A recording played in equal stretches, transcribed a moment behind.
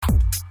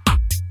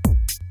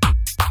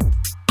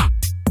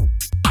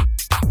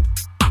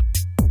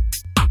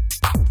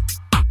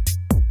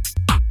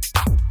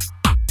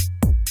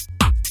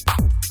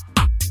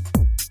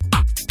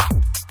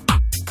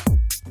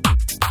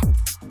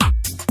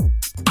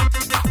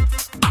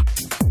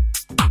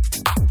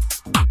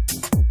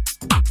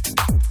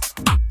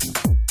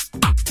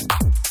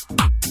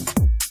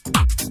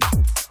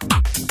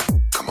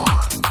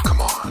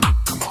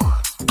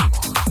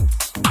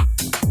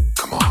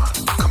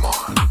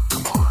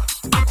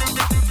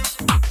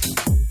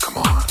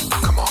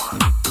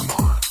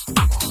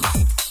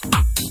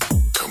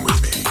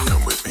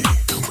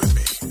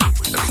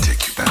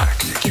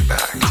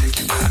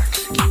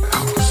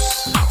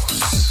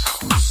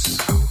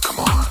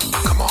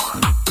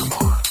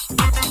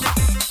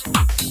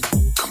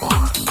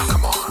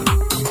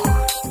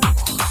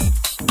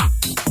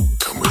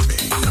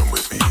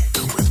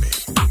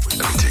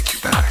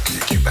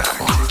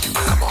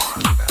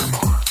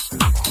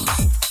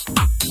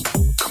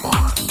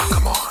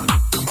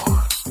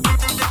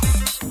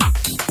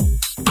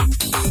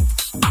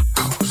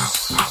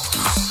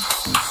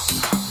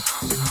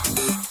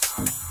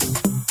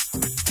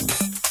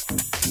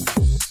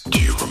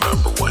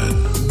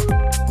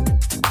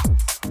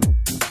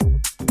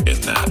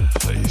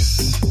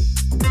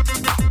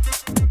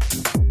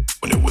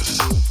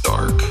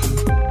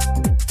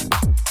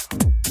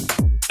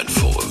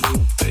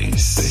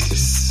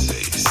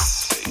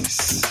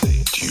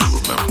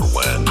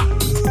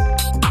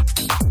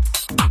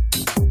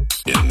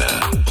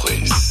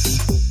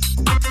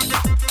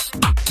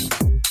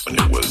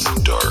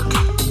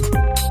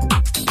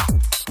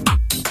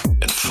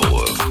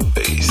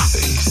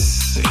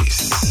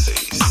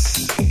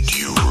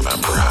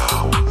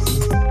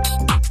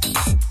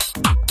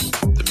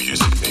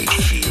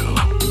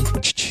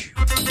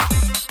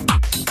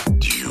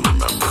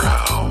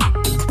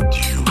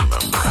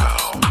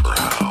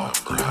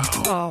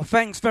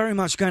thanks very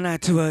much going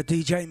out to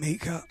DJ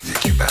Mika.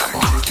 Take you back,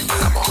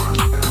 come on.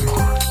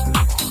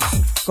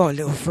 Got a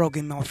little frog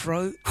in my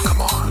throat.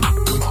 Come on.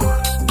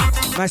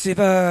 Massive,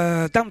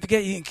 don't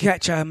forget you can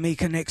catch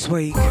Mika next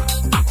week.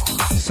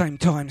 Same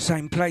time,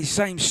 same place,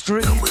 same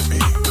street. Come with me.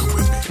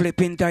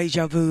 Flipping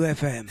DejaVufm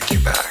FM. Take you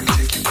back.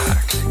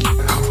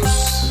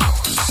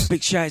 House.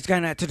 Big shouts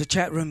going out to the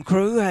chat room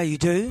crew. How you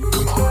do?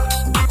 Come on.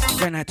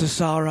 Going out to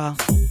Sarah.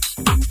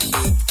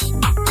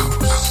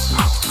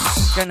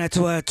 Going out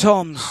to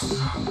Tom's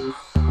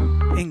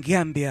in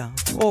Gambia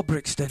or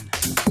Brixton.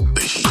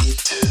 The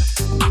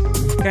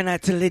heat. Going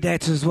out to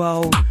Lidette as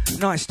well.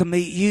 Nice to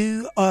meet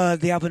you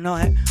the other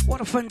night.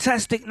 What a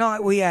fantastic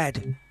night we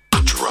had.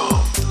 The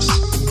drums.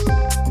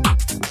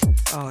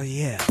 Oh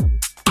yeah.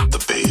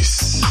 The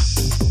bass.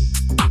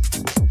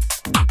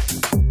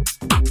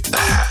 The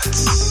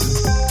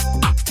hats.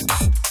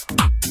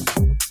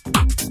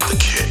 The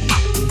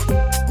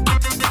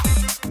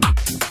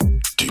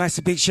kick.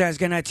 Massive big shouts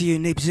going out to you,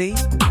 Nibsy.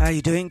 How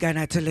you doing? Going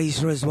out to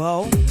Lisa as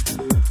well.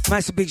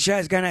 Massive big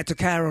shouts going out to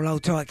Carol.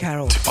 Old tight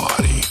Carol.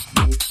 Body.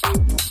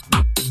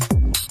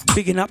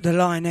 Bigging up the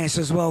lioness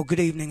as well. Good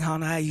evening,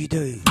 hon. How you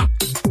do?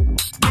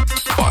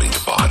 Body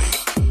to body.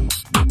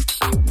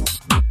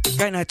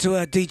 Going out to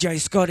DJ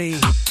Scotty.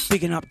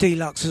 Bigging up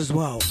Deluxe as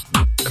well.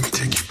 Let me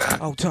take you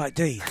back. Old tight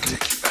D. I can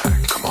take you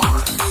back. Come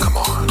on. Come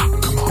on.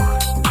 Come on.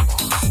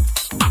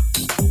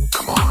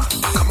 Come on.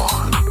 Come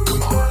on.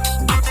 Come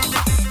on.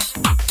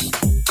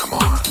 Come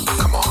on.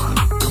 Come on.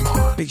 Come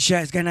on. Big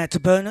shouts going out to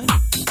Bernard.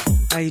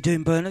 How you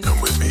doing, Bernard? Come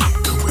with me.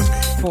 Come with me.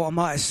 Thought I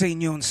might have seen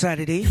you on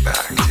Saturday. Back.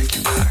 Take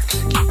you back.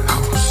 Take you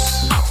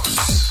house.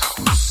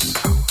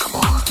 Come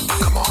on.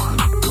 Come on.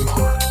 Come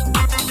on.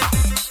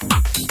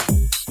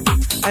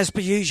 As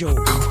per usual,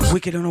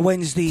 wicked on a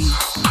Wednesday.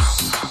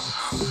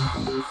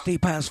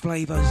 Deep house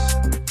flavours,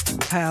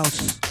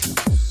 house,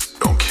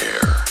 Don't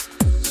care.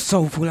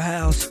 soulful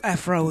house,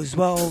 afro as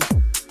well.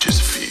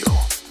 Just feel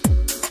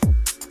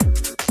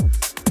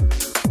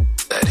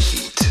that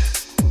heat.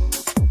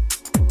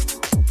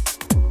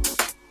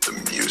 The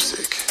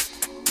music.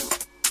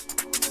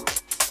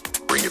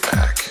 Bring it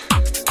back.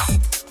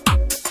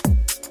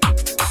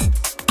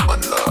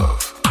 One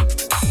love.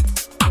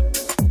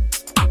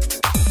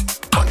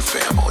 One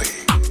family.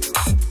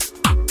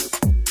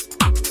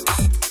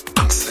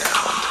 One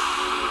sound.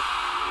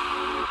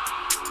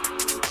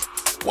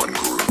 One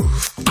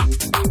groove.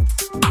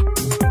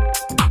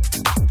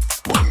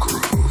 One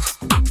groove.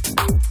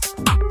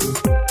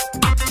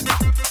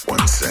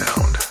 One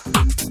sound.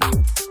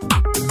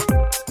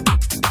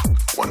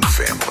 One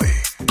family.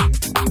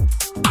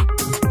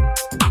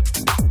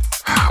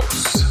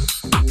 House.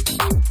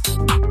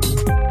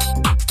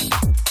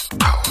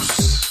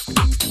 House.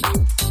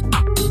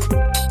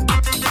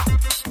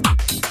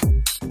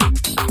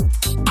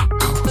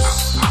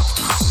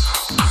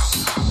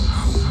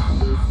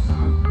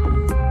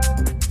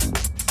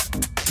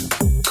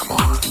 Come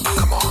on,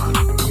 come on,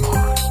 come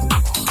on.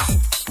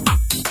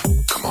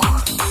 Come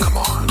on, come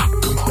on,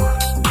 come on.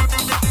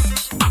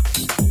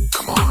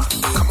 Come on,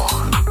 come on, come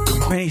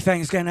on. Many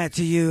thanks going out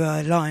to you,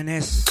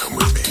 Lioness. Come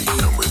with me,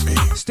 come with me.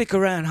 Stick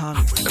around, hun.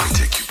 Let me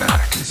take you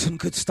back. There's some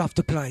good stuff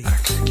to play.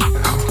 House,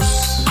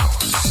 house,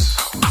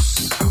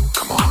 house.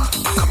 Come on,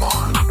 come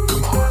on,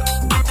 come on.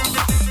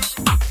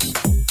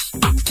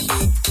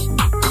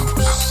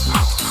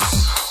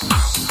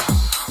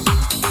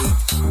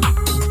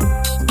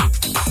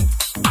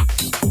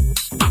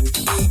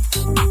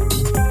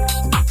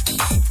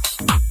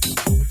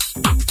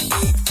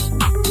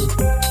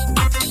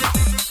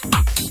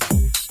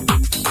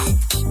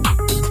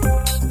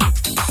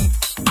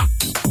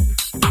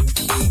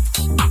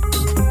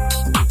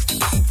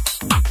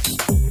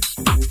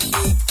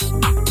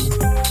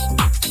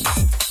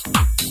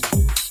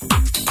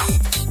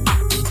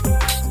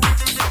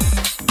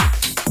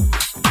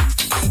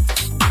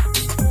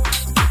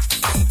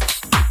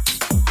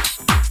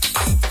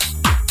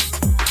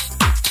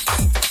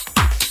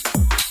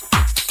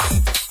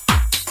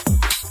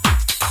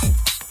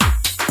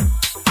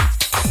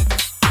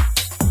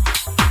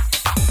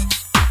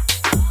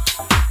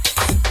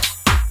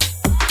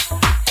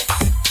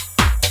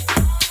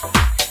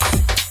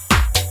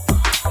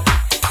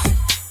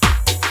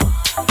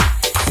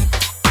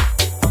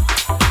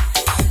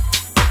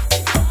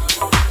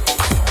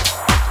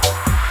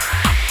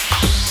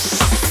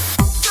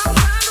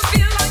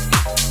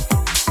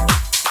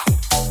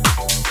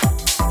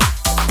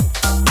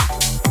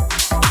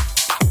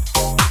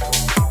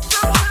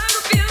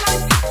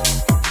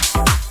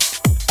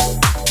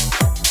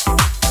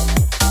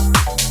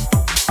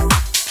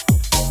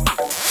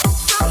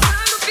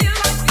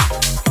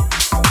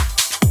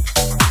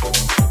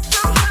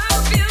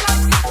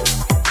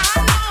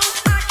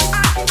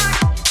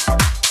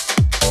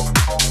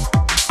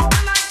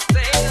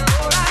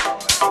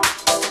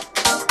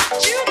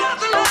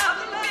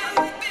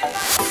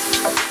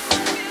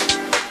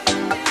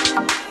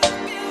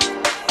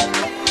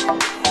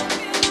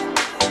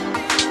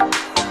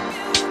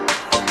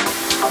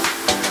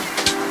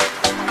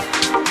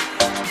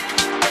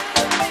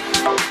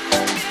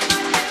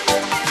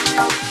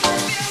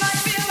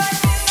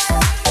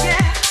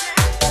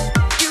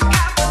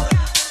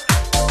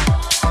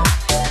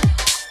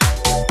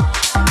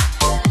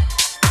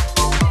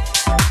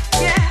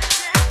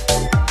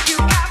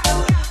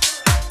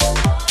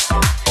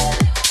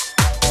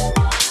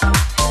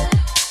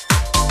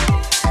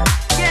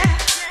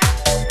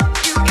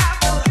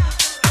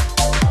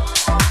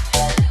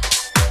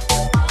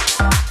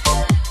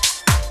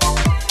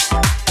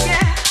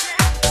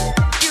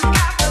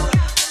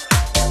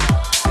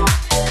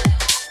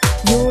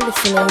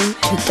 home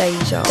to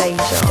Deja.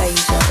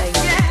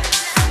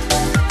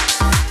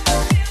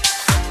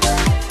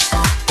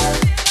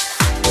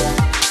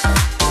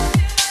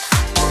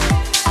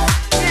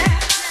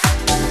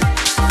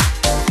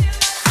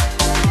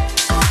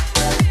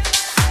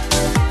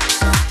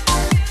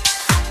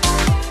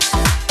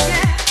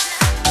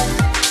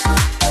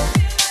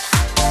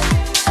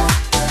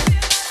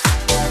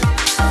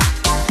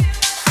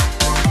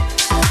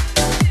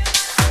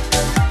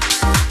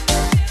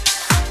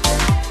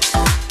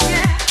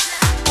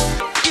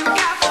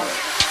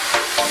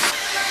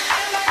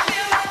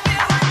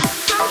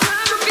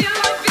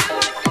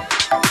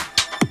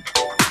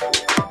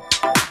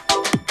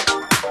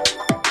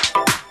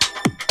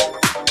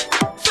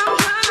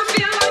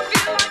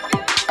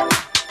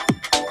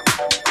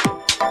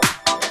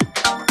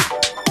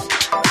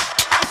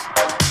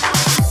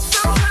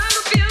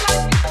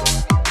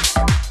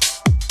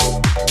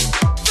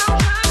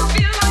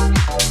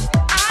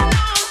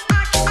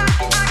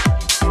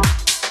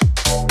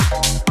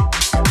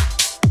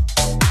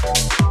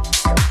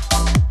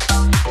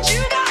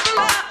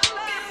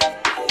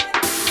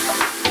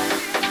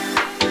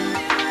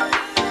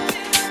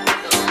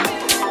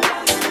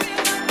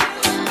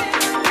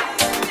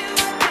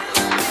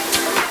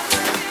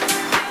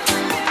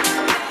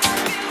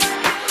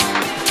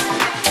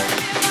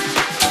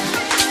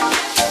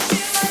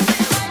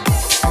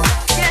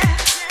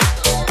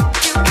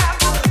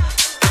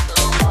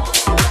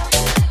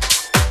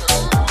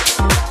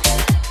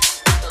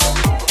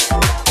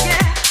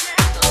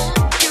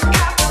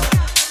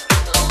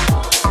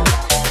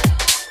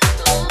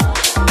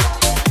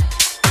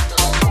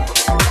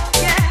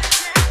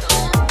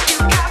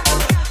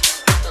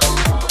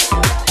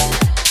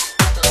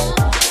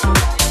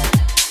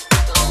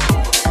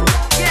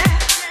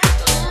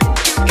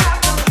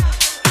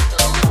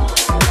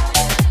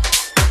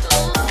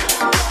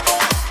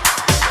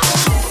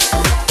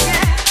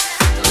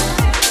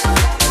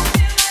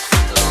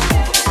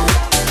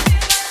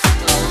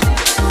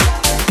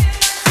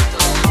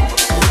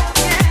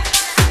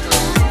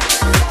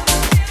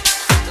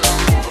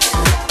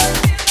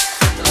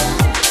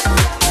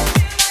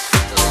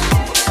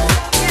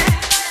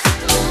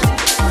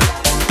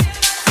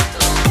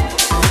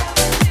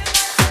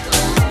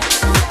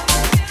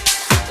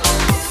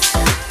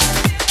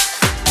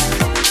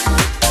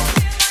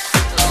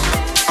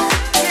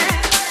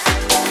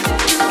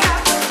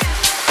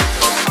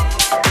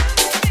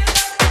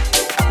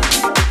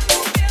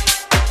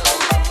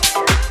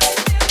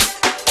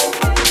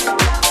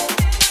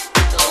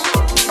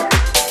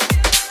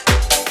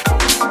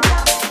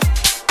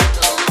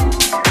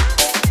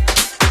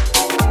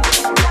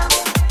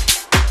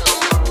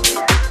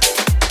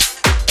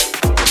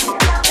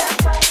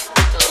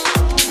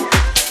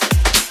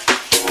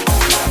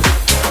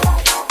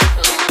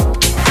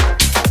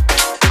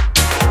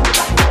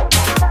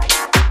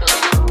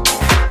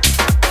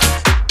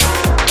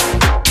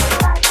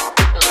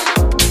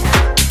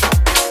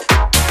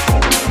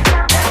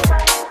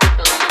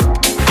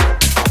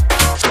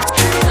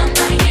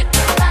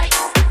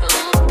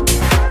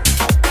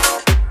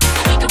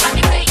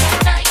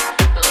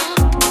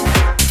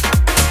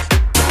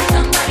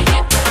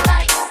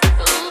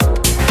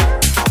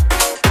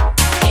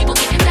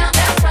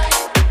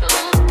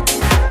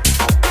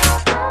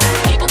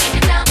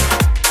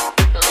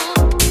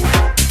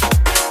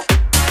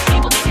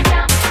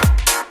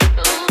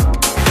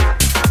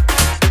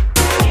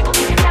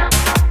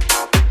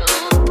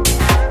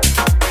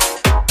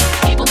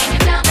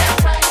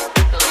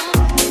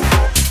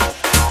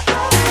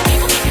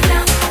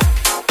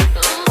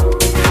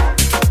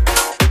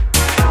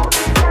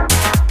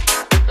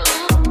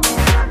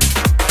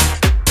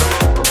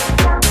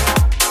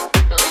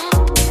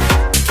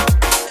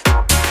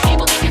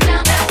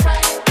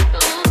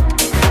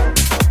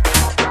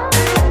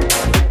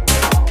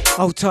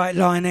 Hold tight,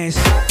 Lioness.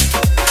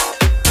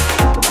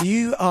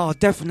 You are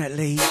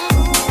definitely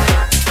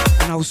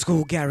an old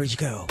school garage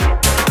girl.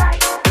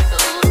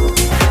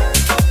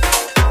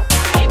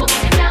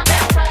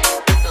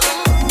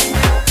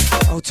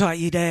 Hold tight,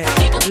 you there.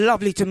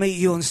 Lovely to meet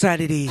you on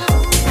Saturday.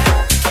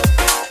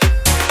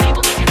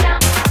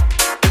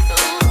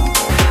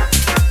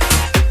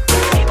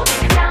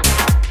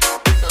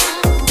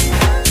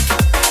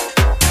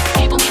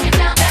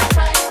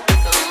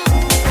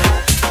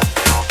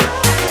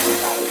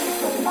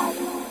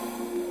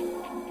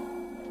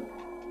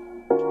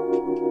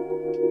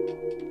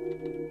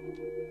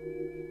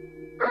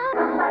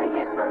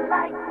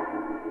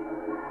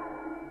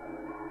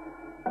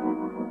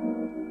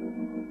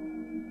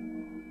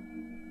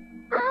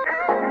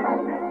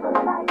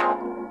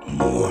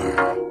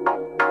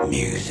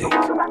 Music,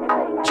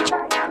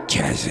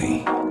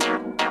 Jazzy.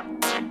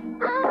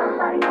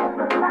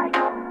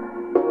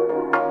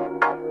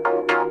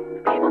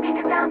 People get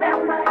it down that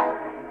way.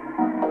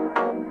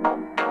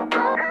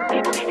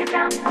 People get it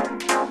down.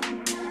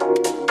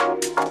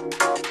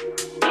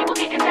 People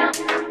get it down.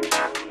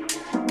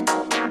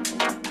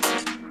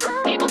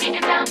 People get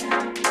it down.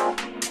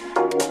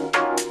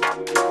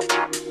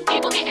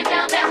 People get it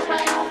down that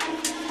way.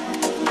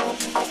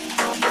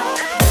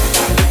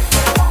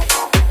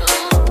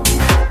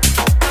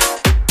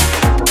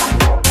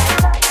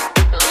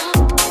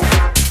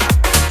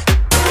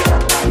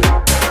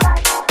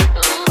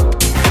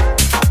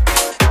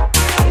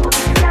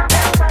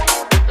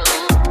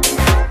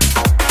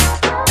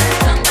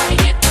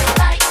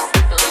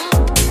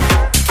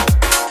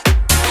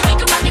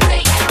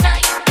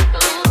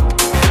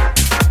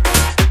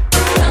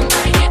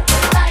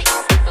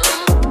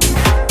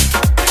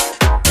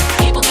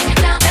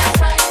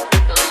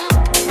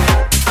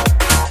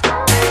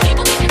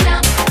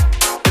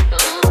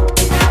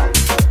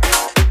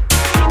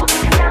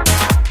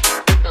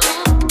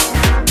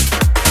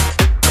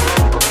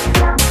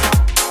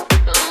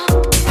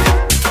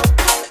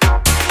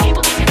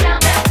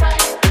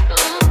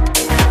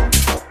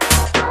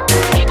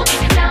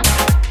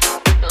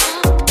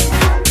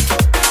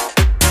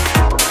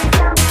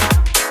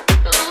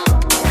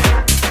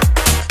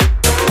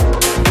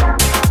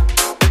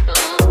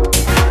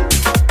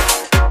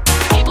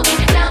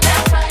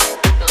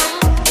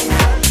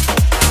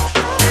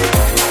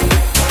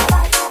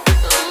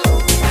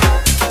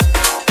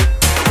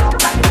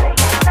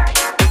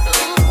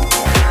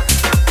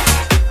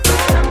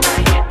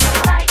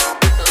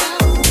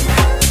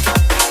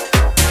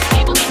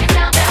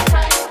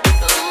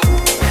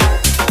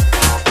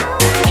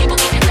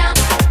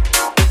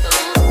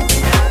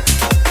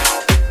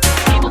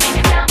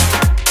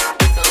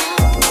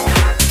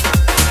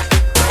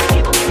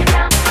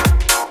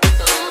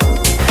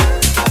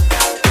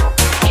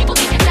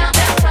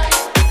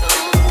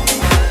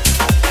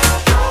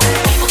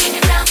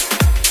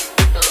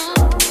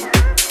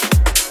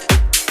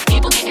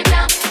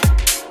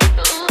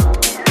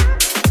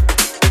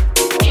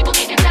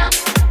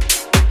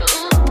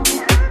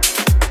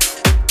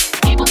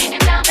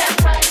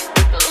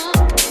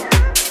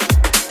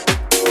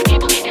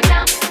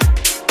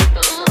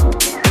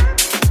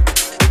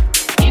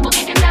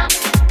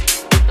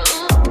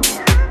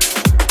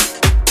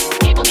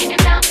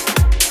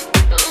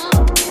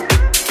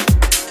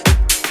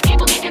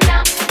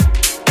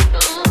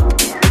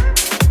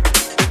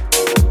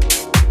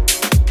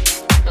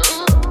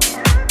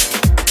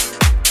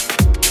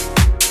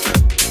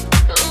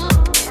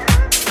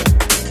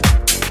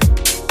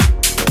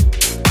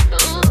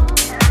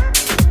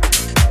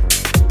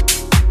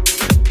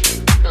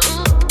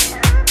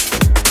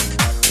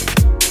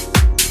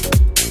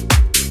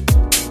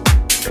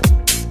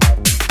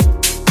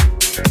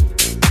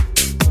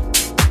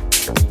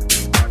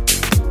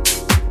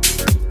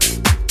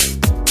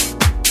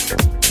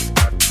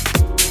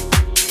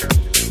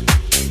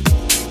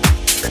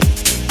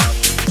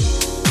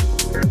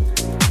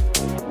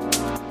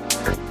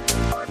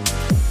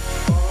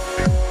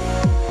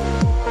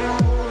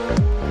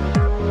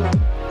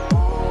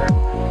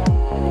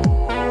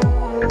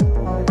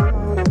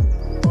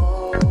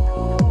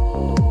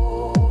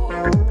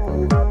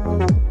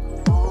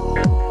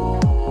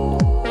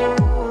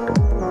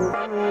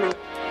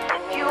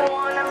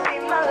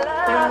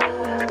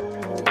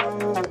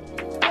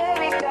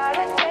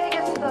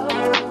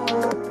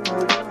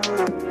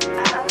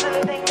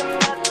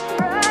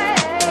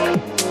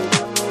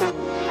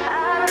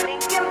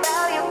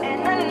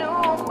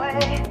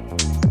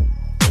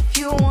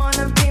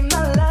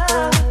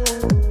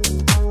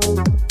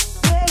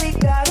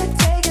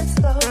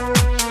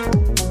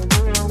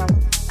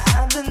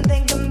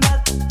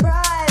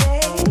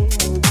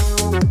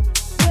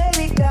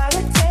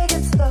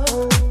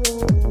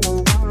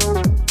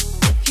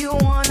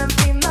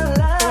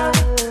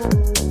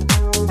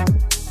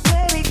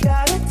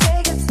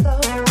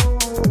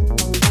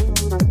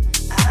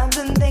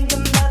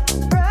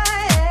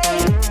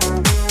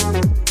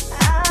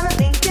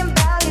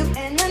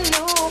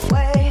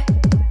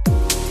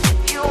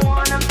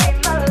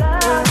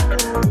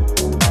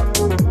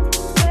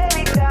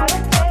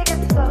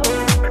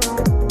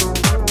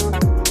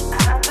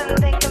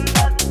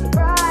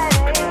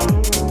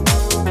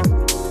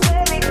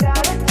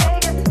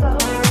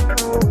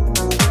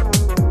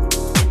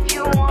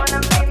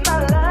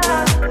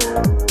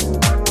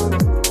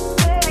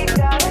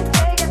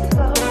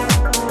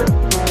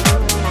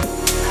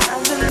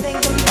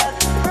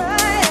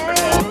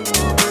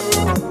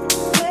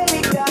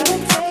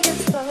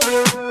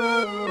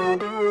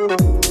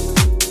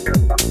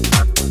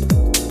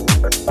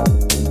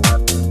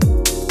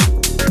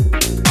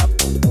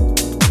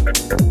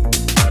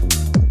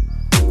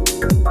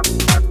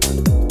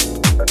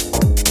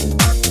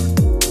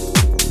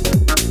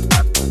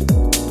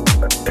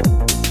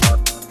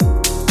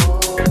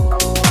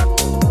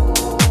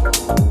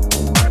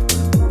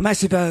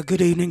 Massive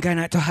good evening going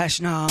out to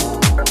Hashna.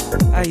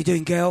 How you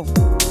doing, girl?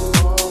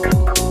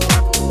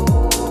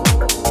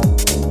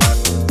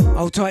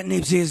 Old tight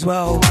Nibsy as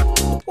well.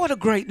 What a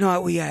great night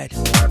we had.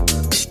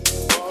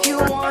 You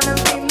wanna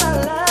be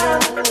my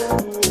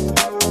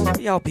love?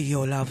 Yeah, I'll be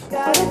your love.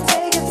 Gotta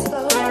take it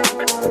slow.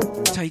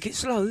 Take it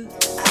slow.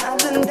 I've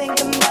been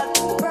thinking about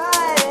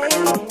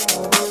Friday.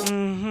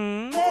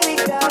 Baby,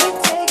 gotta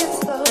take it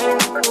slow.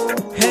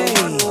 Hey.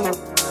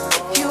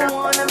 You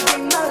wanna be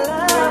my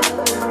love?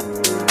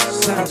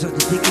 Sounds like the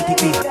diggy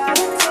diggy.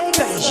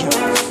 Deja,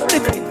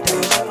 flipping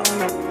Deja.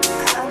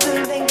 I've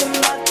been thinking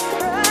about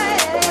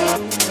Friday.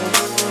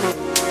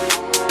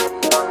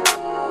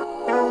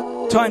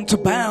 Time to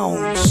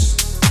bounce.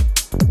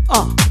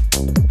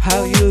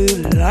 How you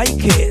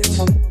like it?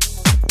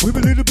 With a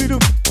little bit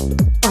of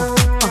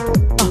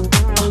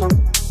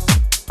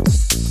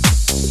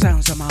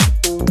sounds of my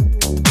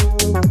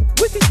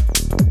wicked.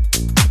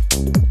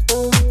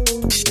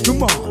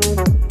 Come on.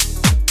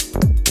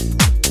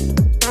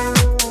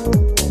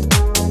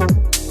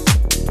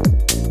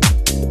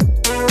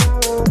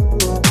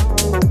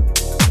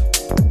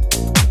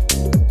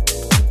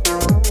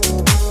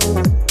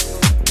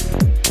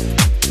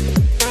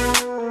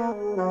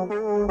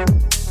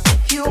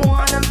 You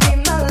wanna be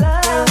my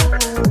love?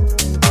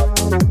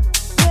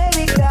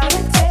 Baby,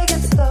 gotta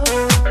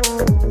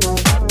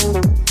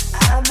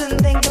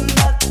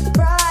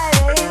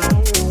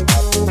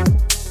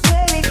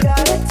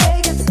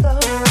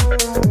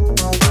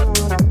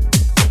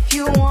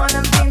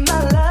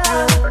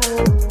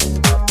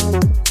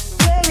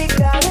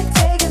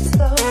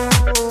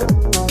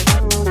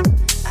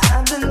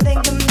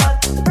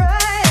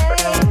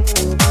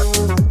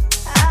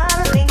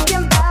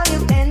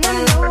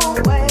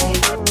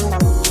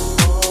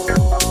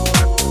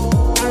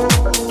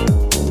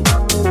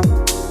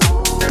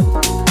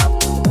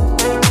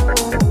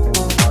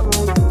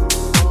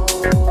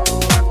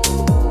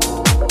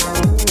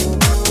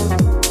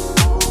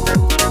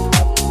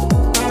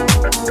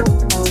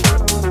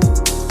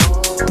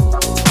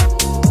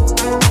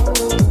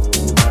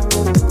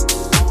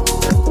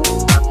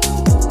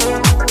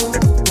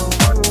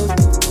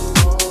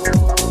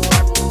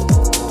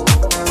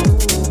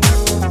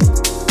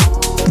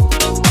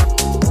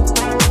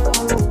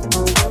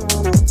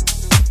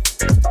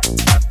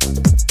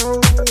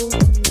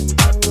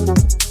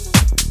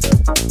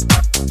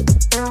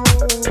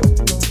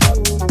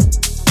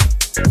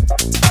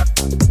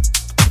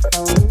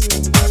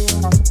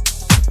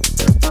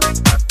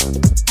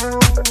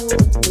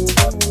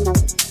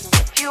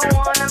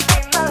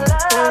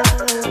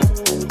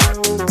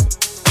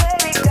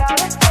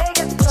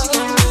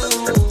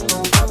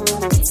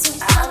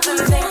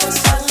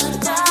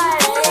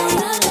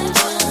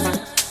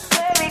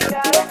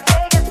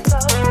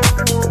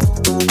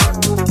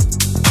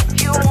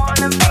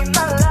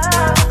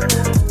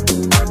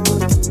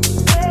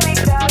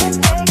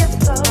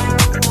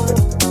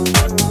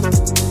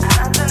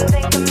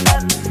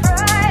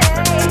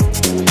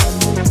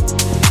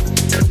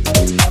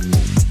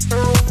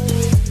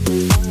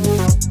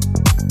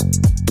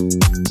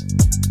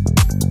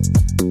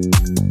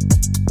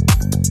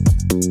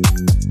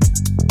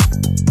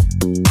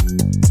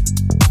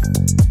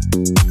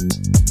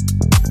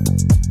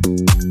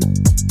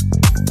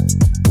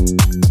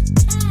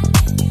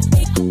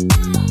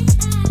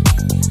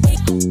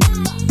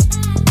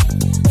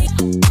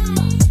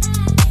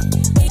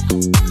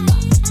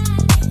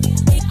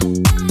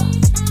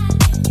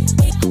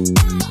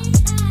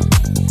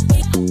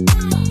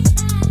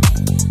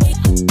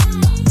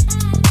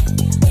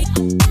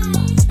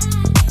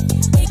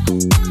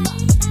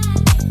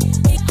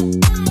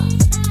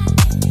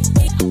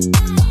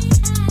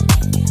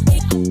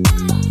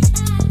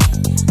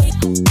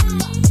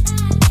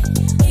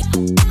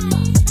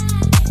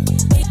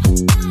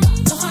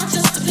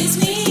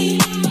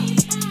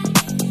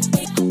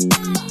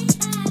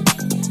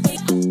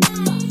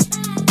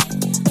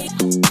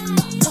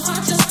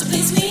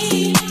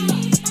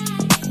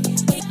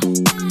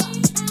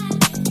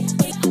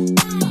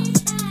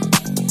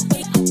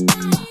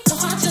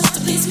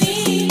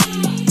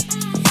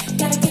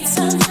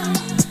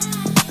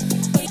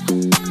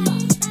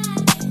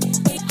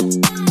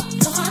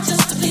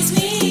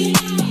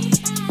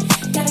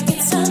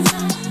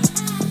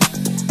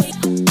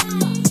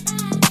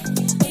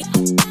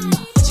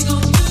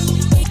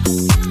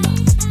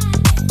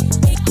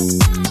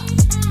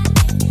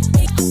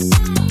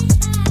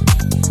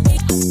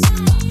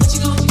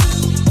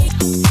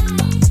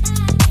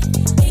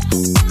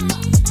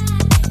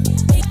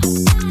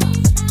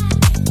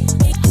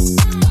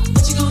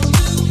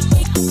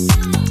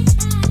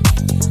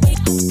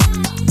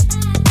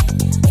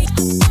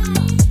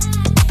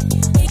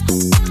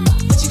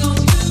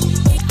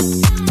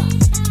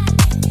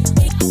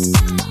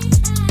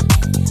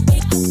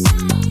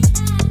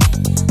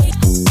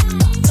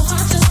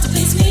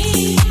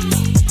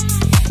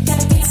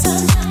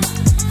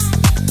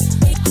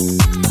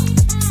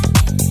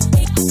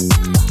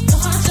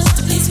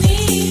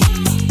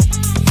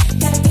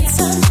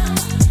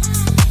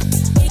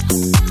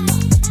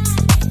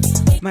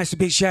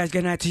big shout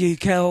going out to you,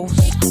 Kels.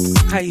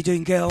 How you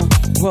doing, girl?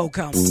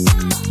 Welcome.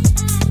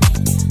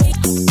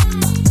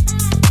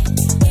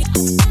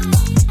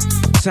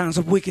 Sounds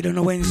of Wicked on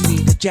a Wednesday,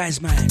 the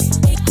Jazz Man.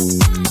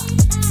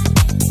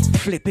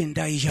 Flipping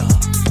Deja.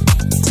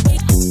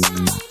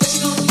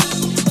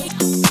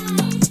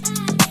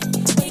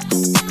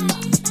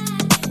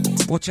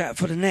 Watch out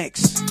for the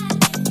next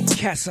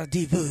Casa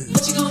Divu.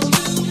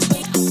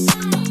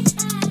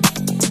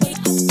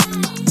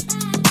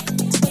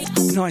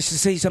 Nice to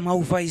see some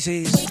old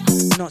faces.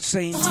 Not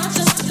seen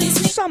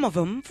some of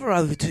them for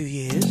over 2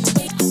 years.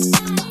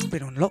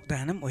 Been on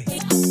lockdown, haven't we?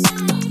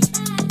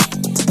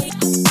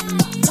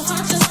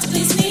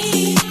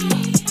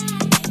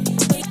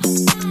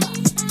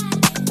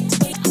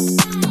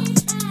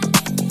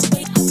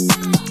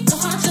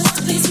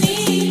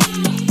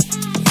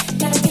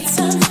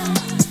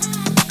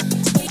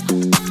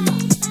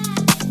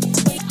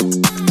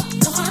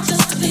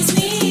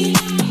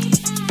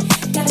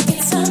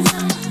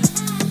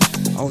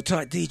 Old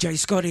tight DJ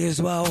Scotty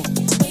as well.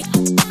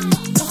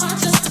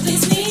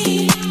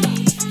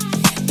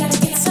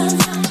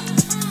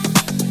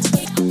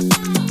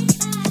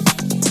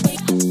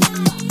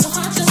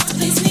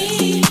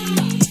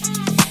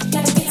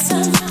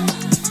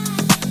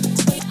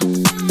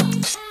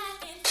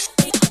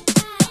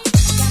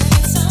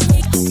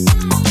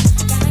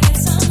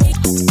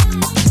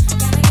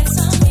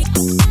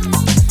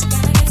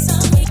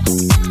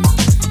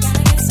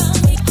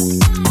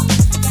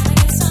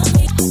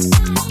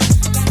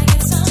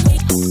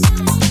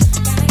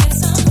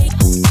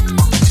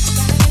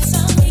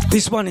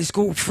 This one is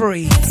called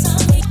Free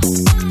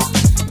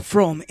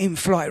from In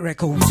Flight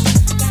Records.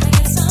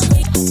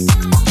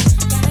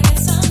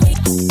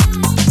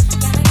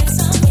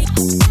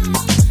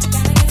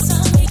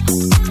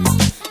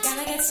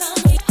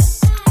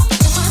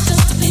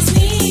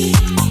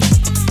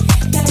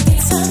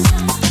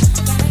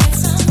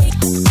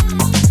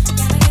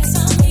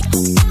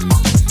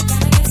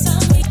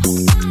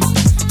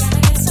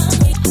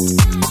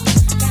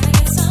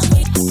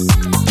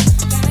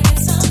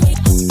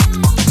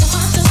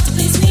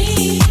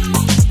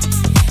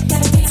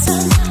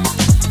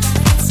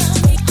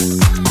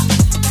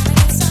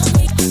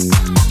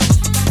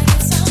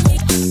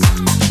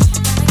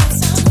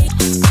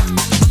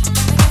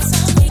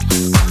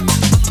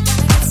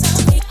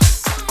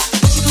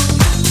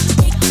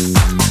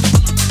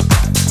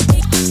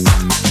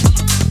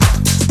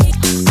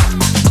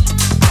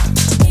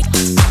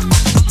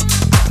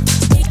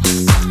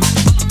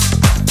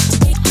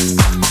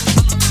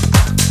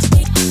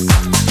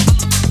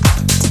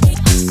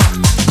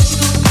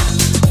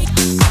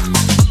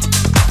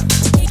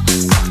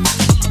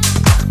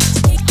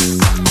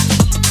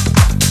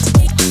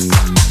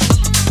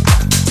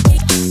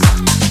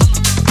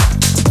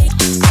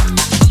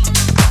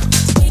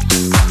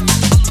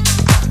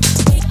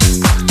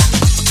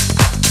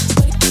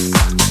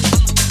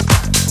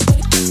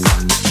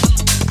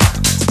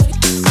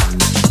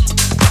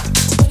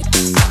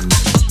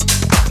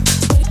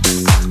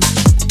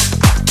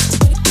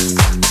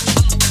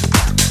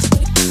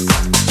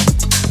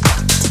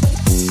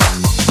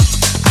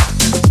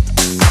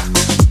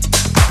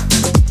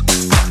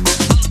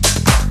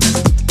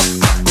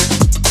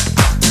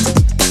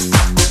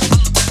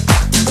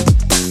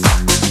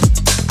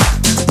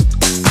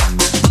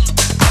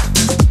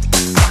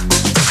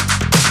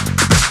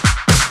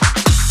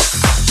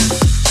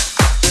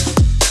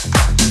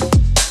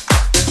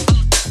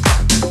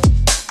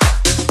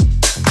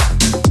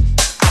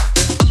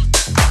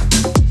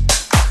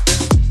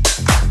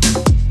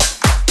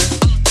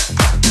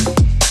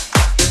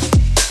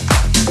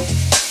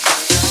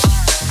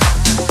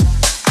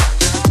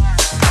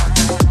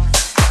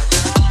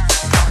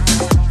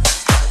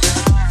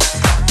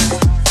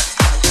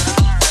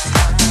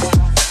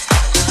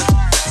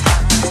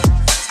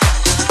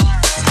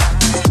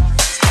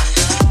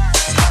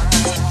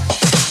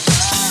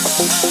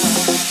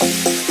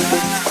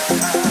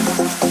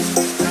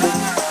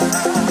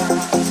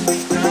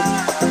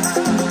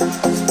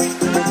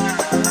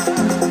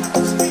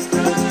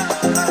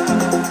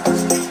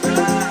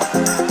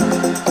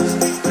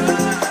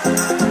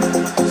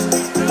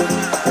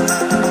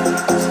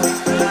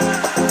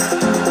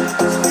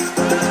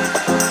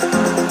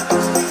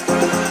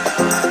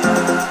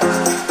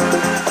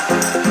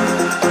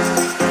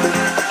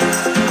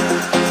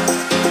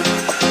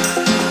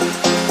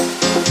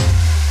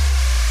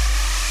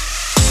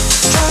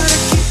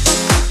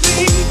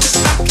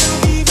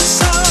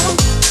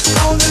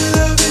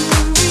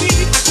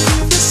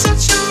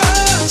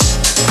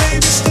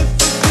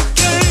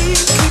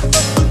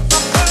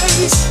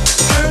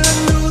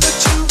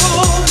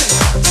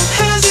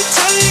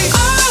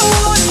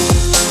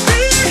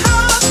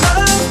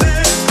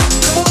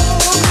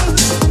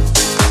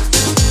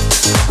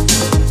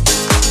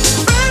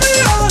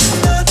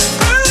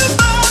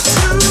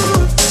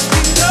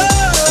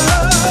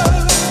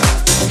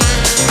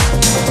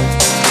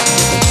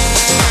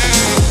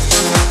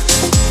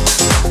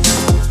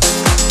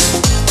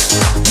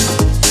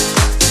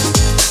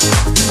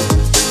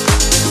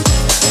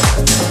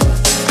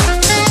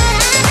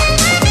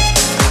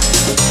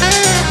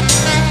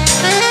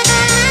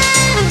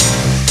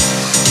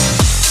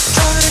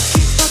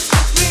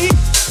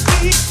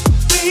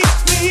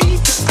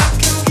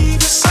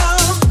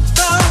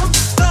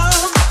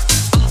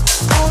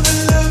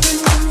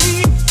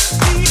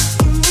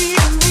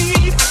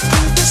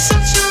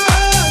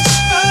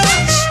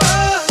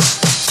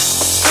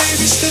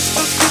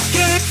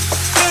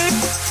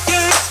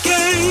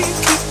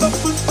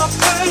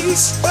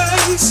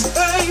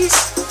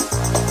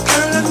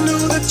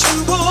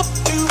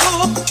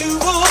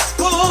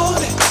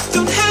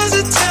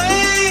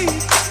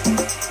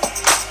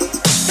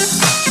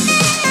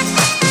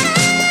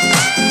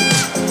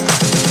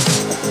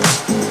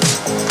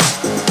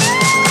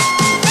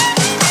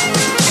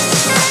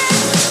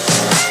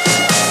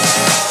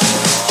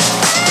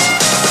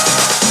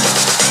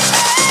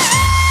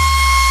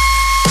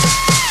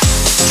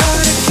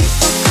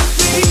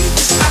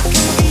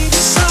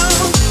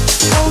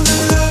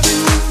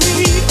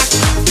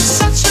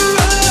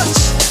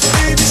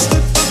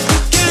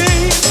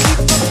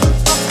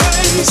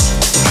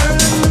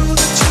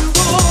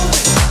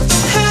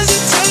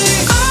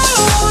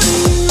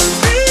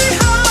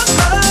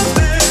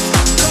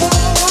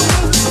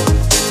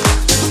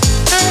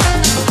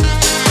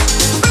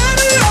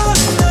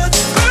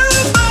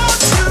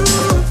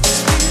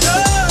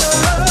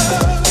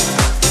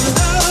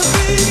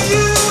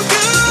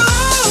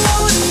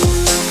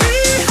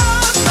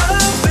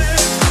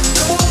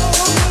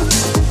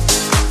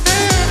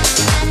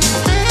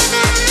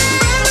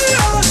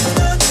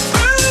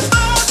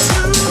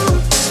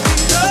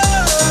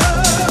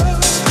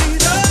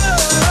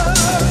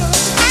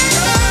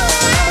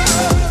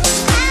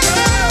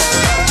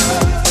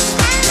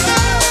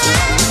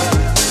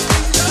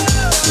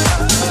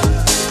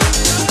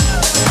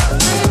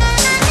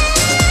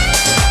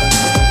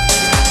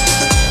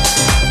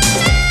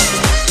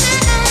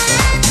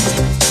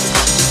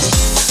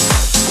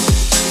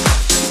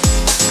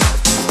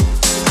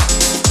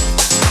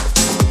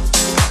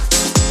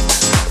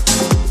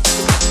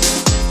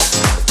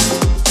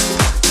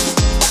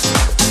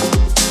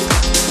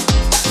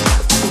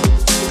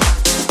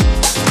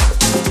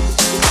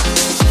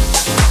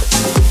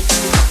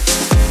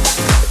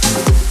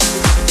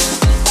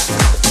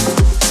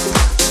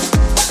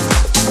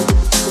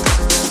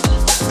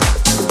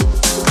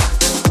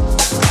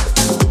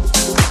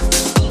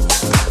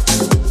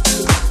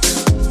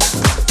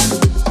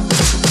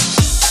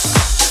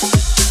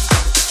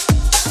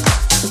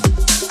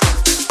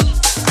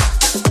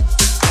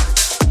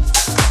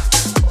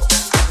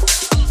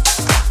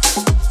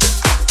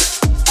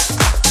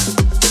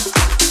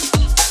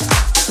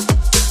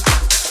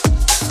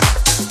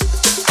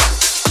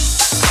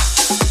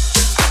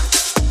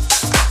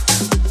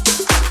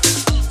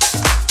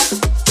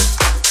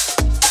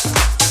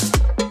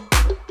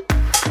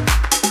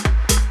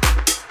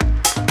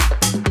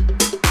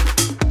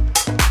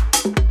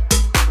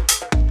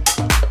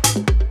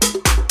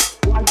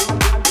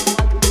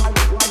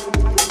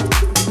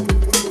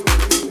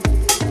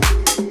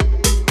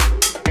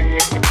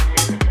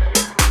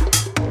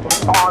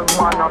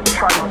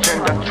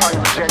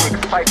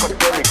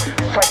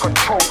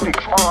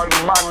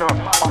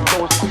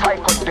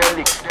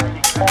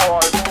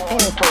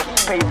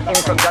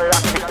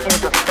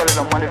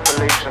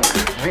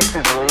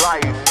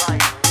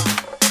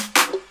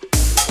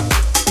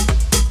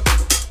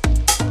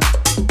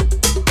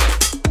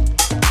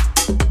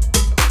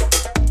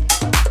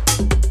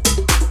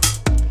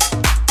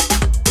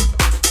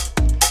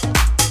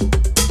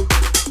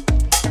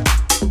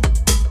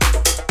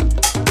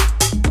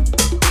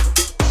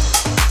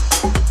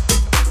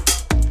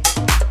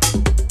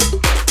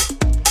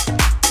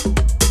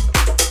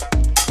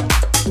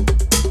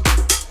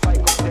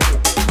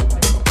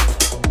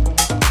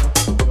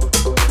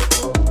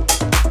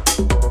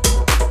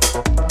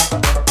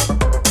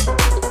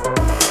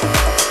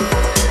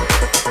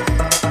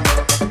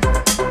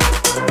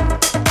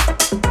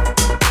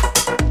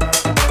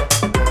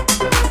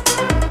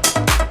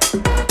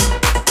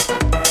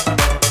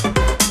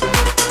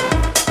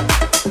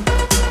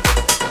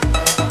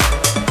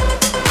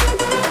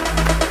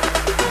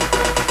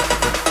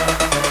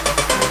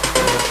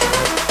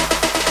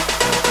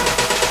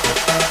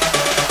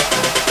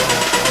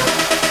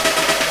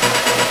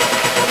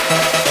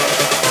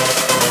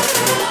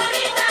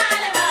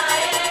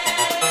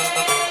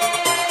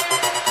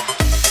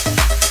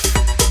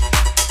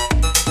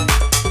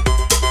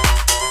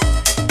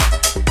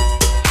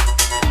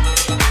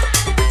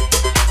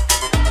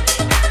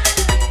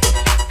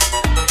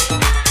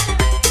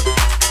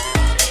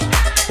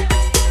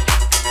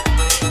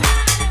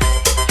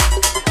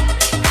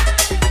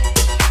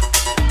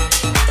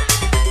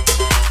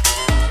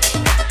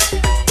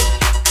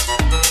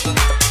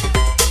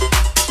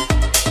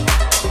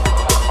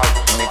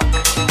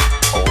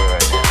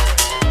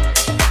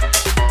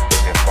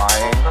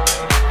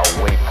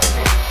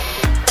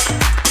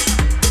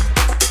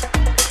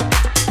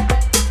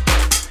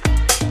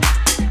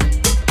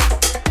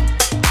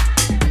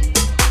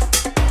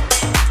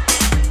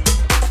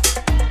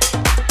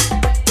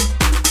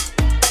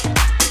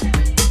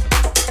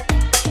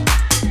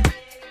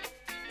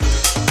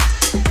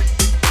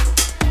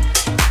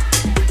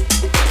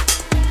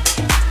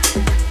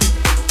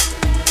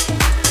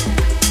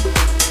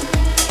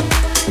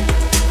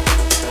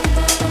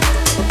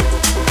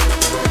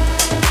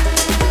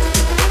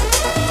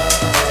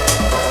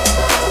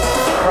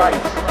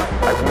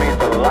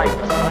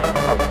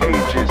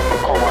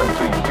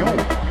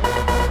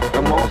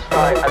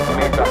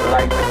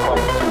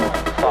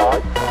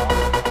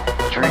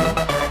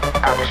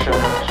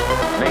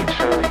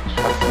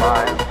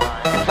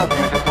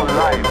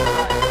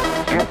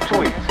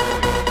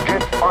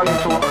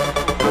 unto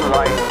the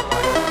light,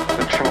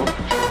 the truth,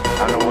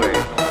 and the way.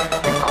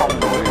 He come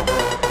to it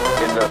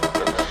in the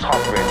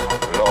sovereign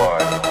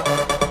Lord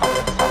of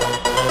the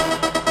Sabbath.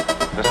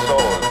 The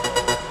soul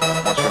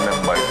must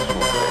remember its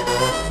true place.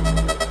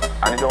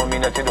 And it don't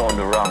mean that you don't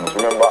do wrongs.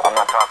 Remember, I'm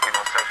not talking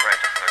of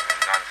self-righteousness and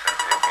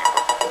nonsense here,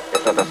 people.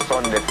 It's not a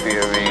Sunday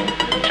fearing,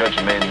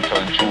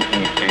 judgmental, Jew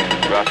eating,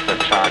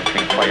 Rasta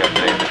chanting, fire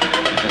blend.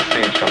 This is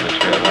sage from the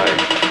tree of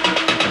life.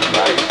 This is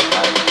life.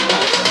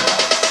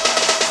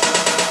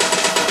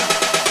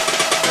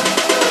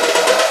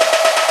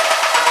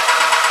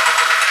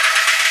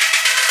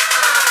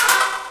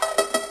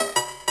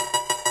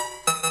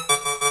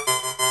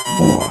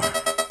 More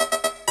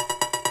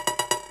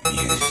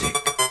music.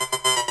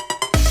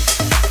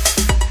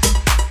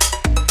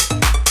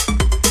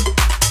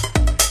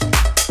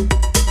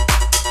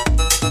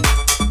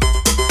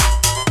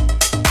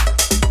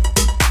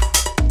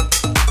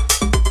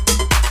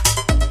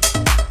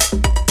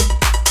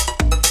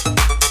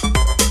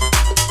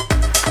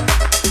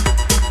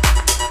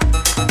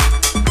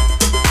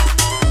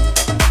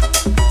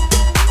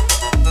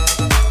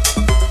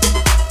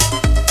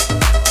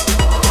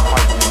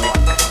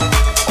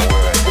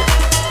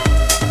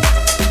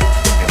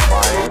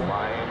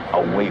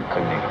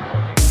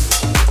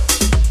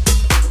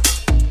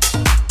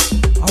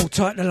 Hold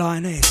tight, the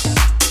lioness.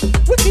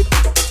 Wicked,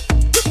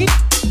 wicked,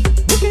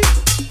 wicked.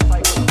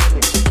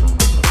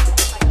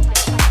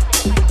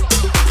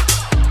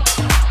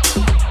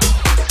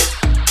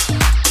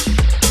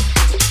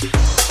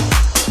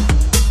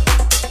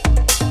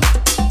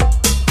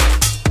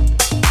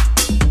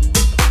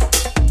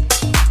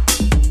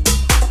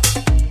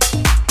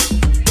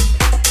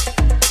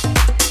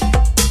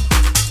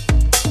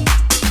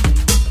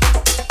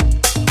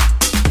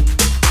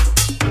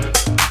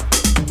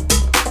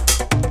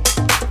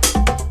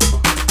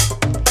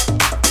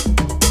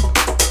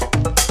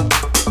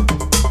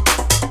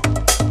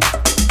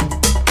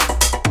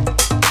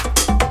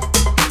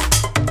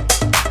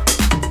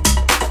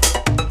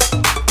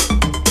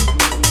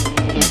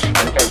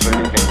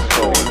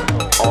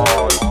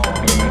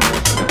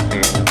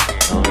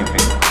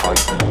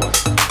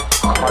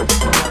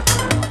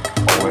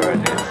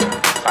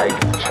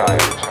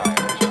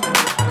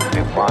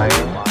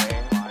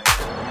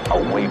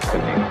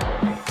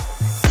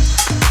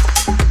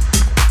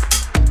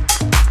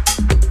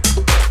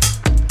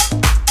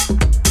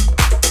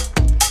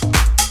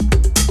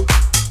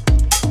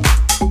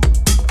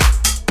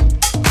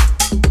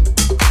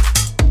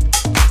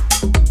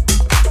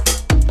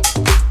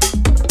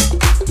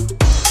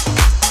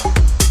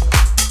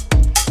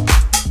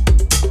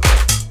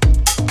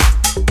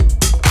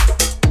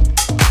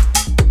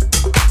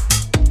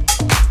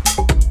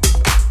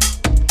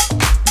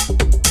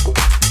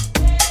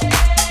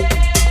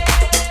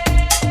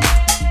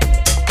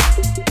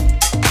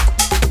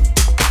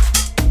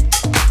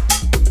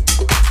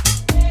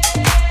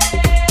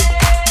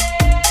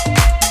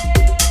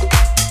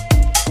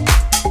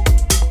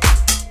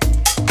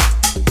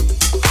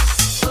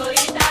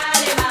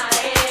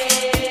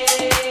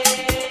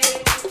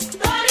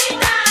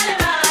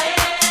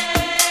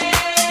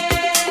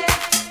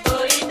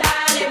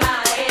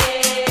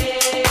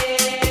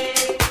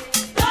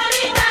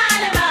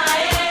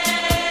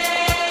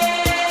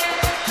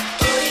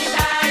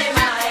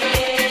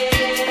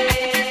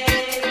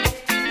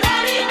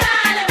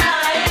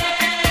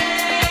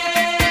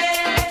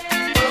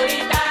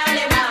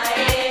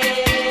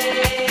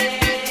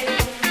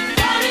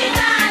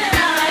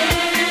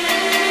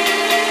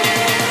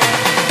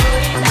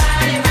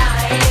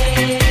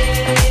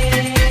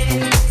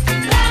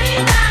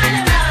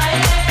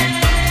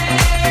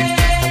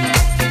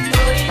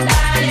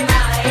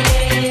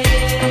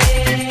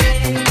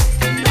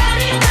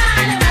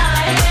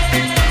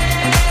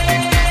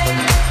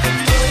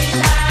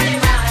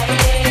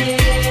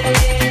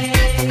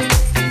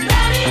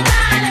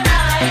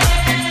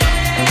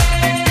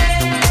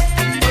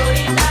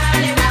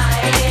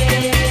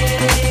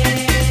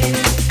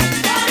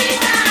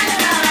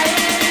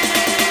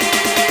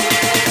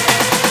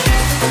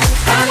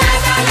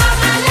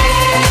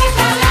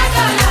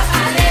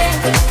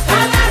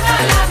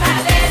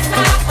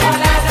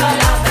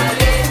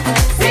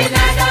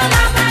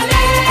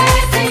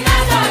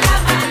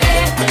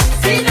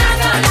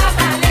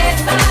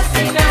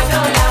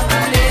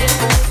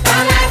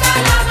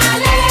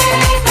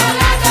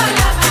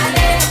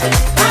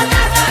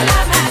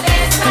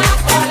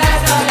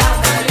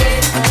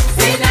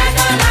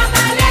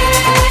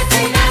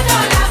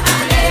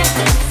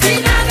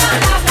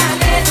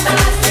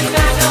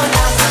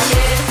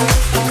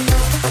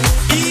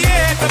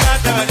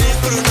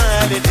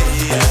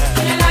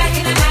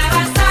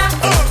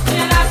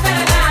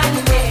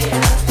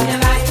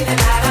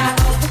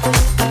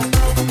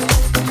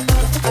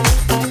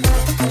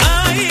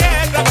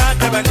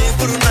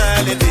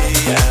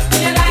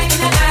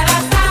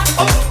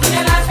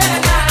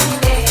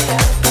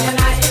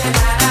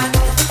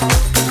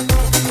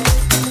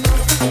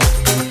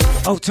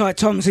 Hold tight,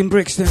 Tom's in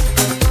Brixton.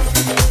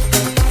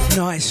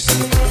 Nice.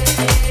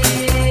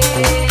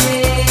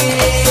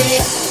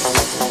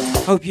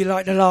 Hope you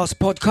liked the last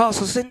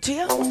podcast I sent to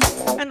you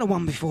and the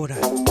one before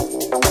that.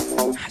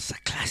 That's a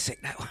classic,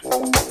 that one.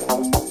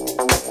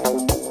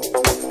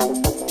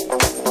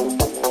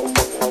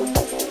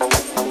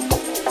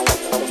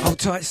 Hold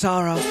tight,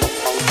 Sarah.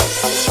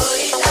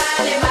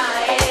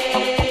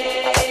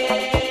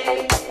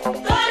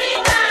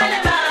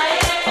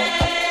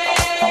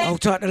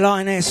 Hold tight, the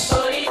Lioness.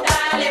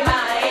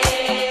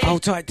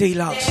 Hold tight,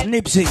 Deluxe.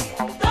 Nibsy.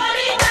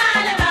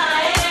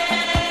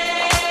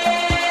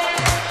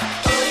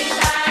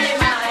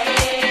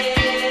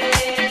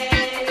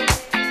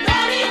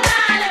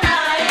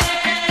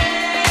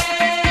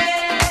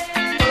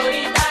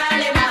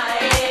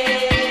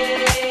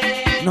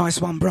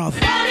 Nice one, bruv.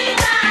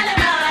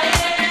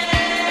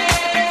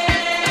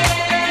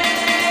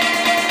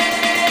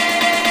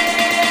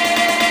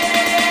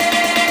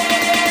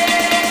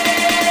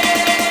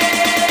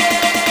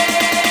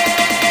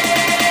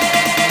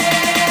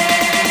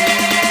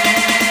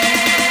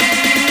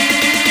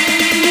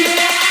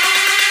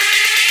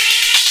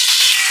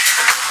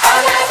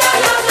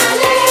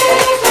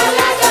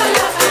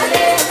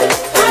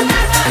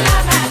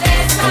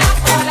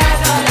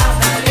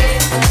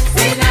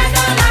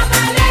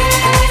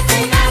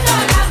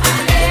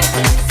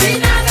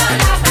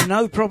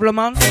 No problem,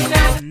 man.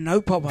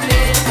 No problem.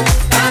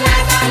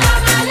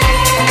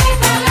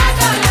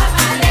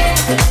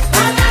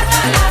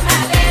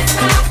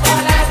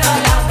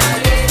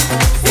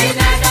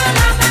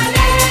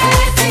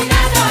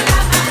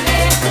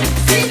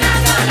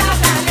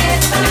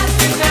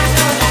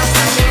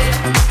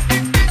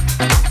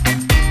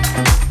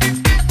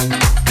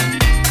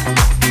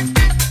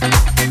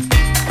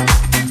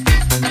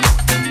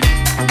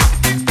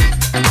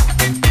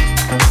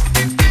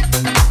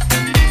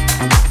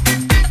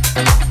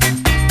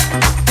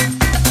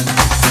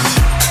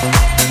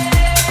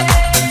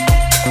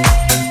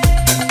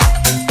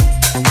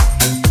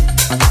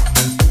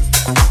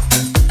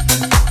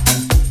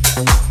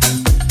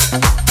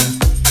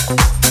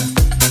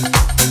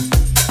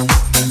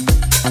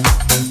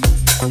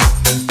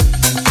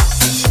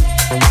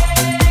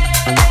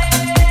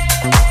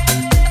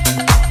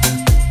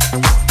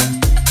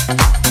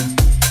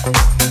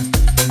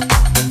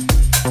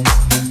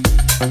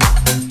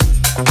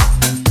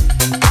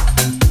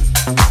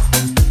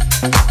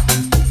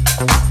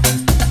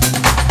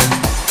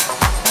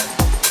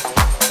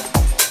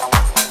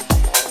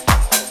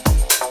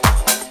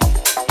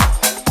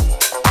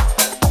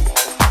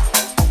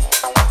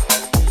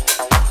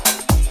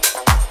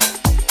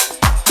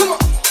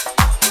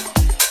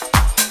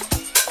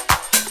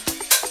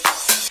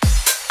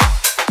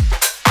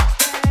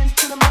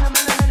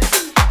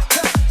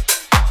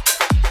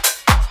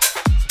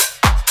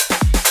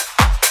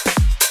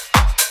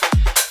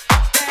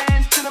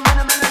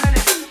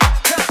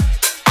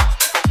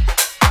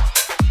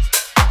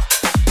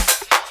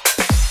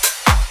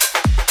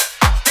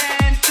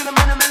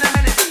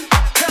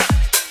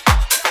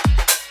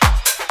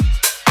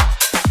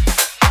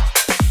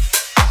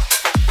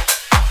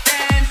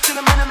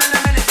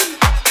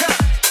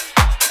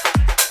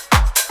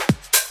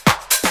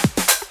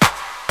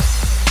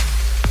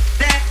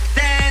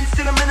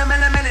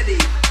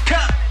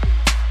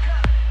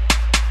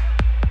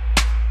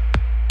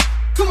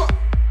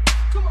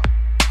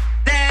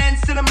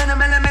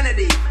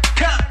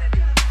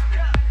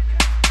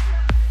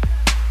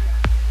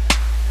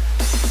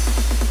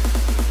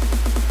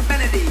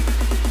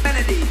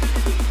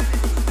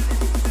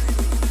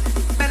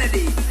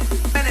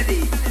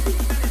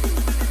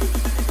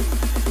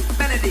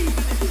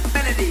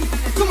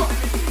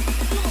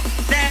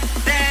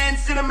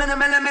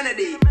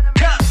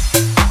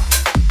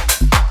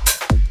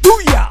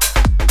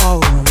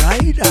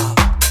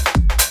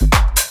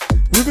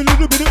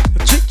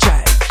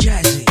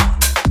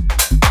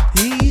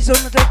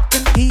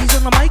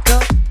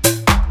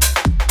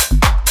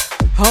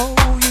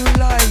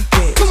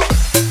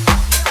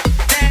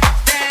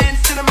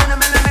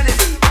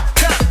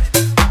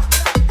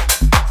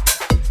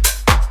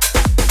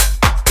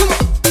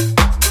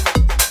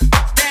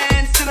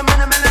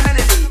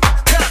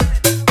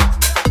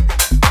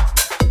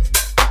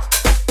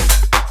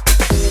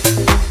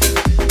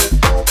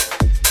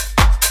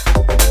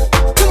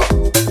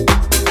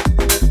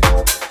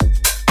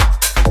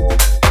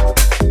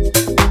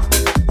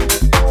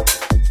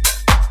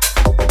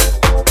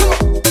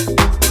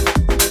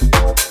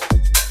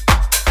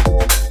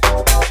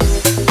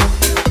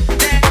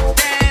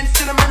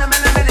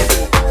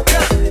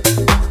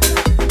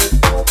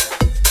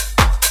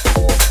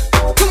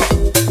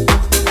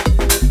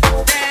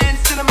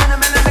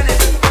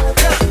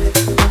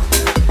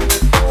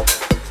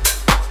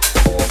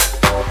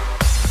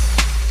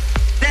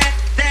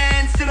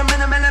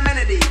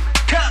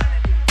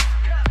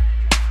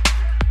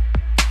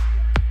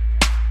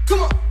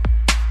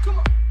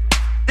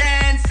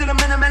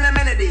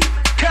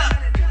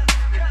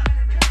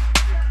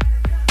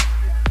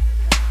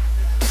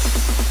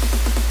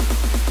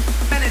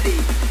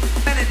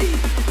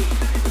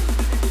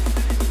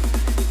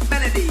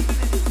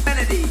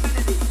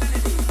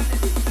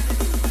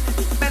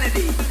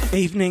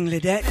 jingle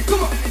deck.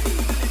 Come on.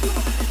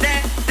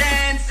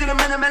 Dance to the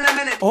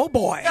minute. Oh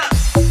boy.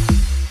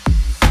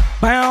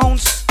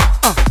 Bounce.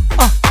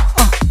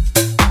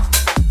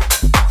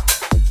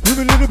 Give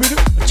a little bit of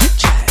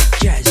chit-chat,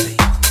 Jazzy.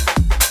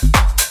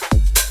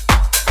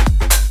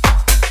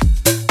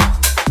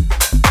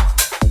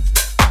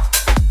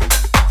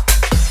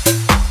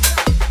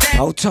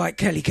 Hold tight,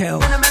 Kelly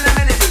Kell.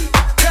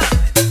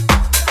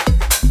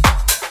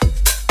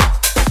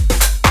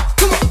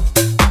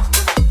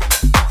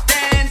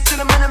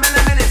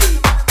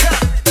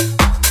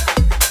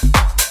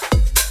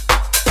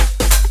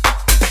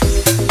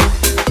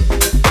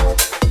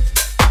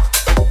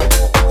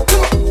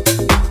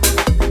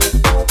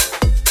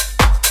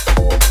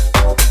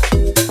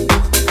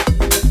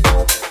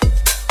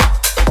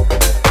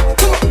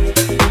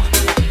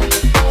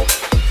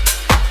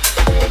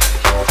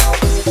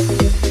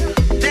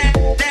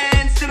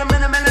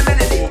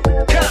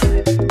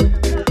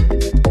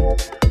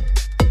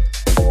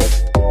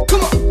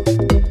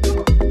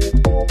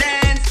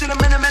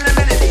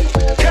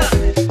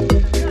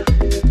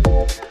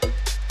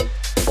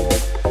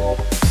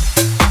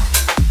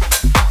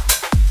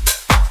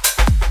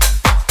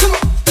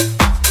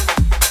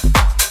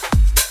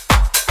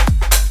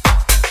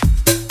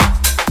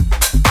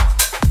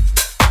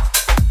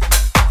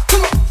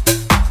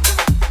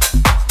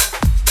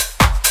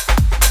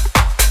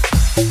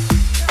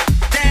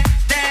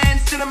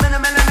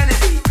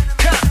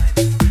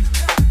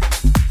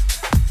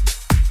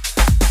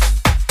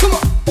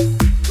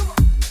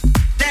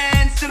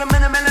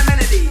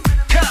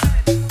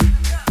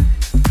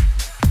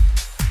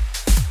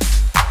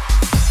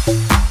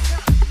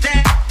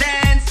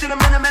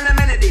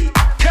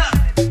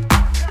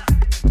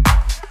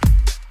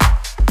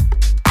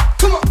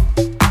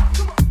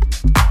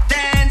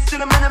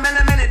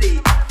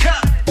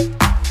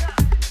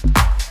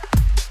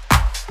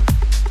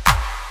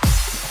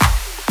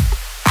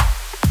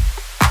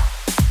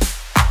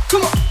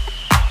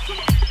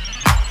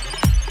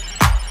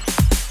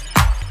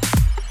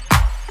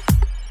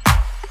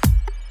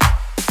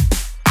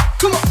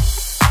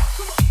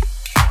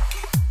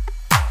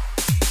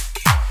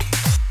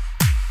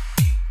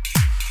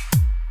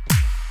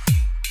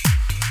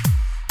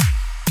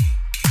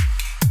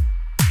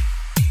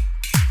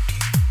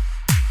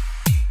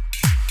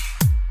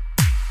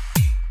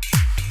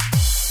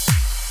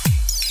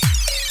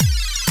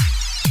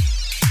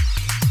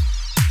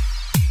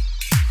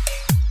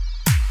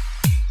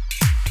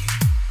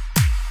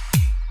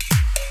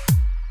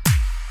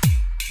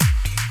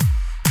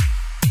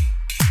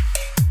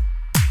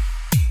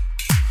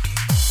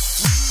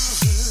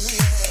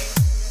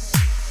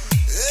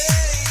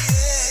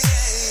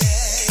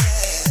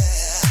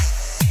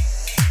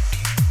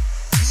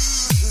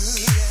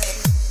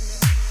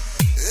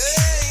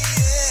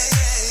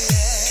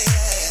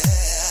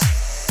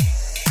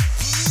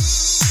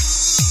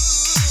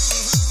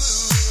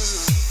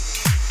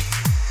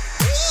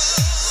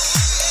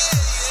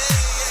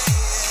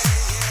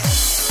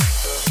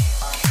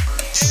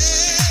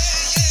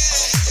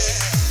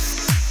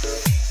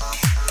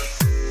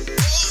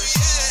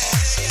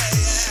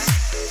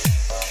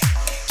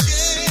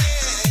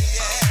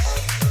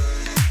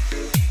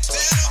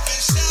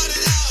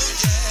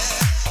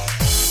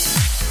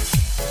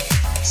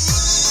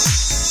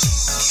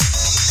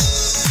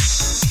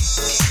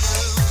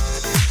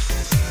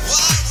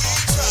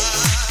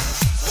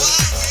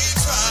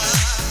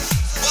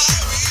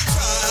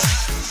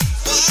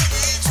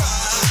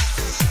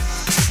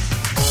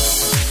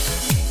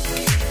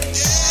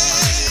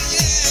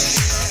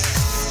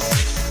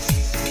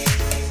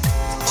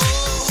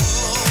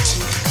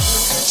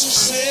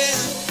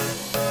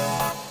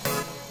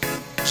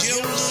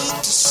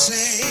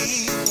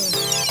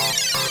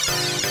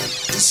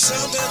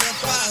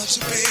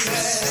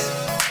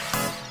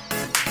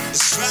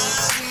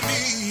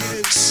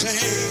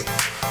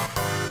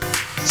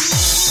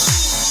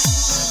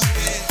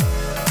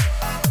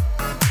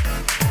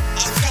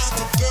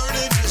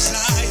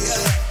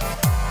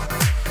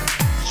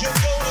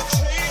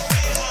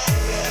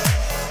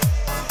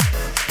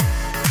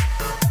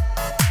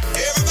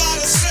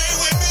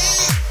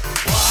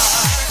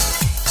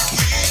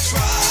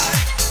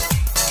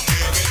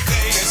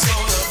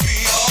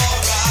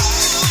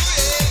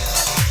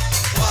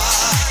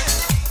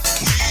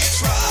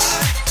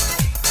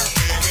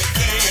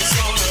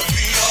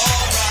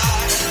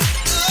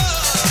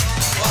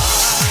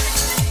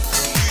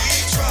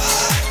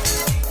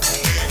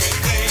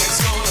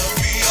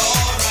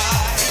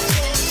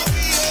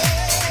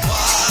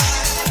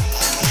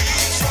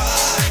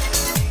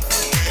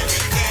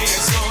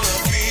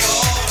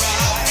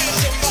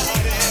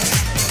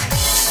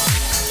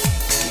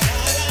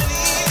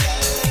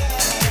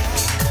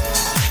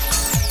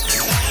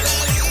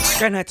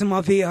 Going out to my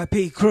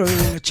VIP crew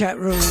in the chat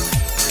room.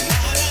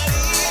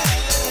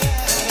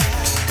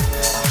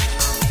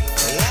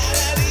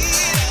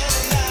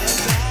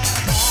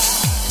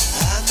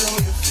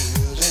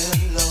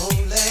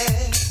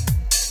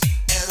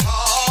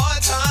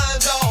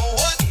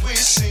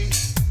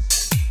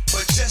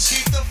 Just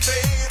keep the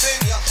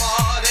faith in your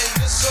heart.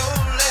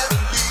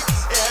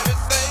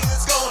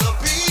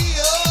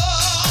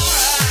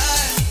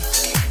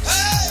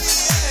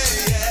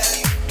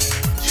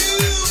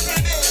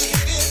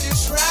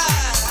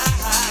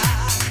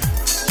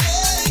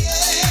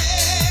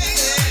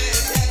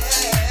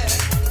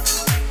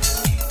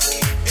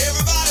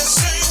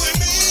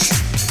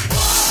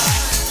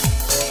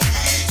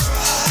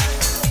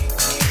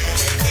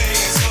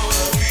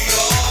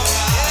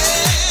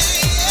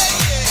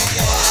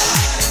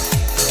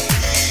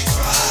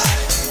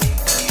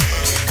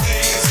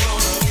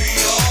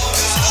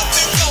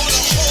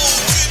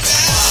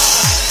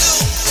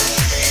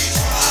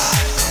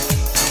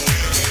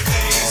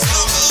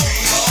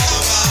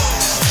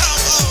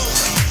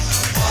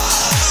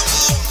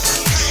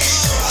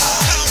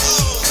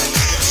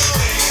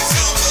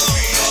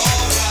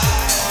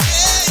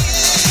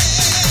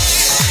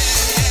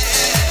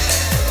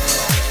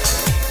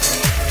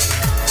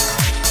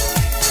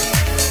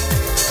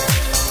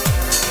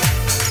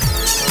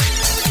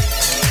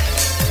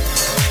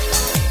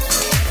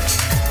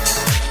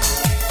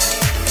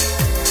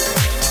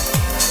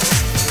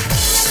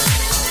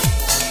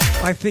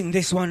 I think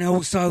this one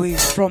also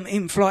is from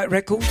In Flight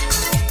Records.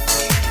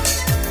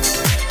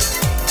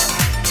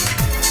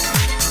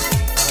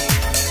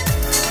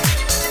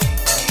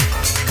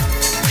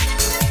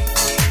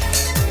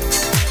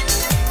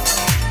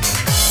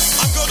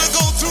 I'm gonna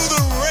go through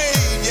the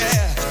rain,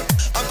 yeah.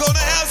 I'm gonna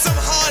have some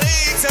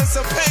heartaches and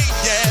some pain,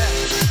 yeah.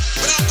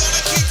 But I'm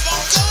gonna keep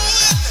on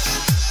going.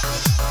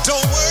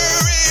 Don't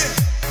worry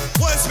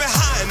what's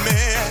behind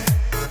me.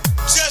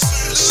 Just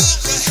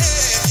look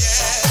ahead,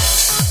 yeah.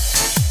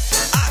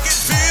 I can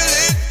feel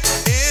it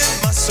in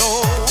my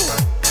soul.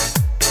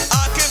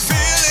 I can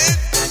feel it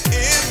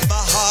in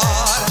my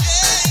heart.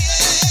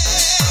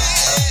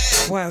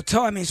 Wow,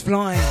 time is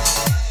flying.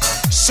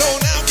 So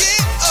now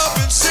get up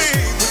and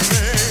sing with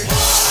me.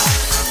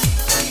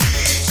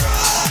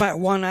 About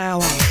 1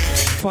 hour,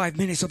 5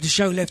 minutes of the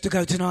show left to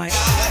go tonight.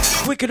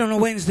 Wicked on a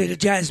Wednesday, the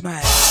Jazz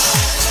Man.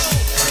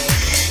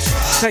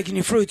 Taking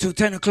you through till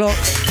 10 o'clock.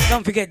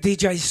 Don't forget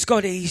DJ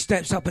Scotty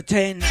steps up at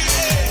 10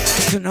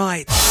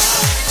 tonight.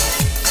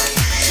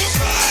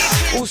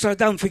 Also,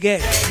 don't forget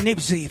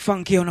Nipsey,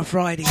 Funky on a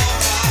Friday.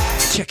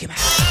 Check him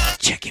out.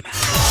 Check him out.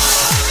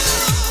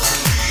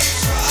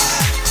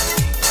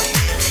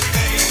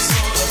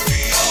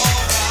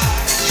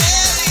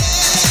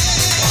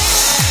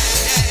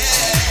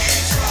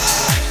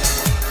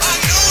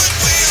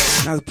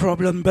 No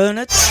problem,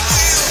 Bernard.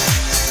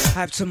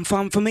 Have some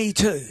fun for me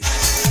too.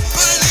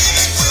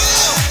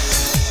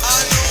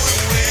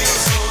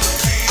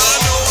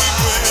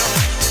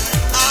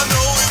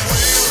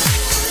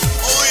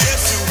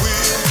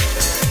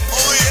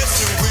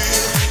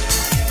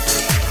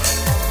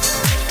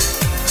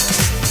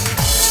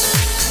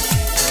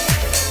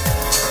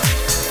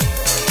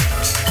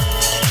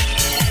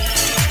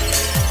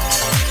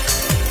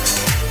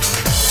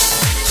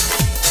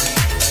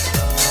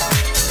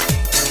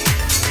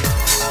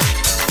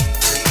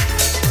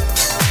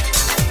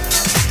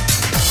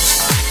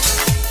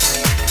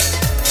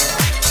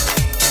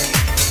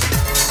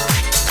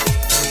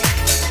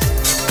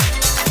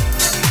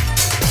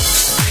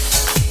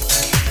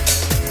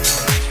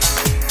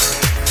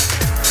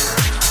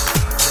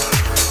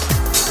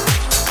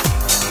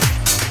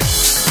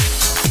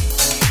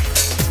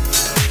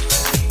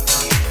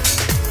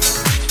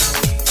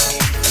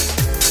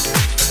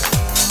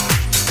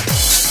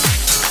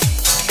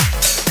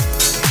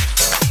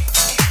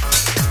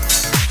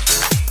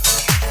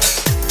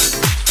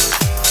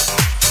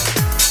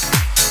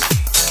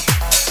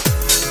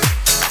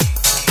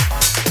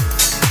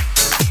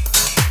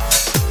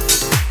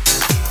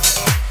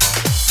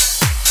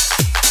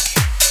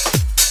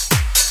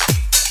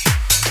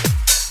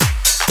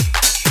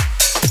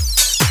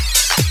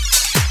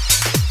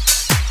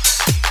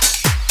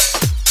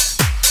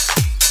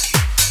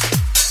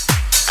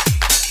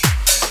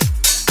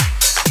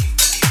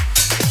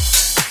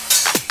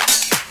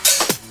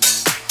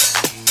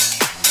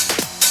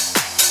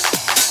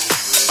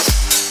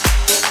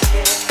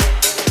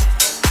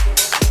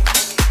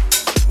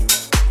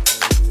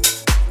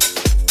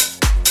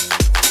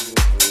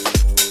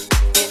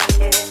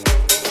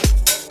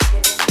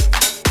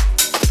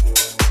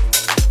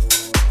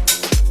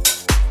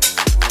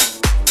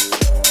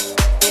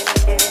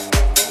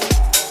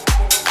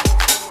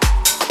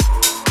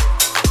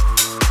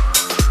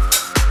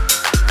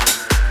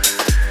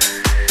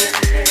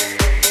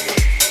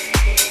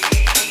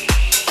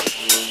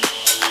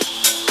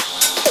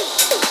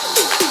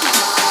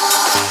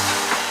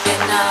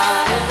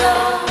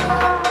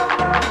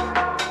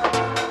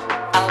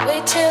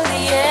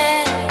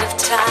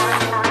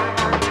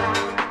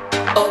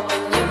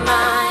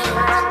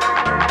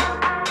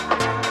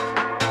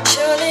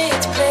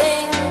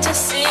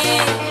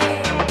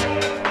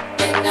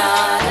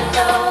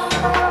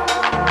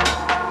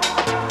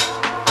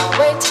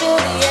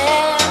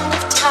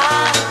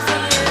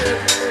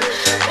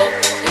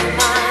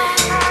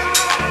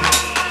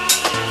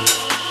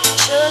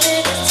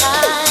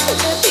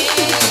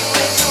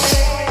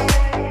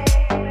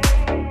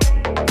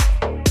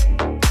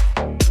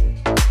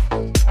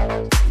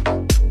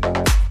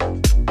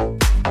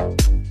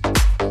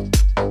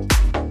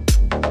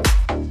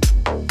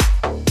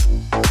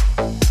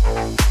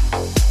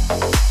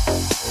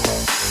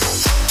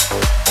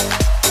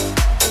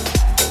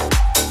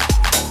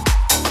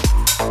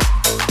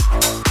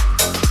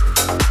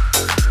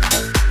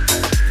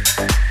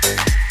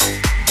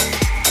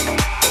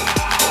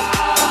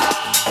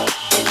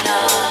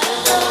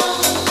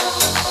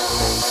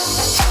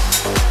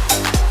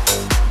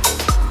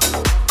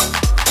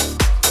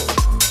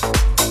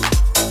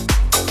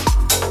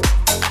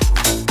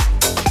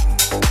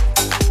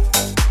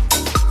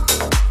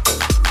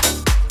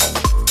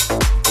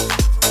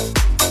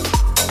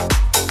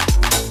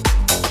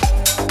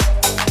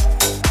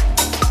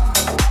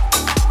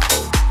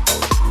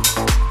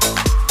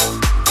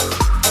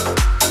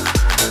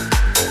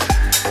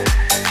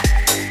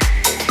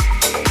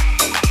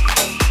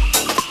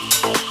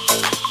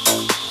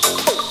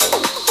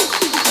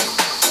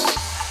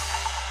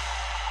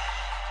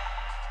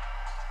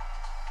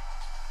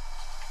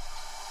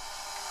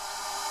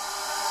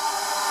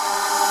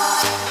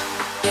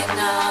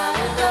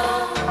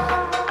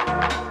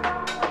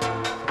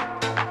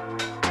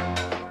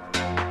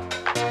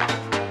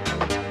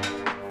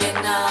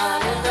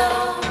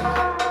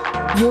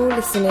 You're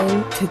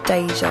listening to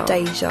Deja.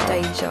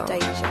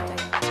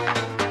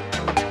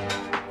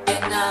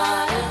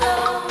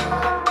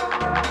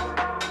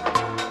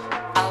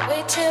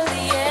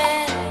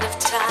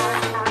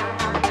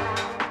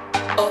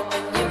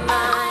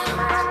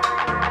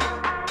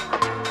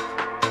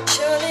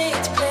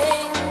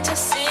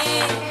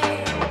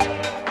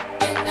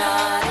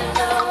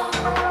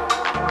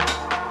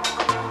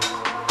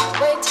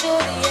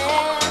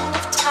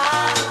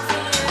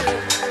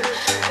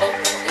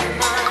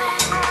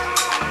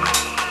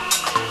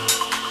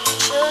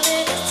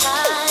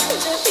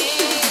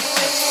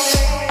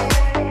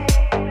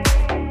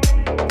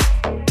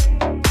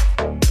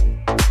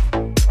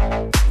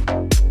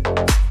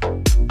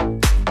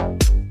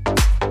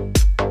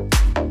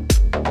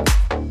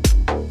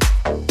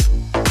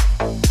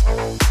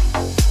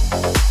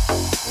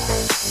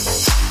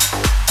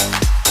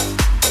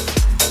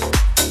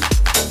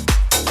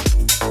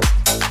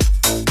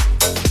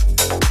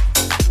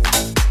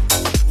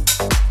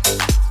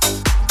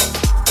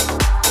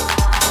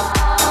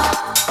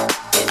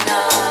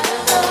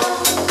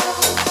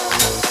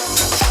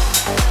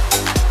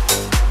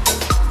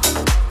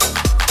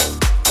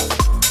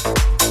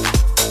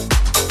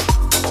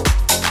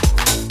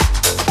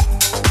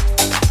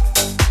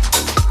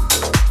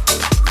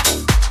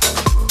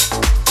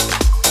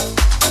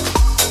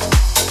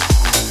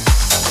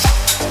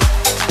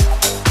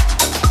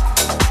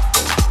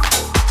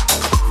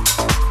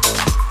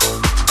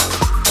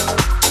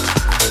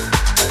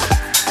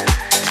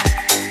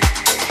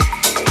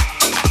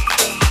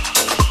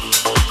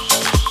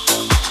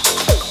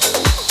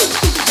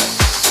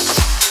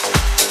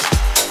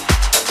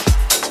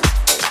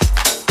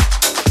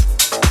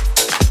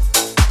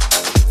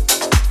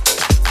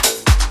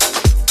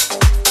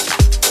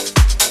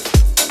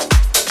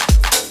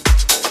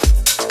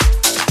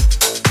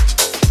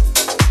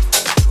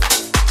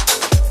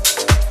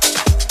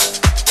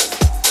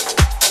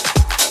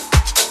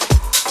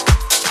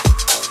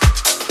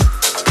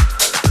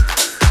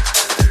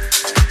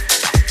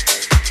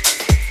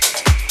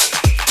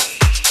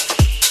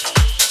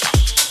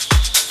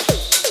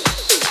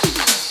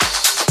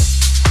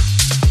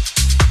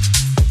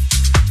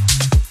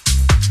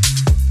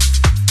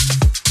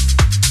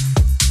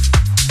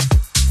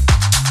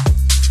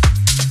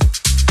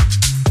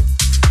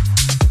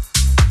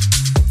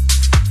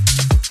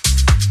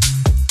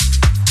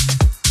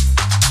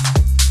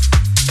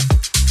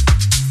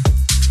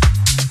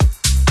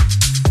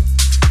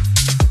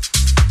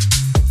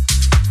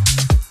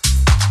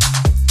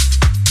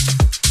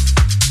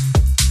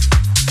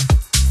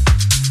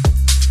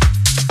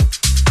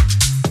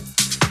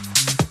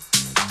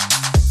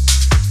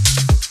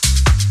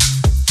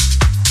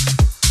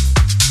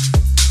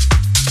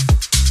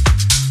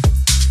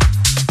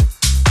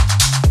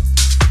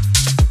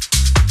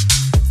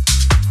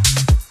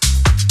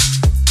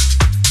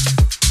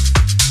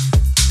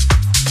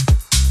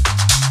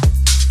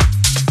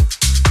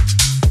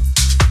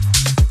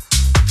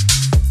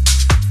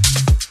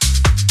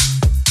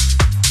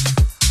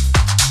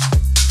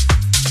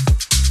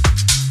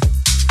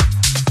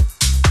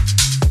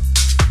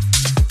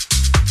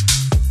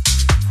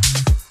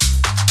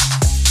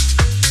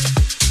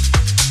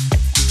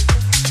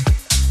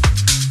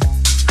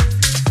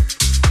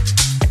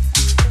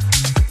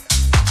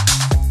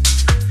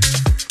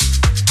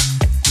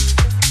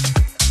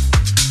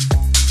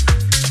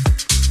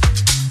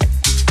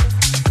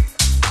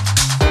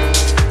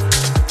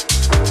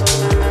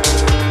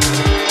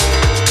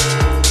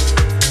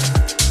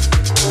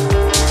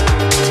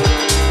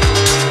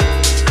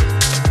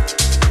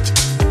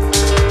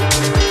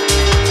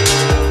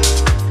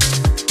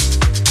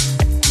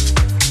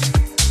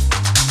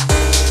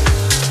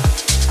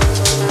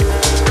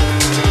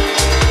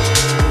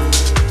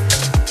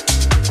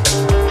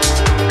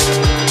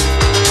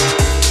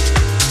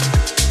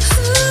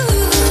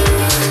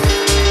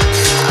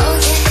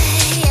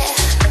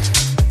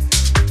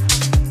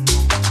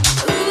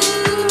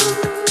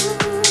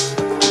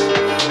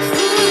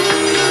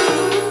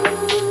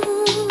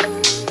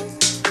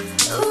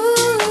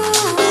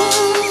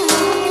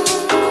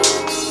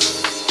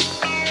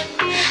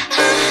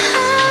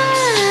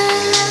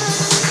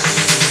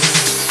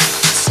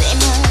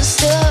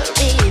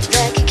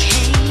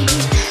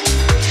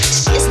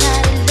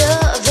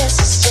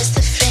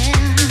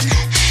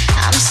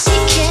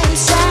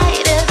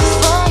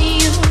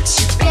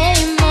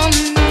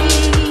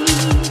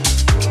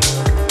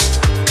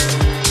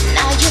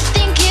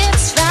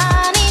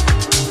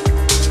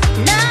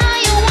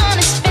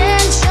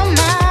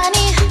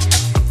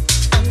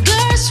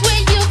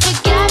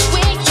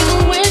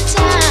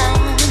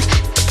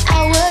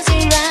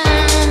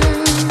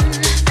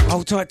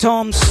 Tight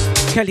Toms,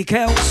 Kelly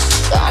Kells.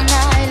 All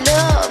my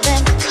love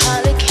and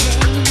color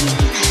cane.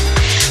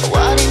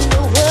 What in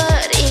the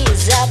world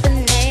is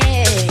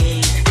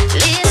happening?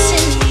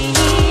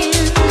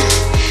 Listening,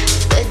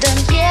 but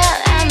don't yell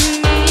at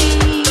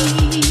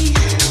me.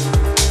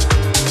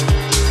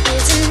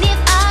 Isn't it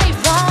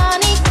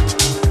ironic?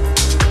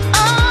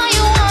 All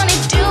you wanna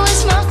do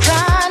is more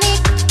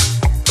chronic.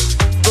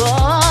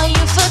 Boy,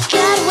 you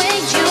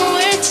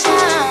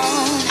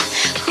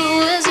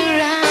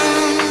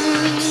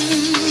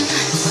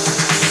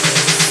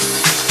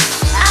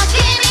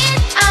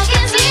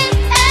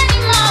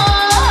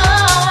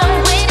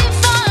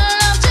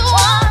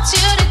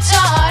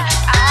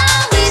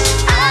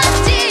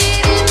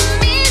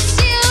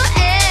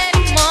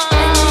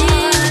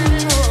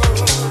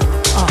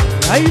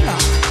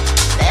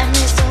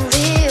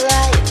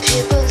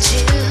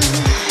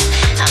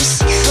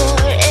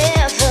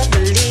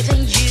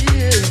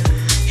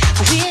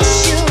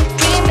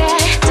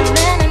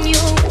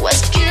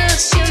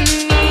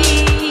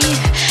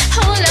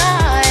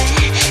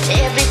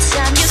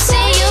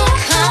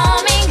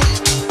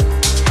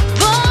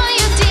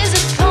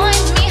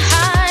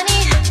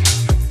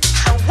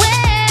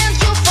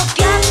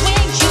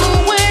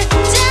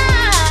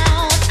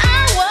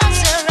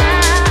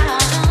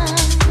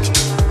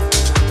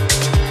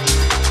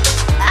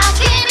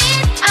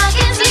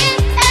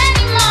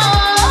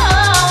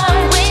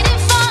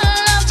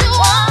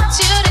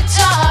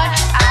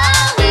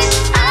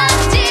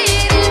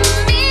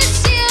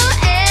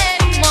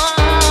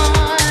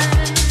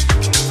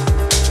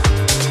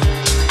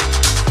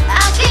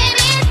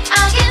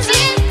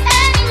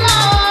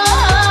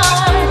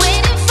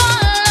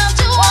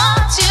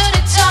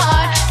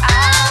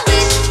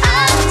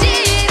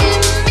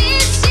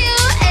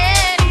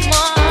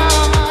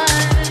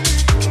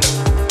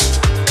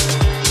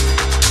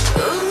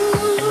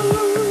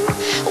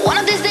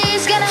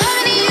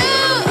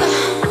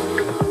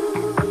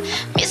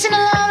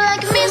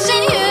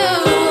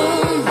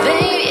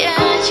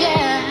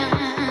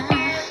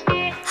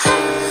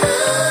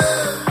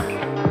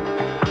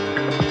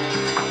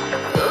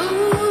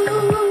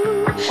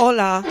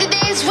holla. The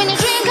days when your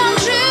dream come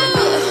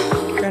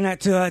true. Going out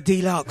to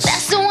Deluxe.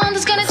 That's the one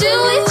that's gonna do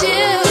it to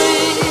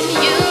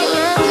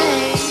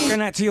you.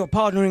 Going out to your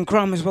partner in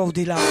crime as well,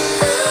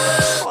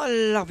 Deluxe. What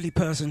a lovely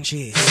person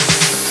she is.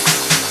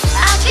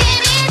 I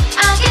can't eat,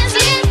 I can't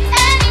sleep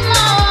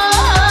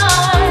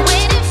anymore.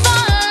 Waiting for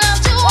love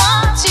to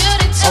want you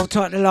to touch. Hold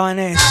tight the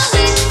lioness. I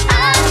wish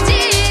I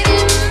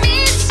didn't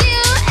miss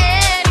you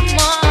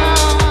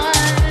anymore.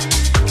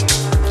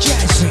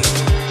 Jazzy.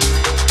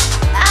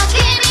 I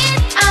can't eat,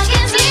 I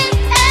can't sleep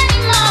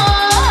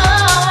anymore.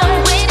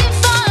 Waiting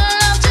for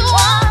love to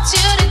want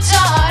you to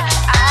talk.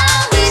 I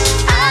wish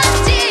I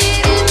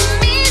didn't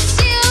miss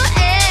you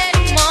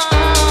anymore.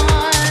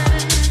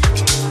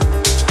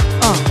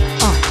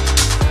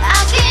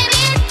 I can't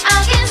eat, I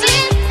can't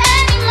sleep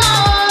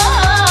anymore.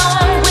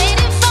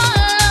 Waiting for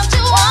love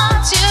to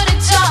want you to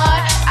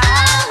talk. I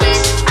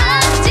wish I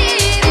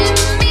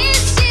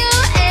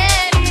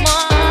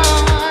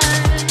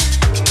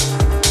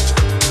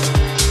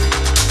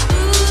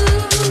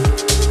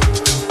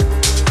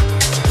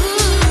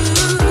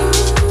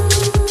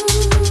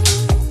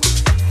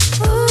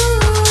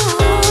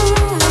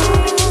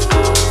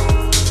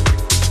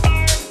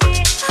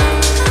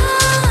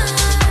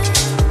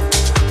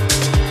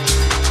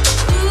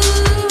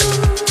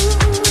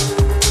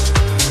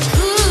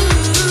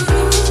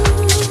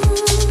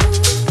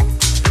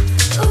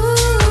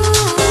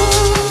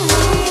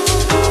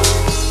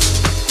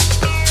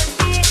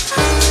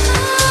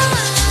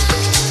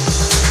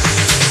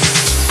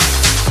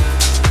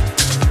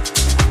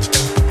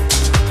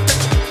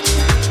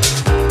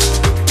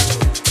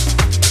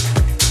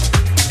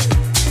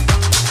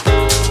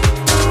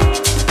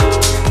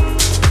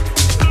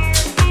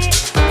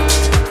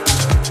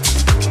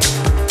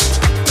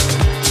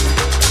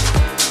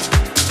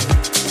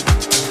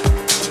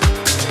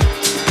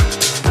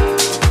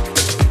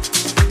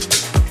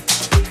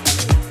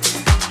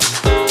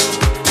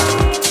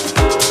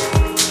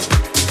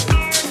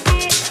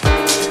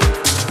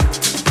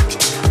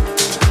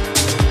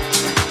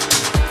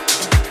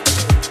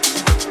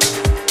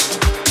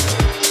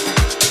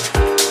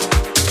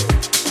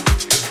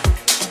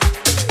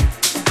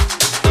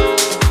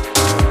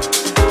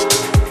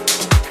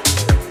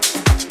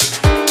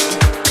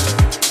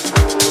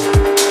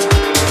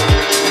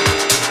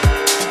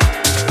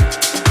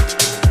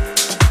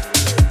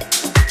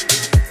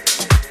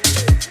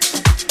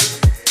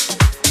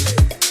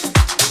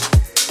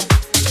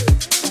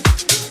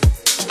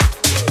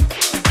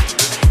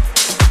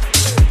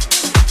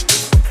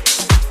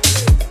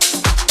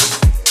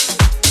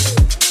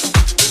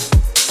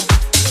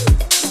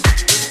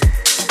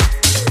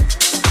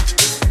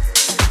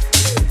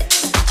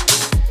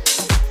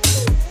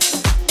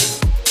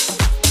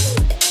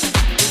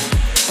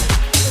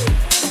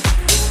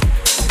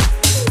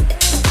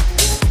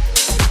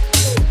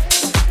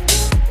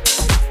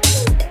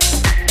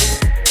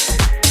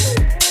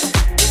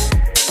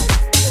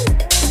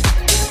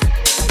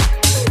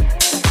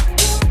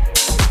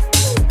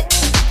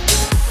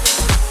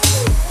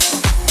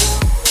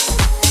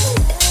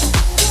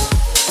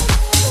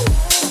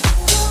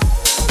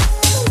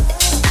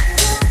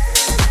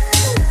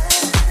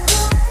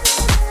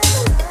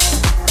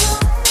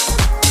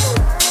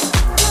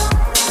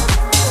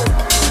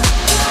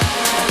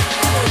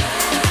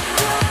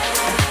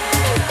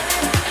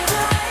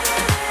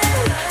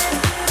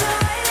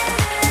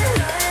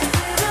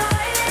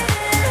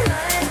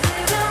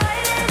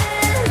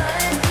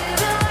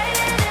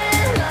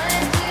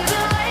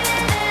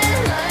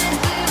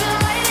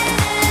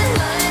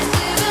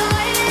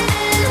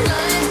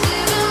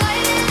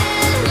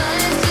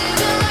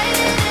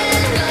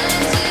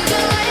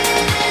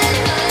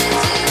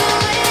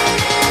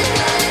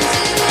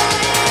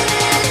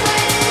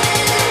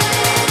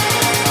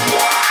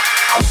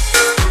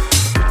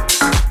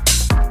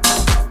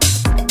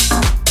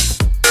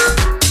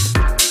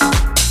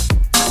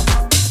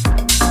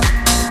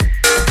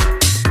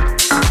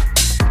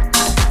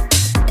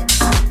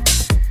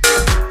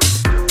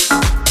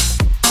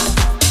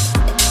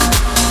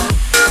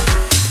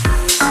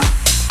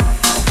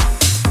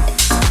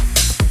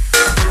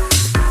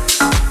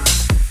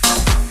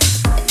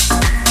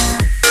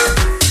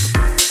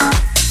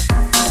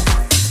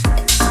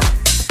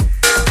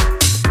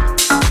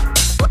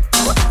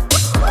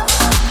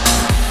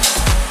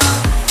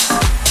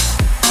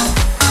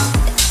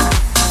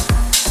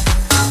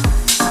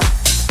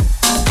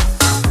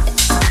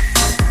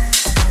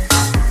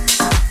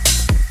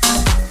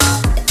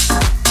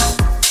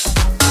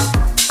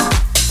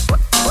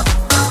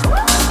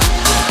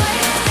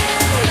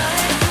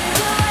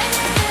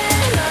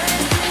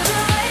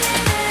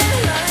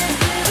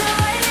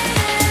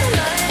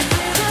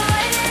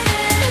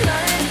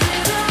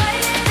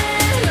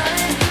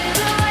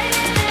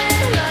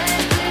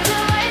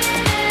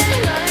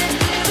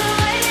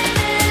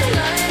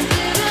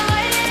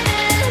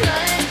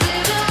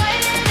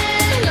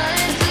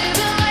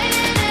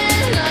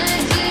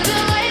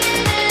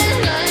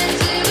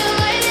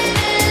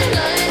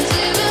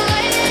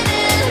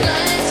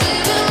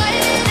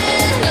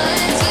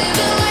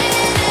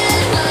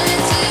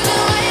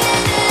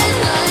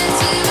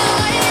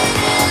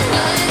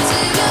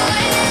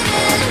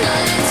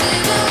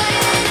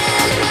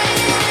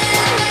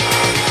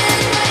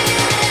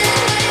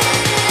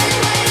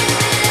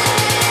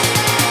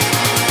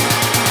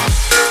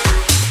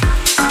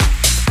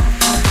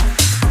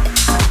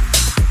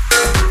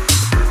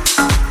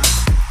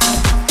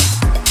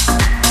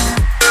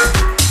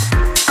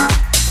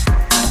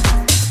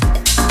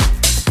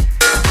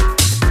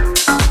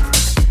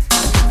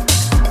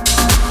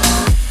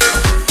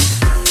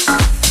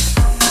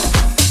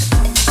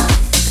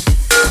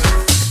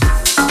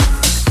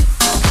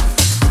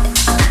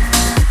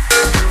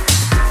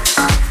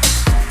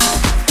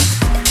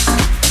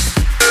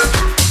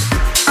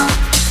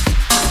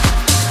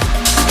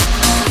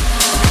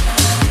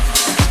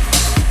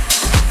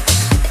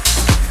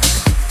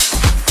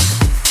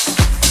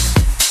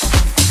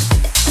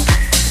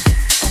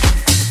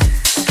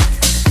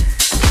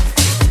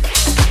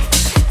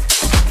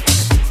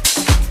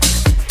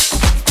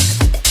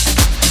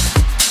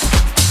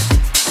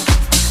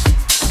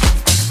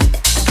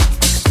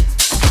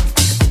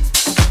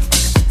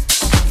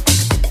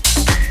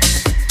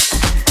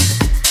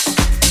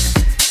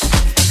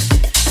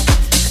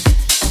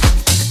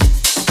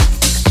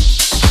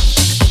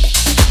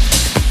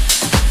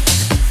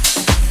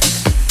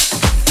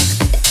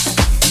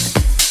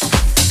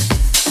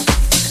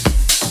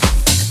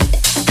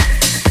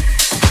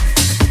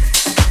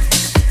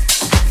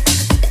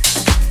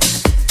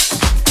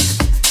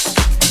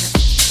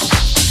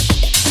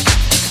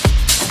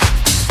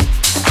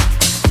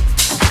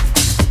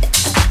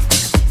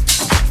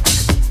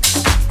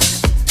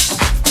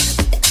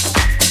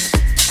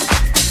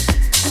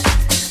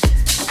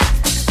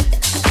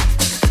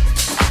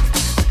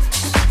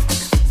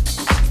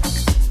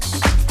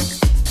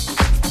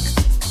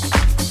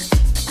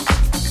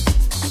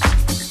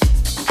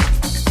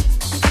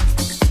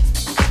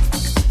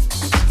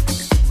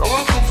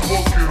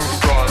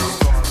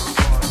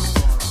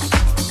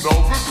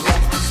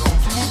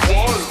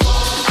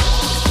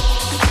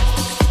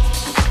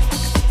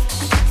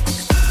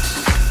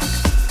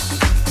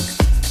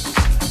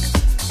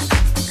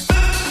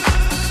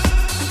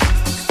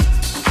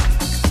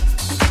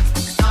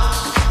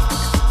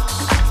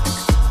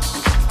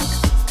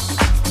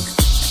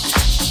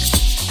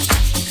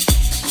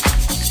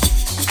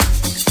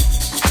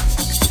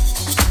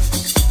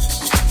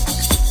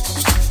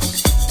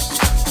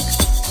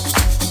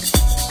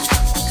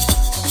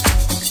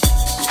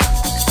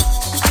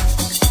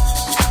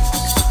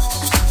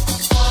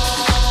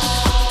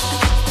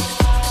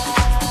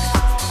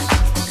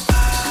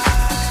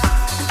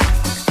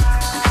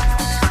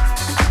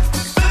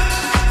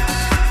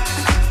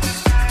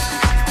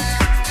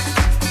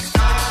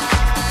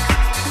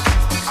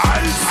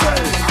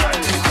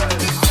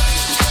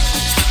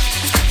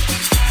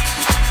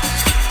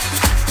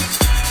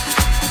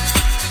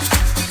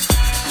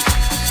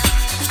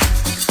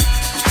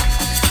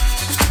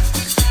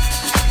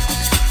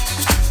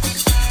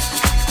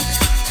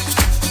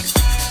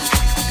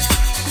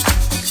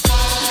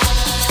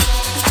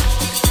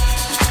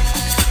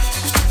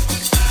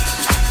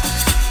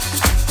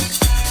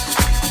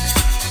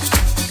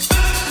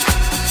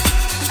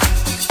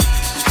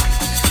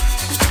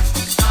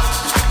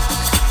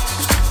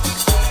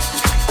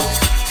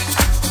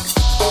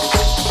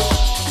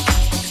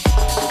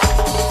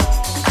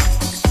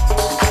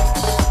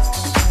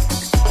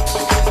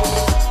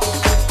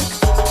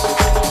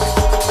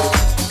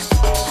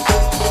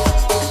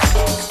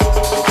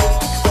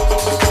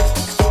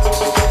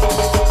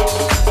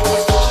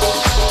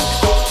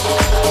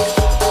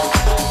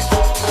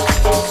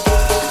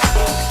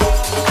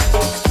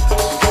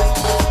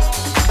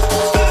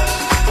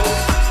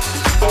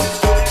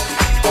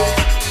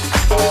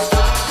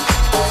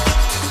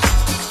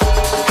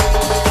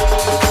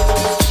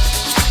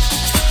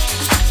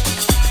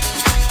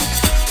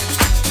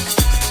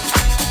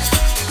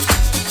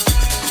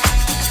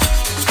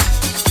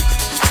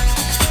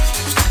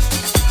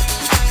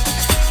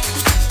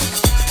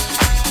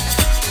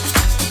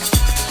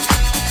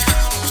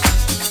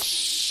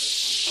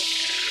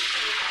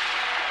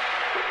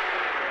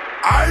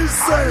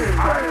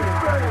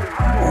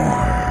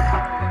More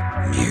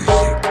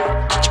music.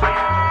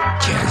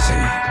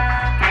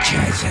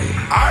 Jazzy.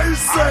 I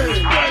say,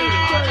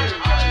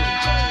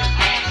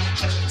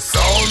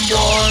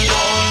 someone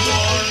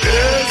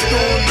is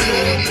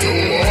going to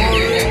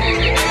worry.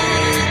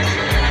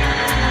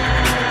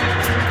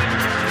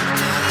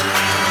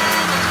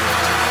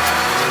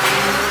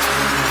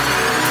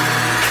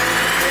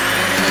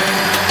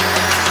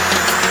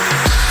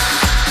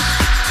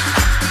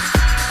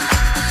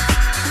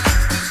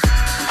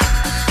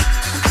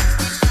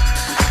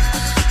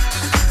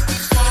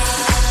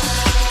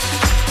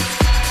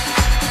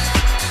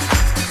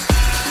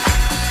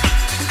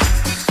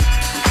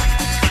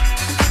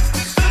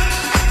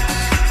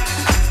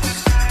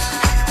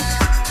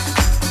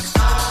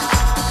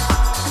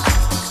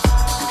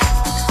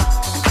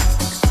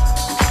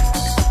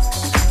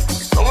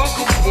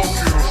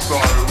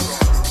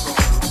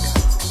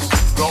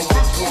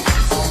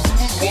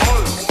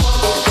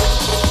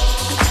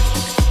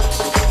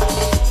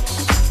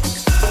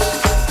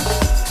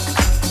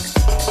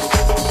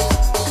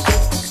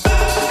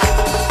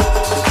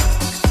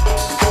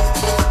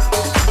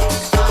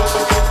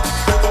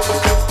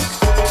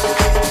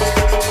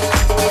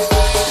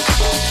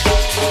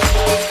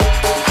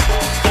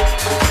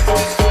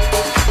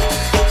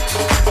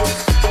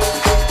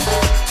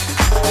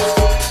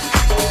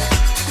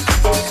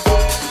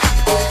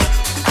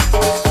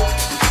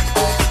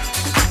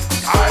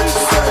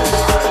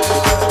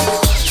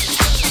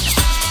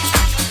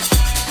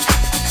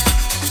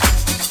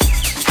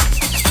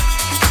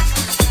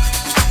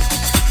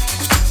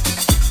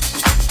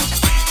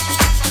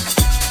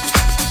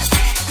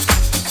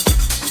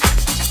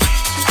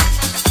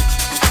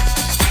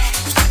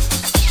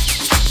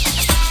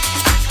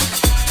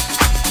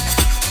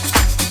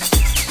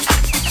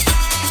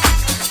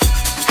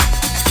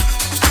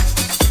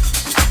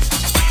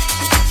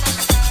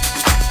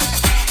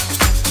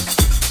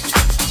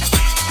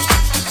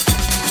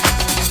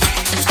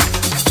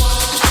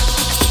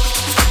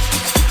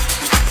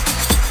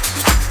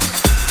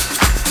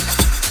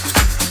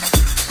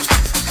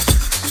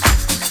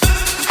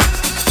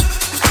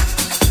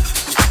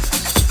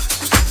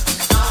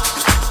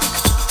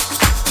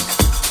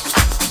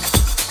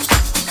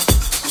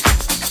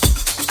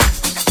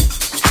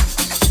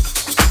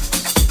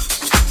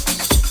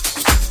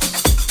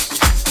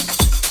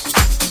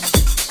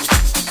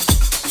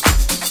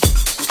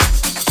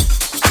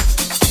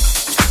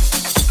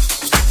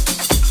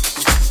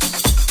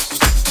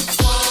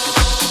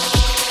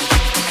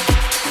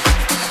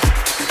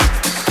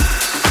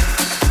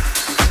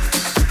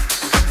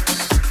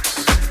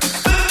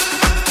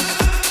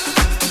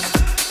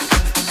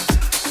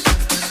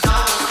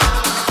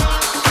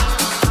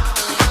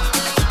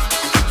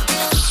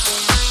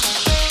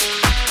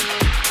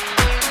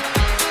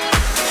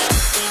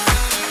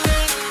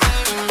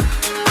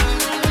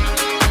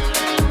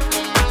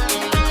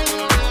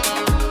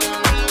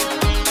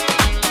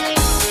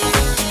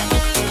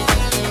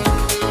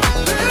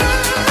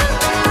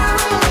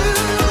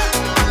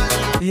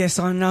 Yes,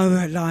 I know,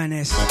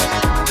 Lioness.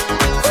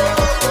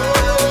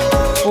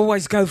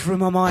 Always go through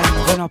my mind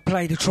when I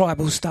play the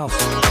tribal stuff.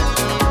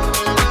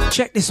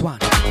 Check this one.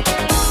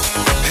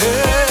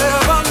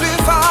 Heavenly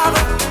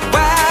Father,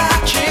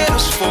 watching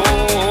us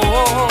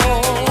fall.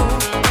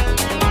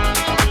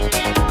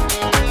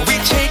 We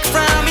take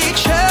from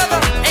each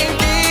other and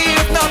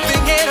give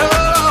nothing at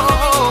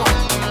all.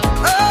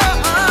 Well,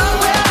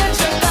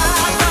 it's a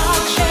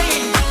lifelong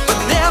chain, but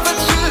never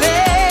too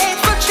late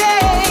for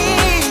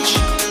change.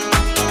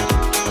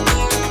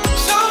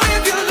 So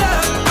if you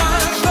love my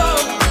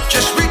soul,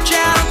 just reach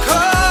out and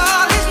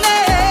call his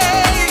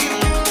name.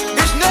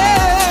 His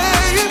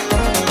name.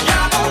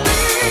 I'ma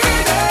be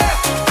there.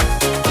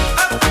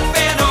 Up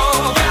and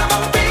over. I'ma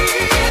be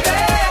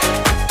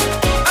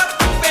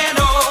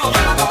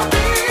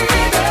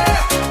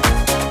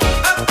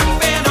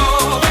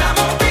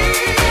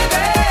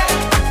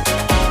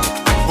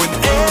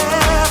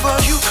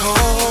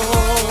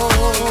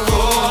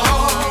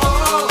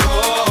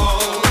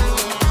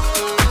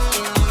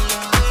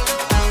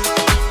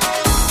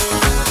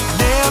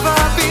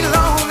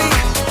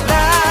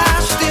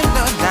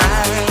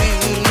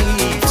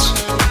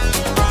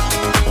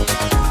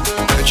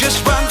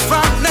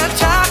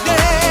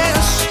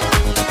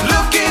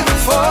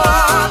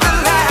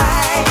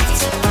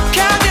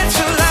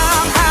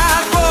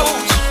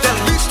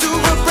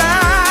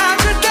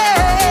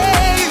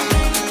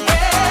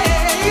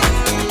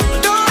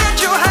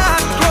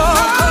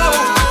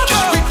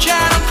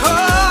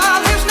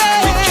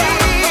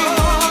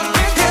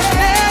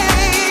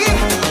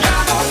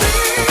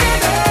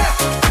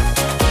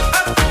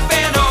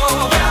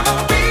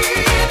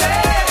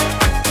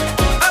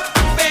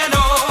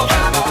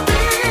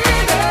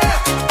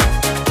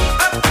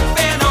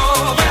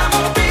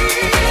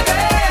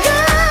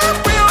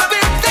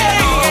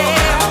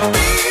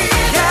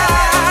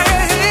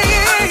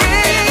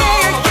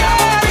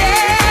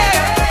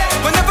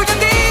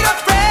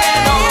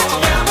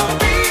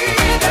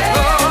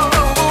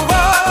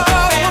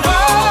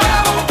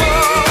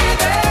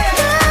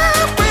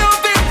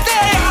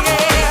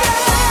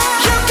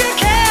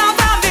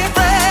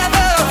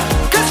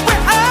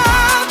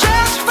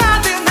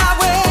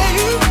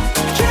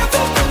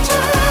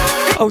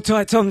Hold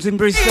tight, Tom's in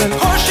Brisbane.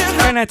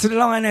 Going out to the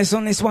Lioness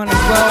on this one as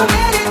well.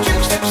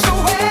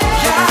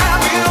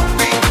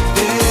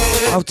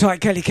 Hold tight,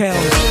 Kelly Kells.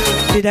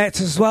 Did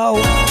that as well.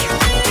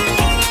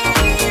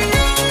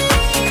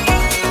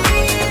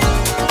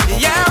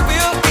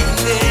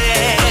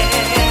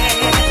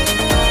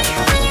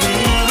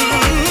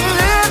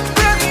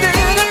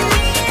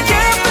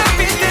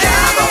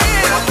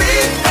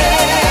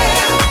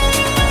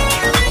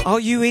 Are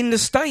you in the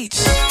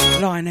States,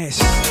 Lioness?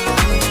 Yeah,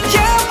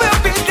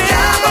 we'll be there.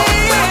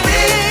 We'll be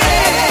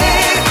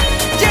there.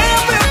 Yeah,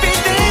 we'll be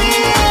there.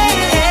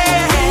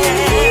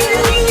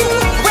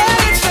 Well,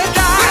 it's a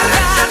dark,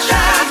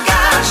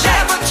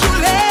 never too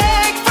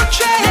late for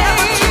change.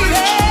 Never too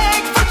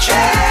late for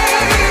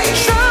change.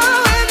 So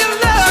when you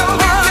love,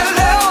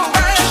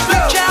 just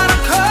reach out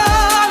and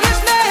call his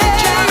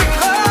name.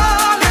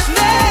 Call his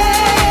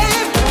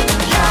name.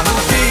 Yeah,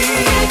 we'll be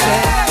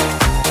there.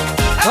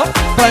 Oh,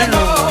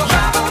 bueno.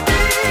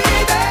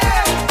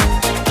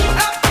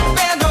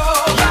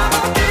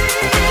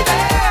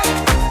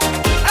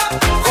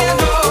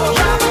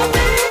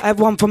 Have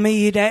one for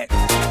me, that.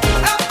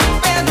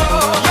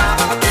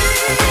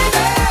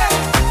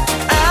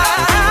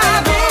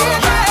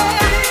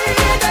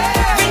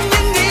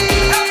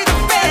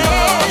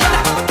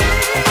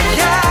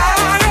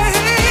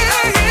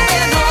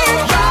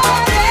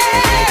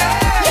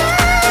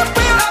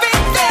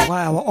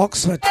 Wow,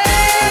 Oxford.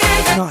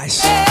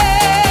 Nice.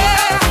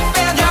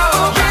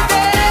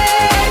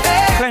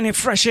 Plenty of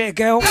fresh air,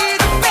 girl.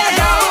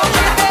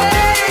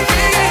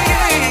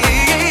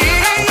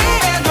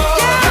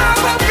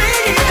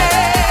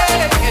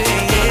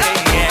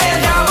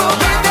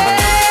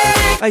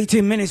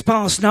 18 minutes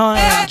past 9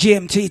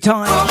 GMT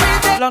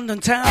time. London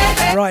town,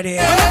 right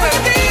here.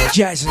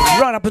 Jazzy,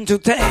 right up until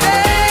 10.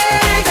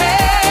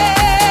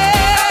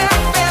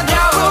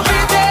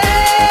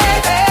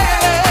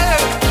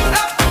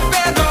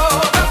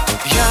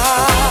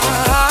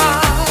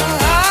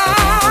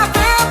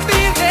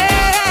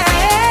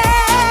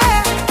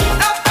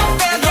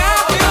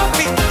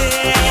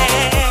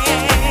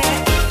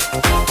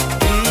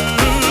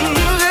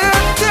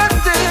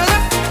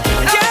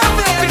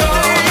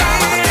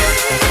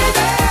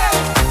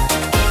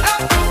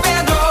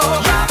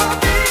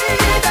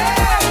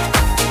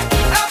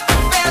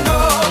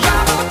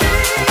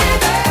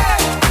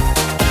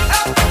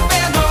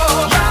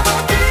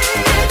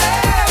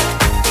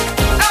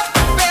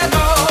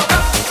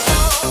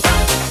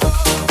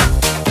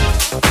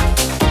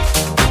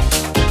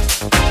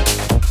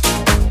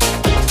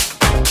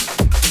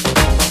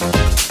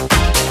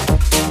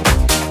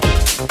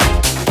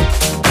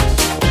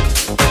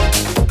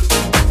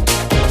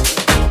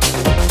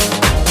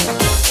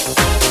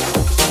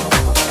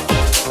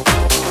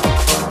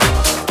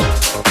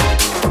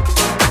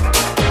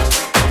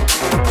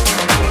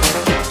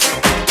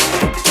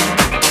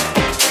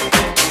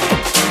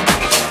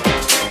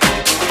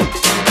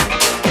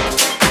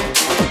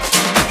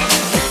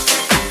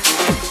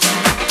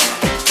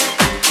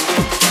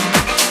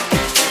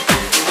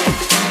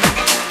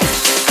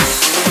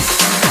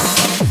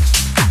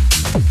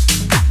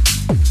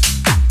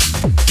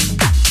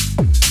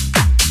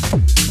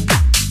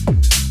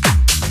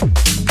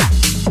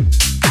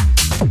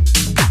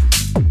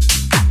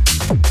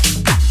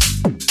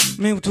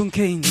 Milton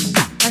Keynes,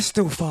 that's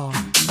still far.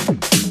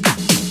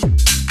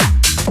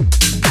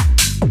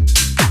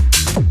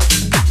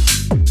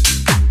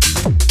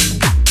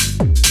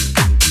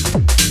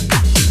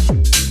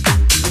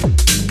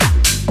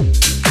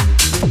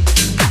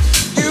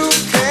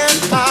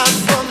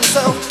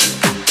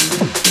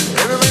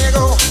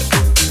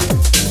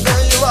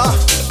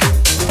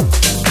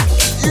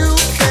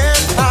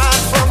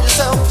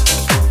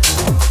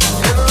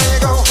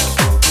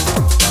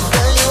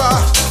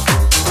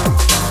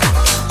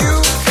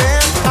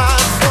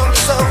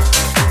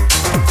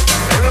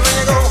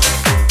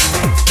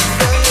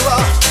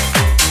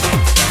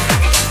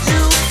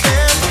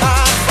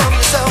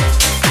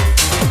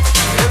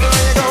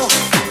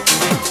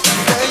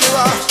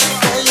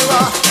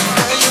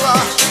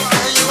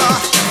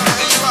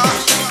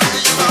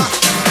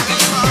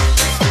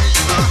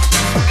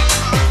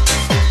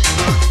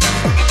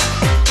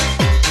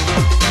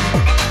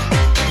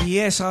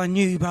 Yes, I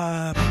knew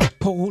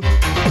Paul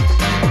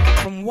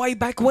from way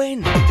back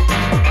when.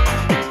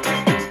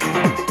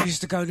 Used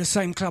to go to the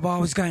same club I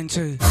was going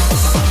to. You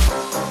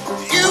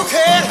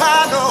can't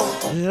hide no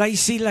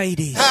Lacy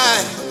Ladies.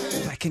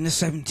 hide. Back in the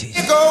 70s.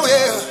 You go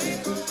here,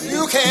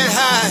 you can't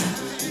hide.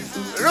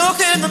 Look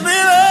in the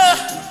mirror,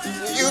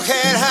 you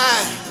can't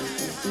hide.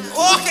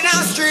 Walking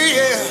down the street,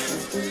 yeah,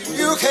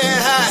 you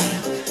can't hide.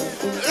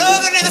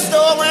 Looking in the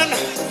store window,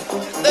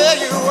 there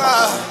you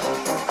are.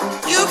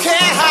 You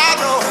can't hide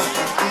no,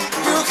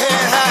 you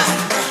can't hide.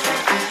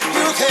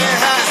 You can't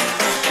hide.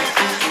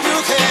 You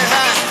can't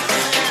hide.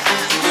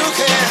 You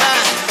can't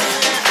hide.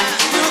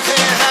 You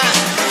can't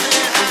hide.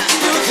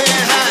 You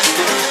can't hide. You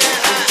can't hide.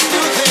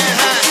 You can't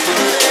hide.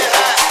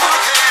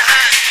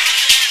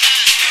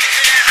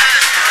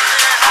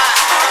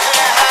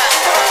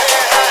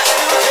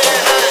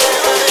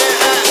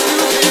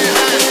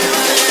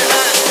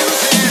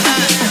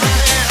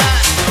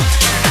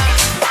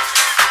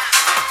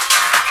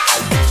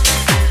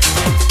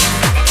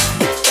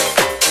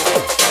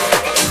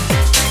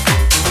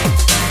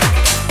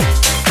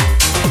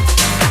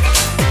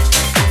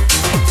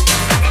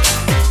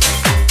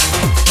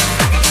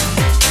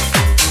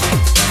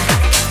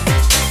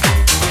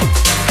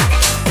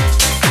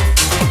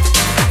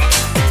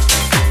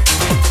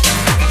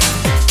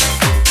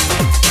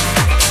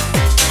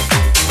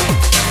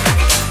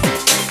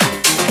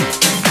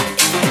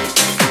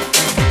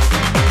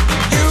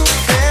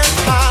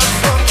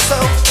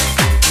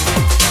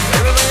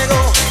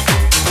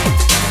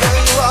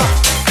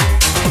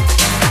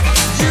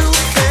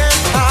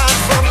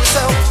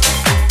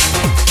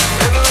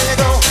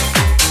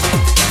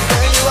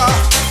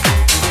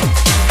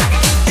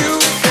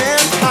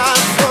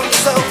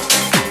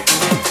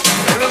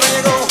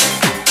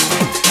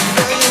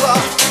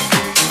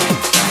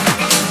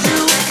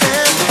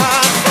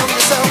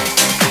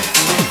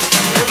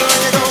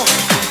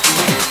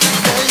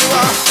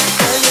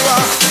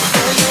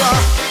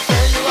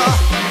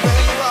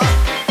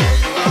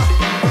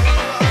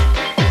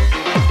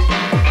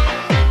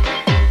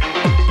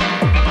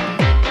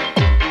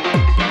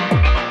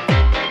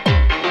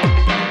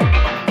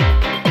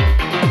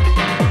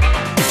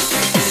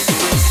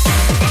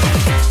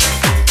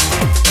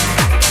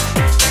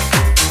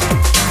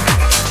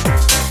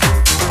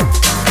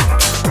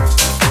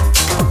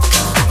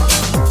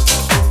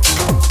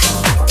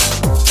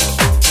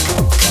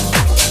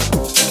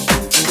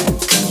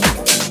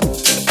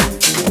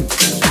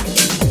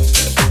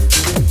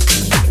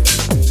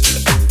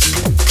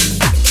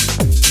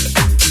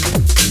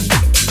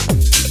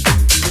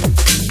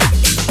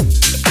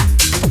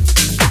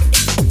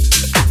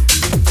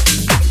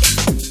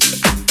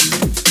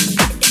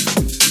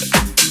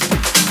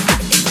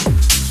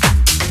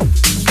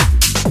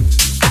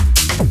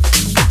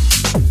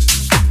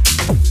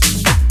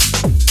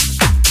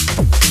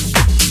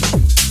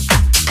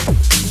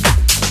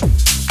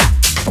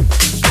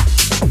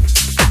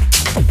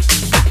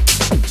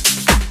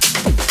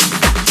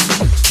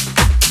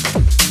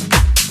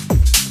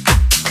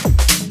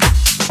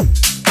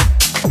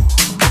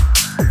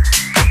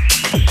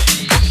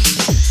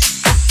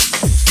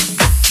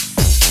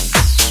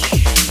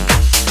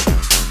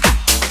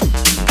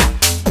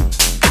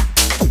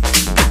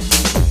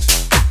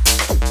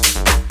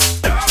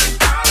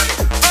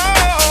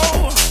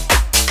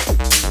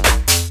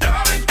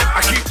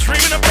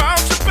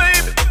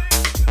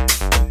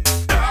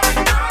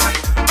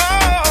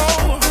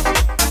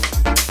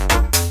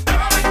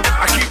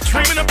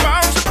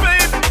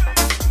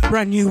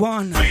 Brand new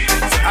one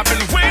I've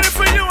been waiting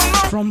for you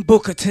alone. from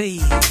Booker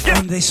T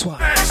on this one.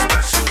 Baby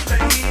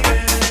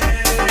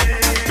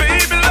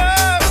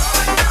love,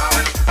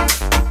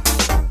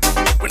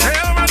 whenever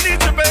I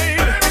need you,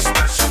 baby.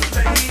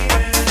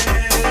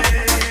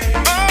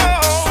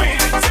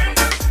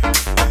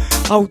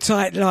 Oh, Hold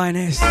tight,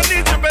 Lioness. I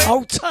need you, baby.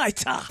 Hold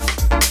tighter.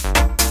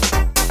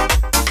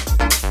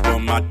 You're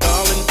my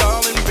darling,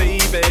 darling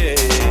baby.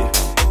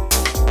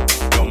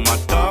 You're my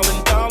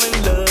darling,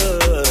 darling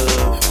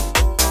love.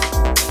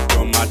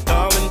 You're my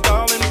darling,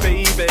 darling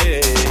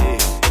baby.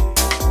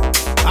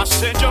 I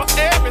said you're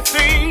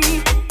everything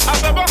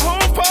I've ever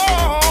hoped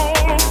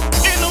for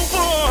in a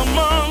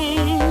woman.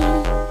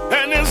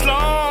 And as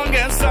long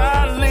as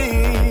I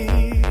live,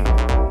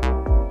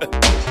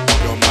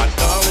 you're my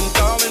darling,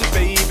 darling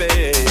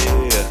baby.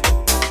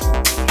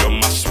 You're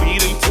my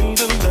sweet and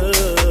tender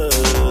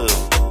love.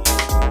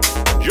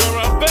 You're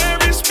a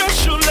very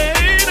special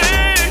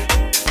lady.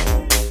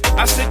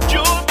 I said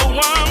you're the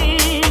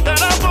one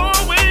that I've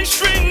always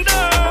dreamed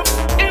of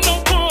in a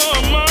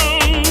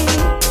woman.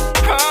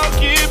 I'll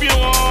give you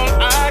all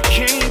I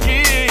can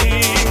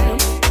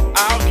give.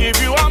 I'll give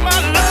you all my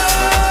love.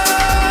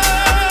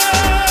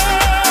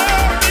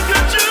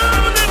 Because you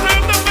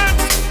deserve the best.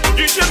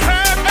 You should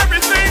have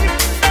everything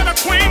that a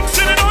queen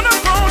sitting on a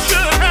throne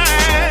should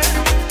have.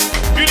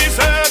 You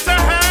deserve to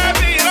have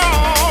it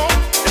all.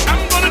 And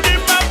I'm gonna do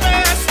my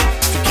best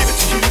to give it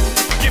to you,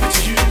 give it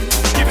to you,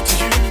 give it to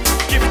you,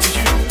 give it to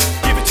you,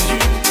 give it to you,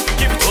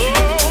 give it to you,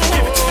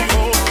 give it to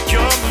you.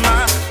 You're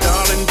my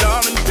darling,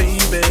 darling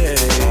baby.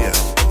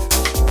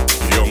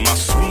 You're my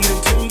sweet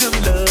and tender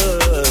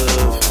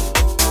love.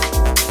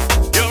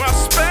 You're a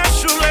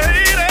special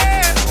lady.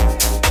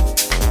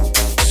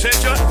 Said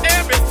you're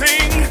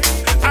everything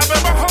I've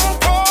ever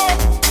hoped for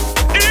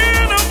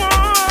in a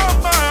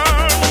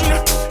woman.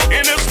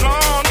 And as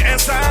long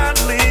as I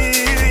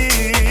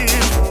live,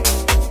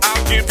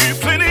 I'll give you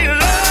plenty of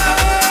love.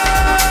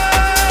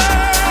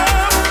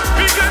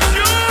 Because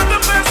you're the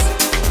best.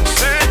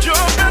 Said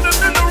you're better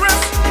than the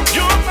rest.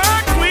 You're my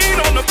queen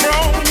on the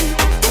throne,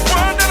 the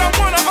one that I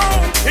wanna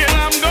own. And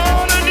I'm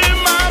gonna do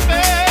my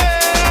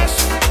best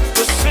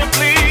to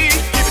simply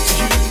give it to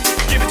you,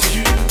 give it to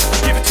you,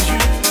 give it to you,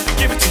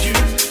 give it to you,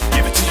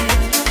 give it to you,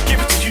 give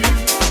it to you,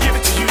 give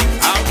it to you.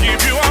 I'll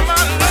give you all my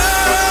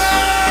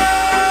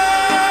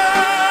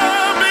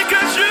love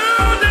because you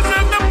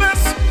deserve the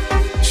best.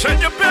 Said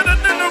you're better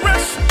than the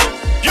rest.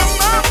 You're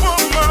my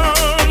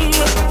woman,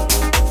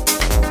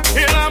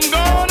 and I'm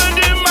gonna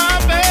do my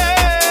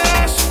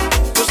best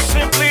to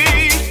simply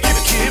give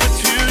it to you,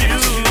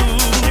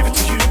 give it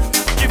to you,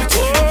 give it to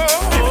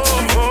you,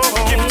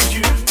 give it to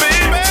you,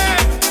 baby.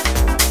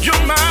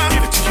 You're my,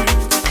 give it to you,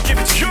 give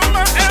it to you. You're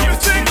my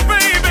everything,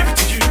 baby. Give it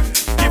to you, give it to you, give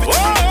it to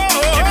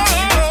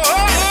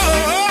you.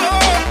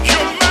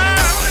 You're my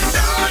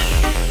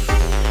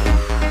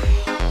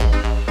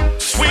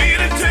sweet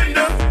and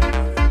tender.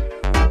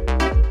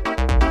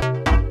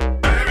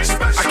 Very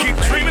special. I keep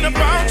dreaming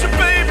about you,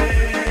 baby.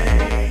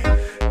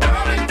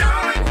 Darling,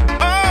 darling.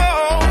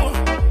 Oh,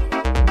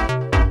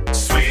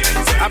 sweet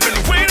and tender. I've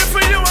been waiting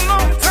for you a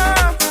long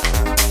time.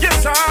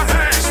 Yes, I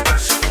have.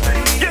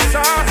 Yes, I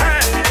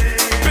have.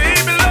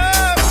 Baby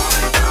love.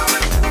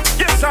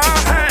 Yes, I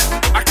have.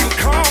 I can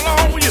call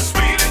on you.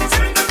 Sweet and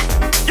tender.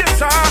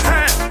 Yes, I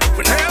have.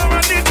 Whenever I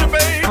need you,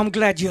 baby. I'm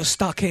glad you're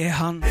stuck here,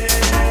 hun.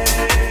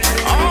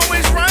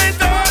 Always right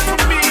there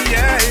for me.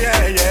 Yeah,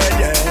 yeah, yeah,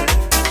 yeah.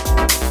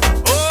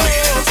 Oh,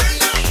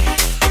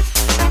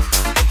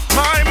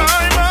 my, my.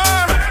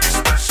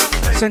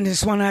 Send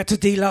this one out to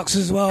Deluxe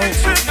as well.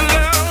 Sweet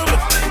love.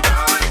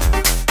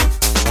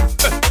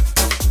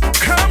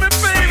 Come and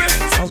baby.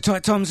 Hold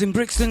tight, Tom's in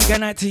Brixton.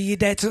 Going out to your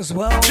dad as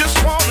well. Just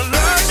wanna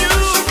love you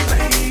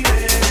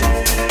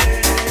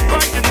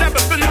like you never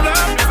been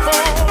loved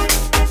before.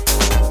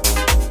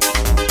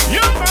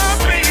 You're my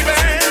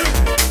baby.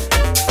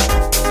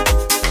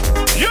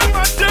 You're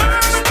my darling.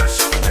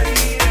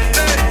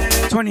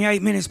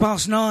 28 minutes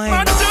past 9.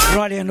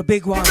 Right here on the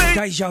big one.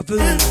 Deja Vu.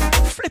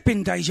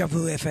 Flipping Deja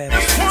Vu FM.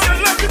 Just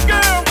wanna love you,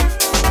 girl,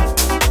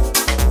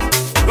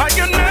 like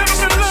you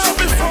never been loved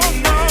before.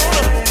 No.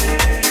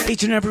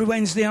 Each and every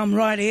Wednesday, I'm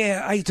right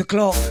here, 8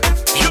 o'clock.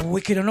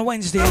 Wicked on a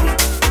Wednesday. Sweetest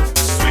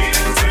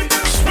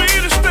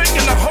thing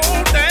in the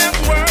whole damn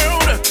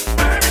world.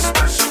 Very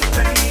special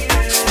thing.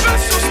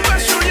 Special,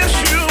 special, yes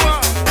you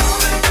are.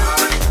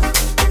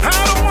 I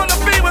don't wanna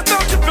be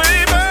without you,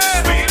 baby.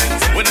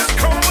 When it's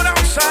cold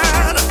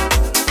outside,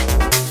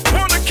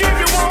 wanna keep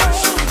you warm.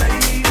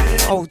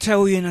 I'll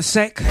tell you in a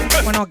sec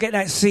when I get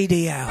that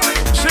CD out.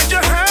 Said you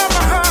have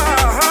my heart.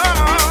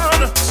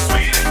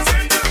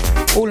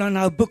 All I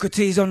know, Booker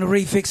T's on the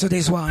refix of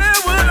this one. Where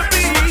would I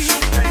be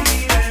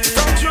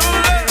without your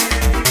love?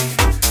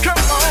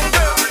 Come on,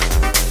 girl.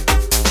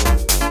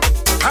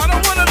 I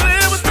don't wanna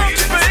live without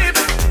you, baby.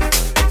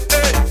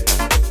 Hey,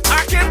 I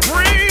can't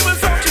breathe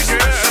without you,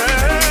 girl.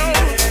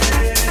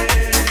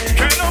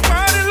 Can't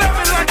nobody love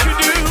me like you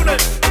do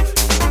that.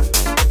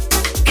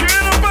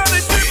 Can't nobody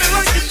treat me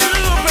like you do,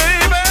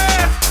 baby.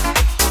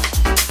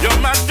 You're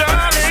my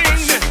darling.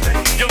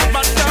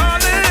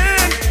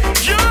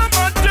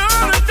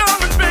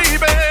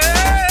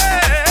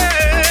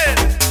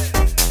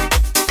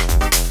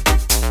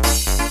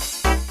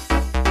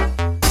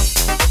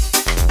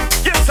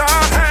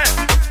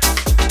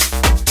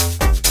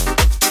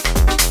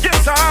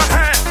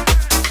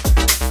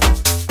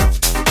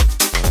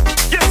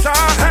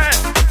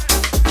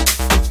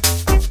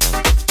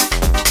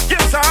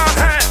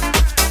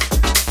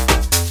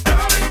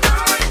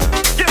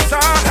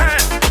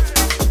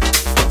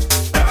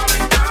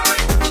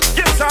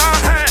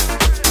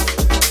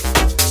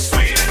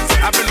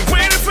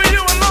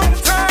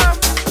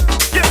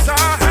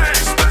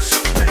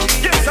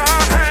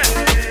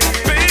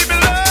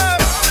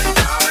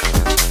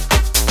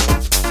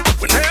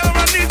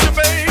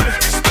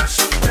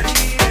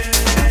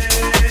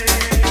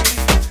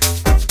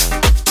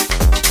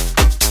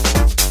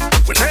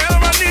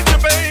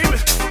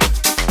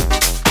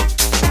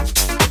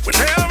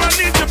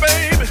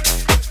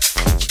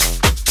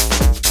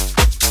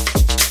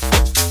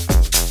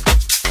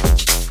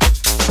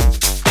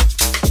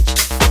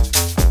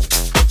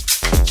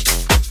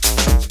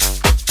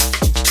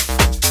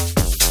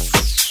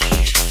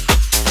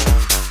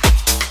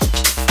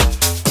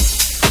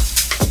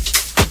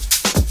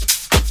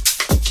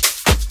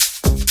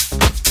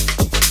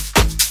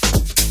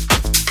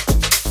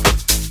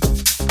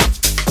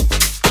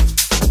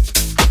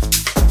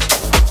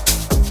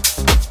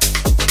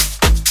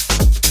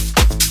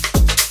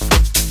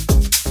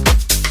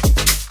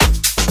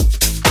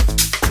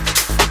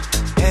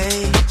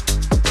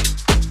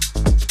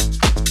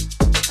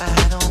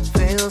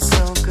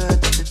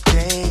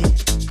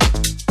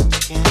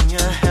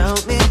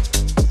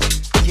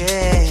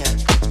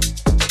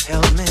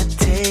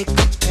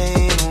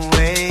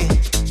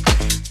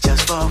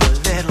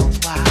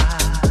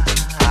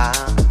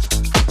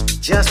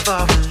 just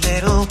for a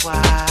little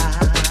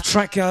while.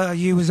 Track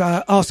you was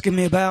asking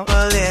me about.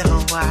 A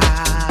little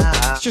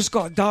while. It's just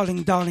got a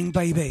darling, darling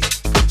baby.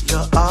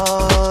 You're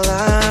all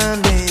I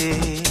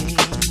need.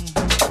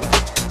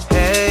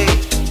 Hey,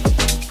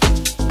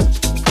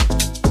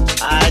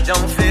 I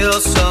don't feel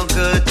so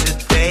good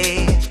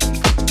today.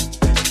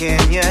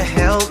 Can you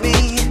help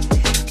me?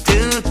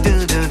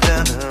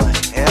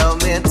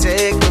 Help me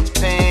take the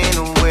pain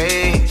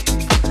away.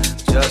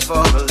 Just for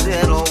a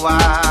little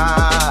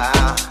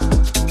while.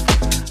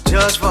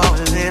 Just for a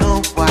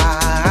little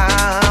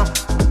while.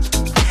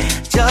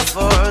 Just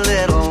for a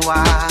little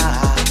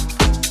while.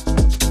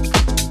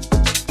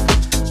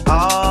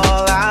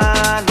 All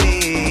I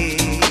need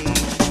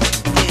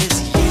is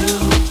you,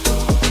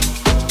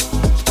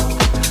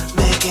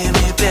 making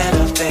me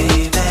better,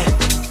 baby.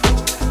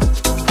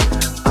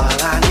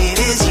 All I need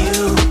is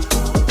you,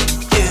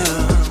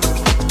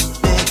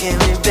 making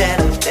me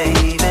better,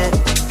 baby.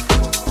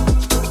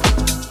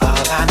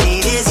 All I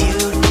need is you,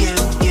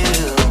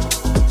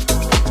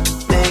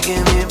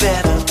 making me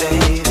better,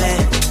 baby.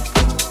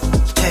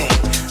 Hey,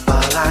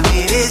 all I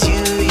need is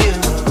you,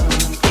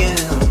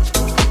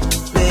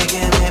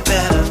 making me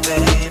better,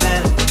 baby.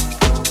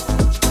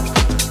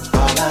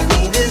 All I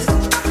need is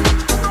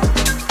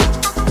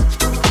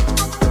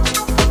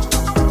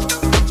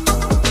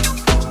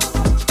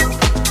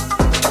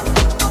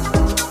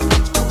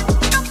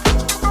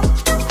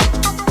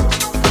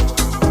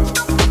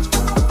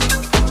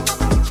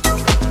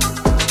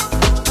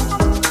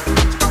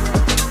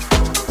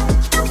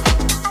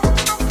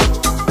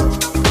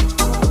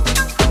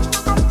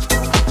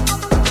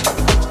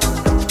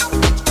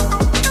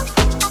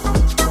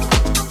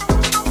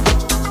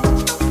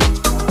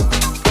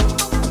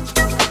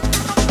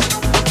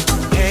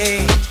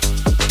hey,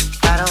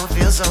 I don't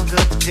feel so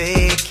good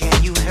today.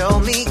 Can you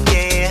help me?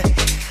 Yeah,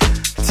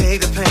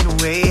 take the pain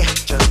away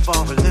just for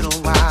a little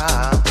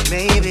while,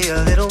 maybe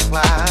a little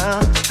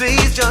while,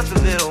 please, just a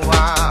little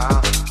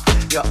while.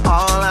 You're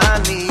all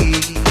I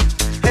need.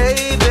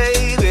 Hey,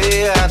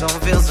 baby, I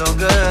don't feel so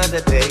good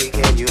today.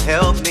 Can you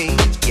help me?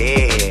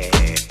 Yeah,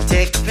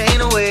 take the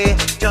pain away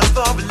just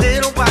for a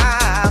little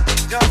while,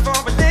 just for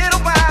a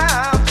little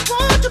while.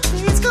 Won't you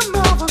please come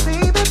over,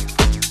 baby?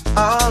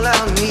 All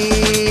I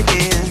need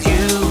is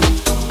you,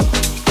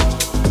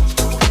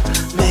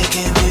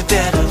 making me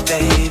better,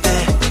 baby.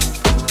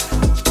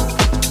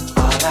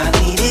 All I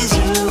need is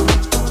you,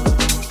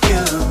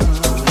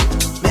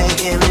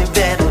 making me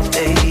better,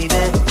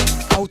 baby.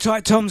 Hold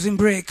tight, Toms and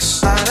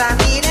Bricks. All I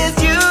need is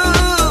you,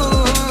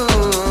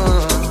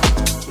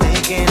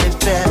 making it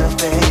better,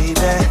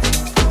 baby.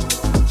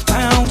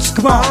 Bounce,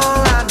 come on.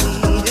 All I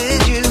need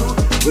is you,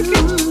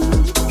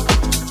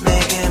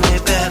 making me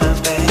better,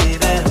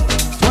 baby.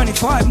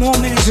 25 more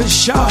minutes of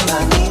show. All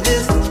I need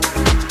is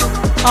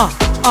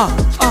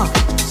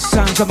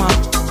Sounds of my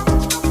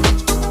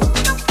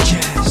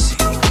Jazzy.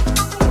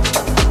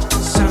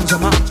 Sounds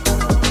of my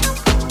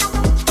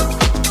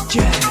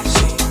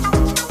Jazzy.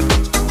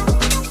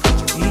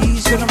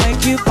 He's gonna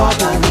make you all I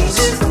bubble. need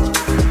is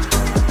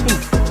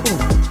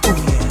Oh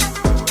yeah.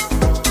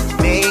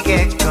 make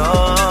it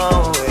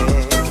going.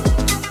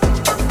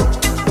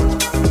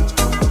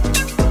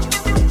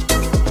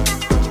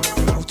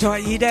 Hold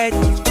tight, you dead.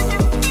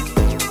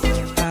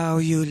 How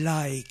you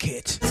like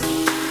it?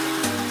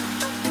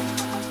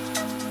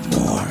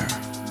 More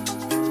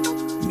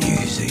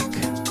music,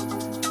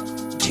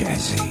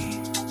 Jazzy.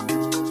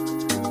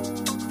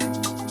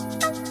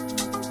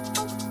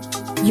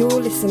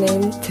 You're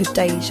listening to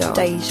Deja.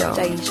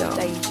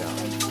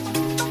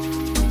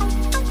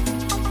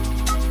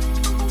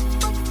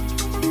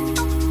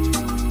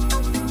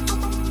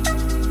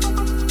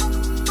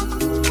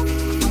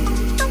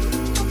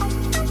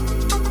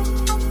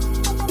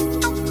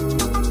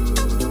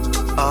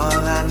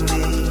 All I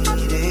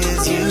need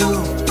is you,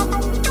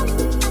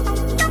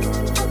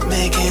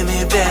 making me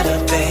better,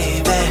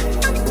 baby.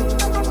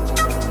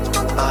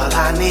 All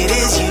I need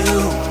is you,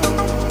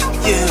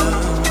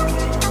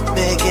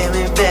 making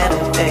me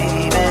better,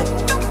 baby.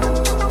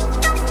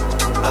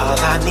 All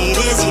I need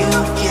is you,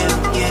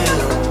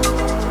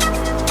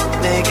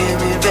 making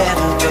me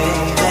better,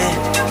 baby.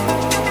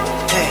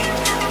 Hey,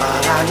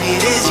 all I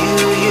need is you,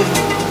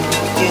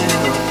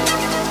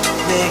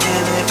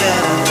 making me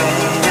better,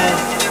 baby.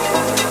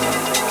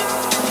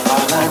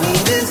 All I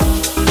need is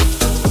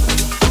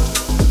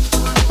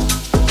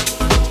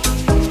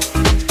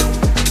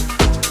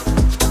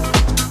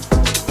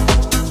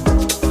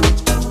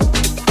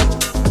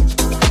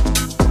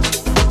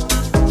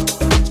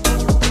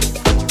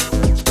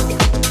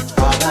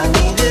all I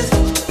need is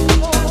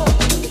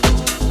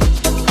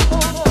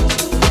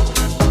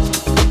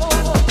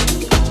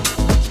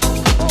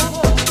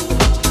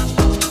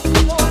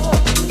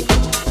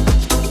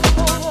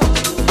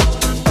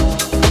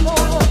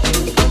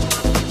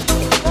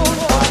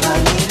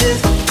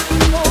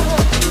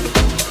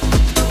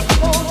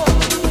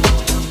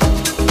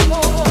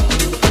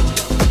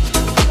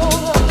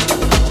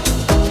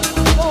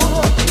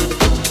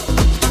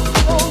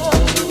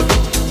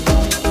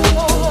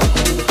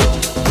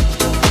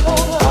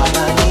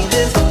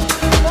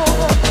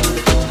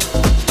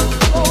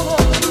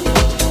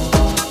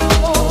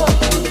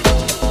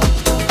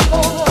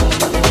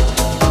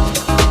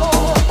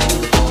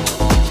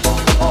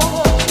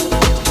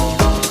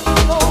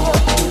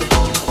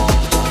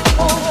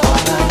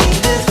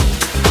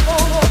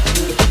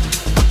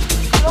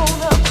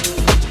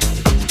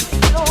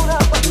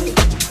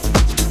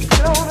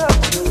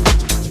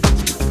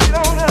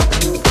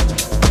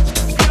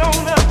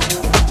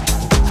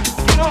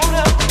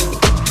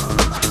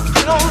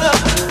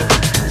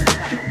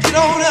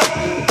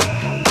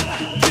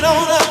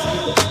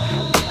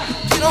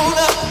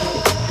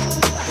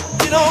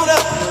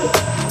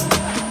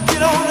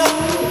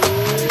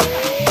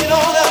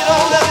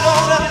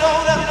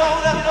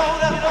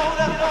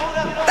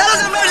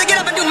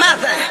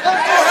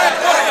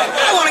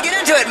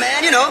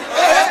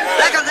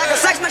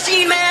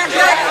machine, man.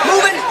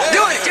 Moving,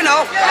 doing it, you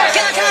know.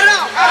 Can I count it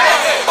off?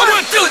 1,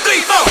 2,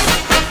 3, 4.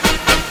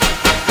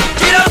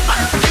 Get up,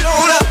 get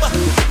on up,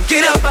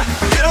 get up,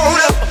 get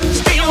on up.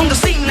 Stay on the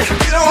scene,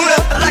 get on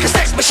up like a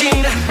sex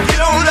machine.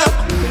 Get on up,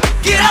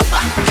 get up,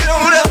 get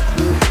on up,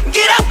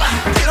 get up,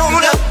 get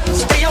on up.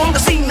 Stay on the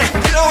scene,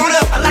 get on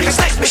up like a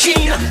sex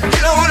machine.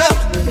 Get on up,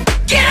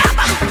 get up,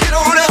 get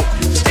on up.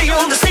 Stay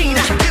on the scene,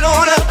 get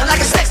on up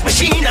like a sex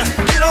machine.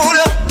 Get on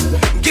up,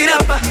 get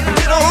up,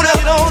 get on up,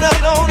 get on up, get on up,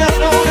 get on up,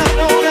 get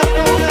on up.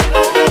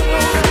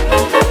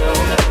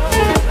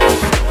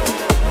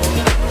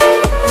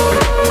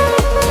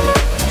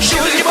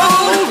 Sugar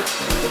boom,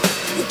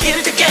 get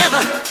it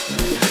together,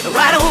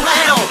 right on,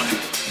 right on.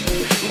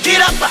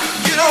 Get up,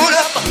 get on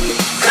up.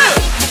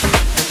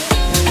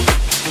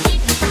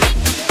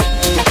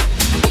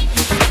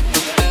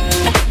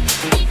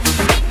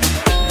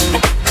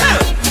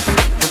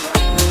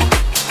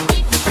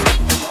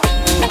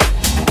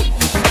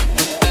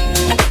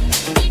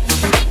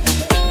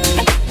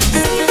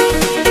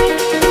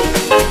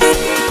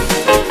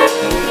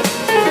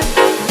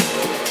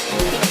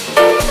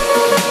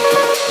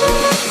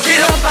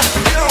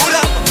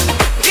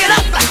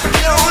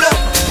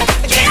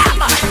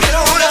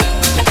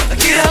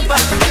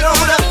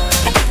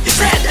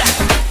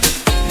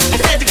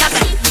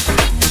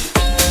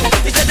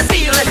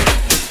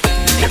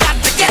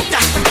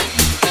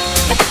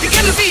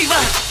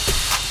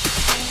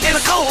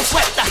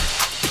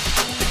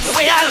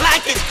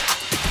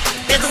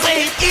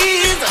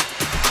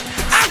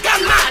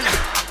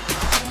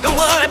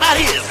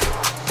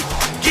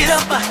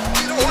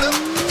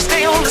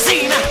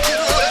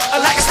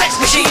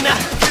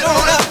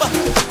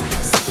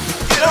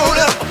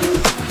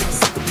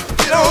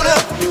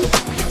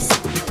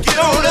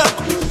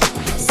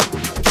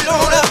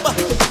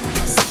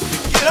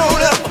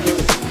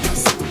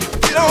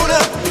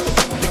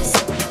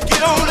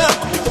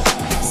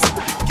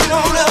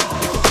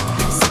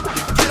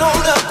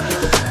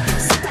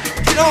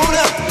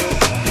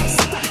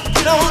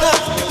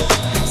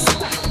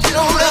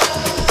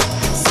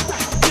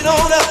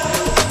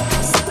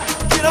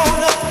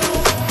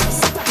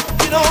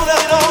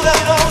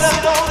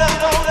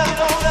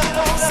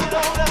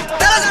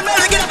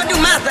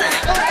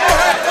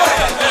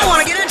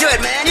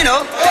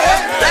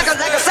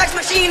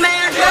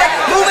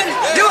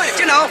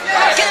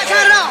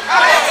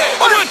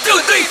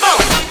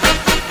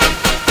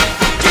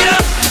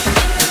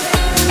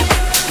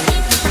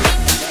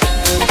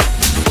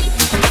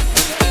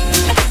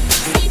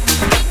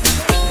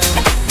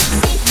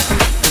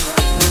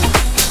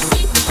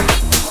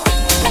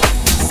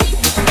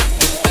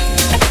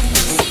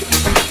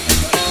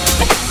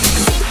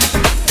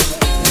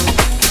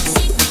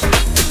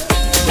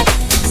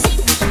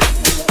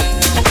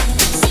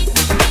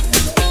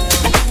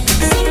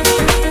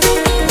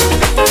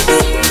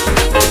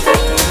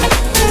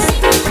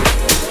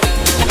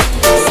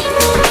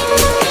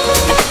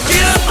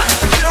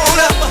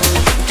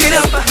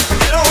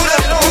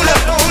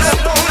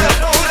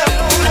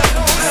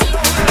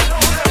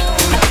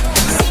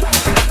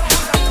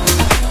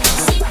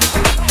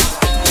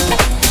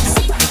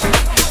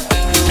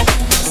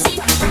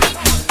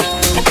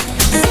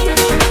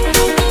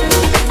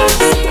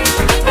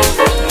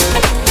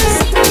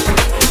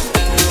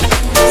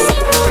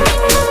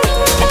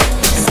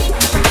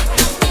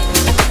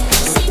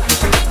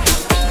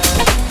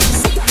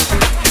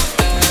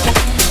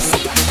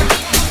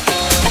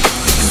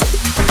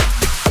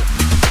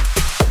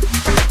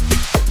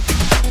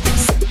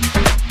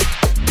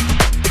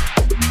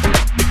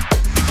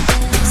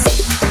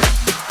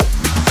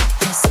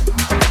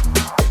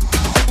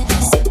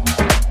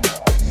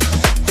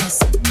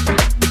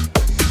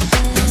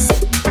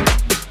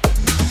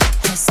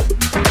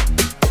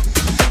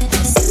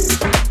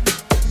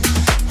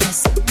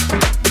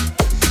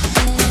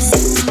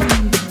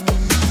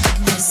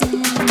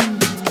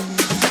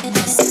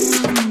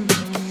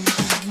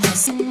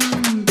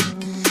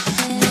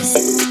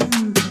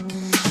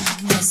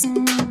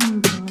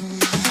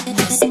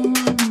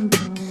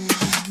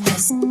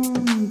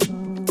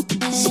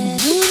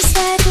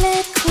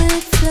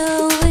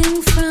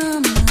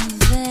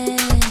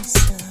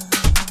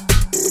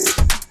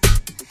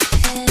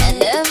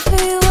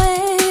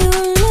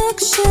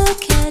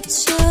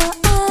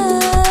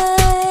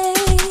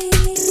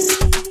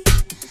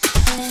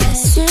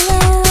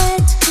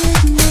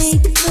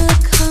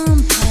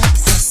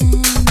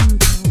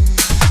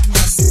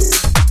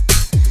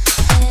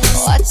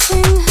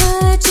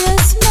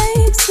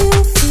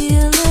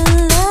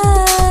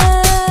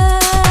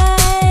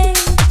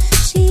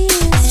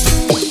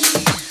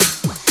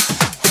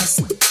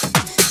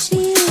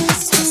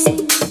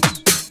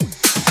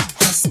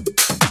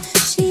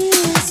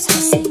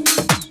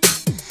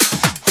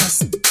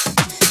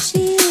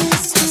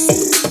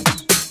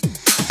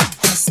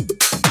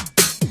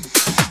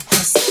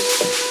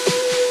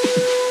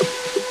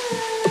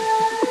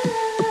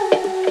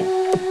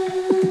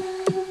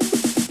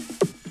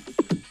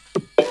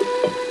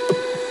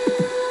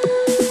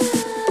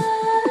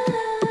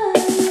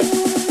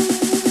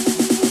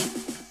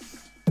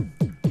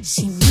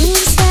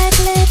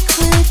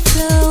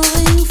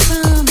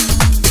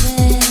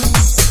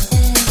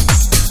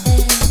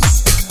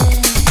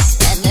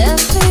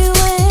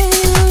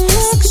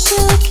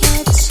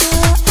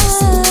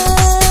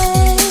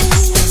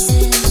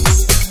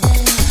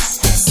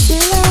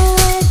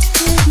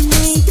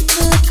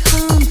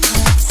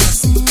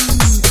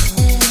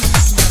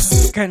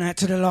 Going out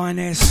to the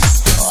lioness.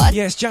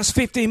 Yes, just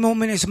 15 more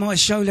minutes of my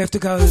show left to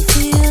go.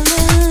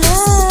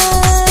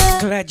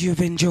 Glad you've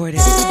enjoyed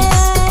it.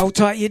 Hold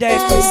tight, you there.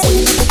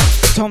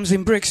 Tom's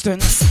in Brixton.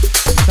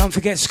 Don't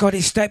forget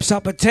Scotty steps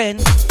up at 10.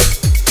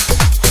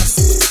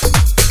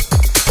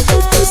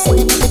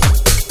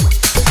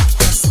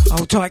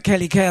 Hold tight,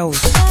 Kelly Kells.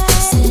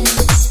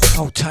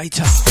 Hold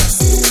tighter.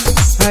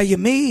 How you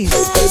mean?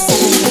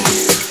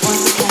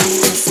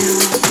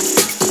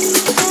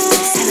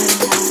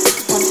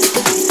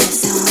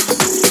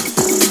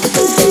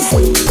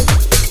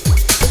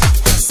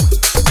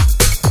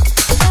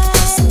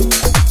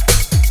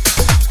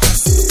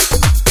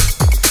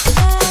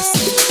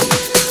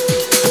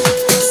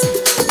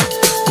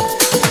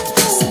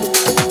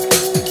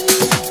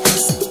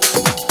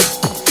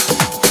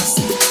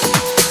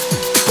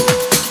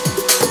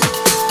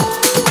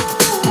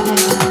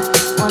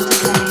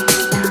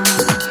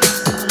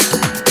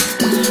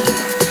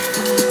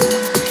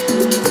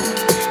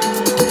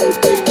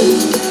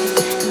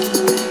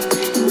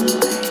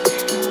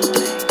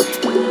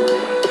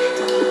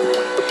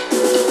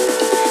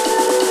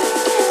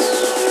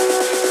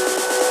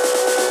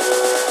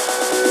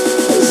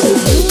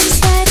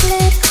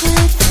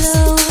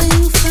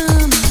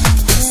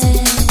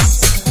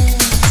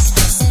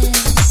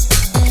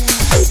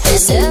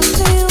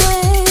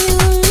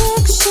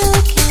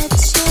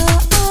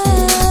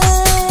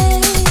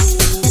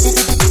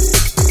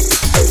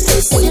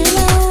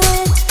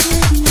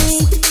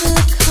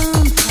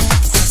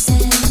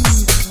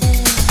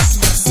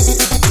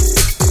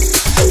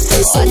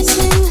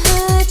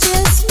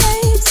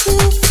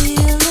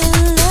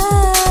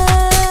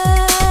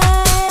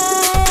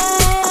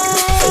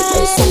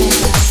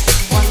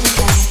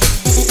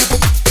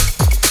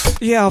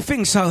 Yeah, I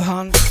think so,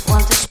 hun.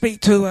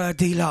 Speak to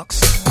Deluxe.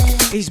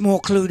 He's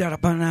more clued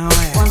up than I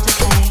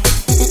am.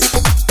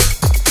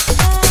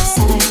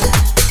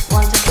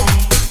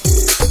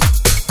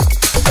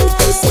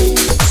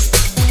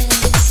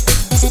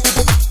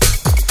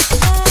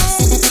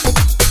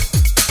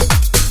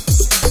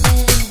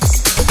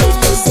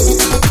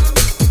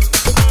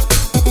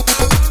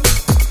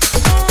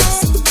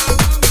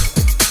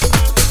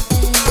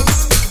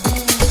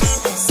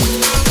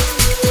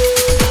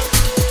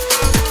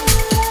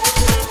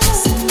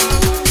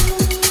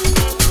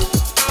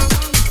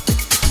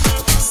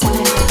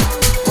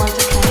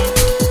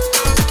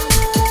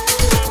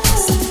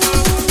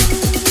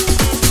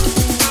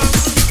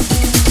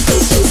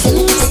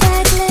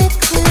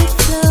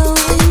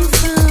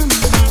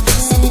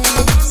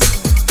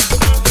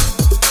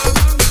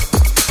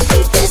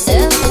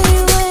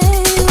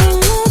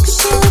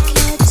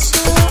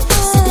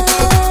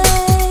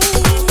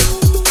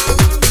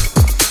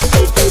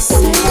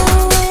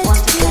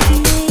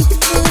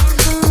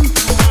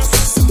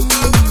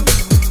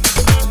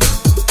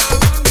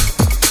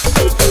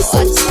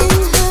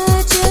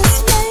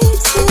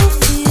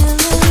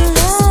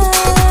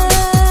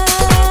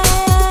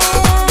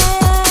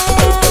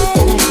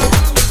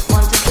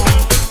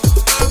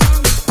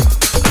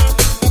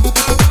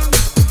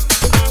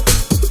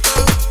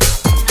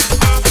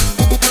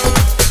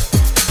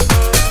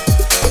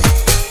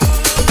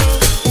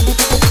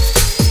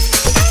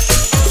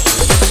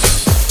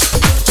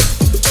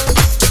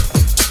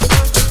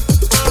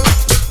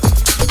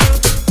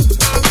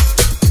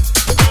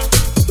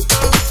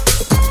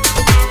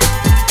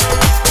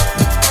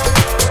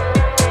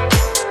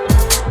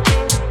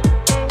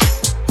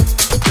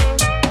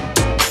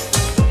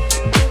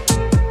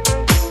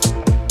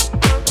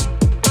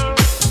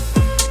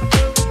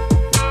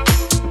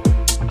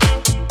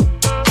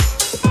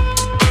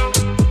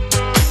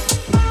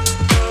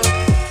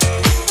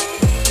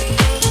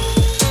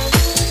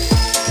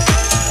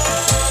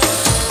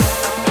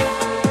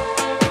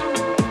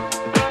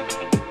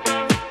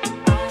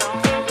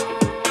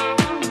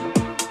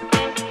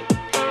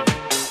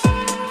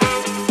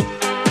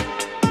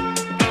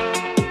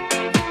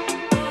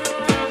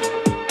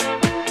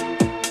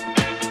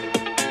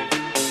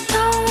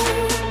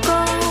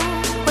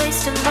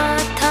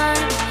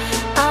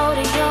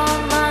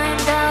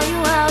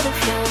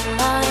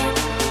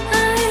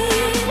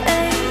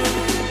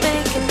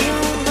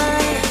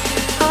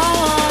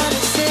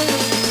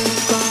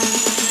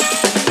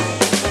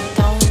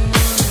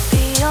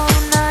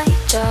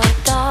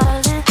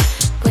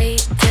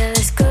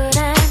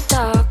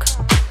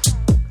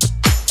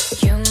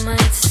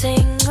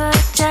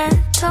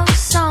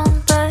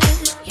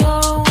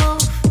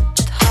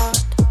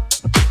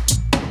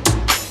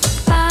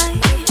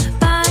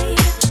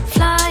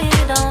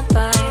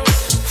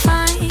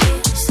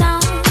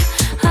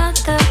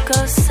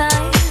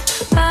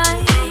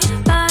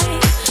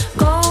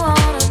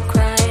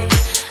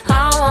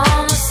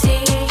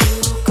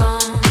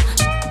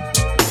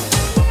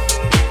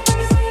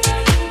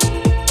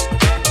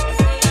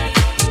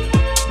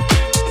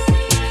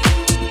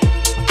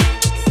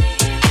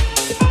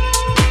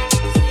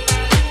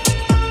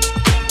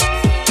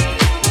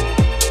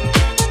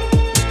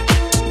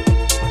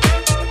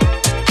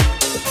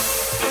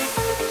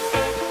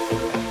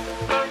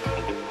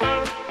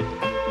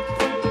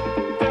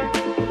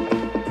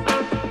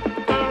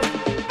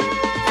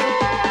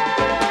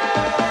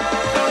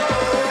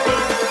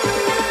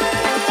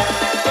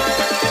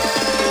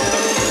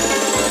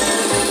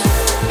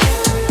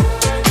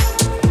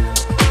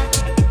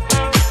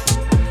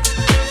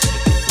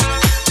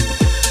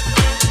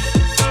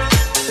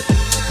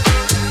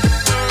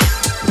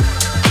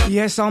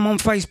 Yes, I'm on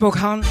Facebook,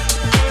 hun.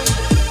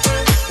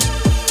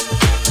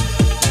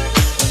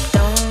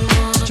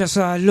 Just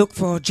look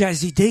for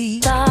Jazzy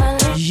D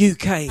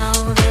UK.